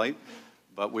time of your flight.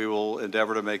 But we will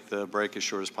endeavor to make the break as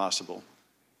short as possible.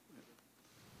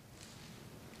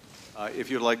 If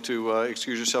you'd like to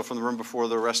excuse yourself from the room before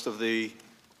the rest of the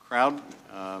crowd.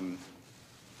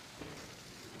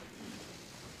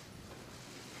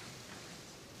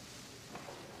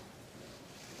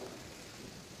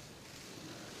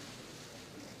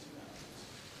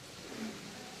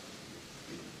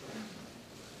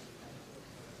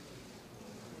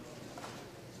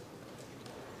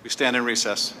 We stand in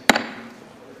recess.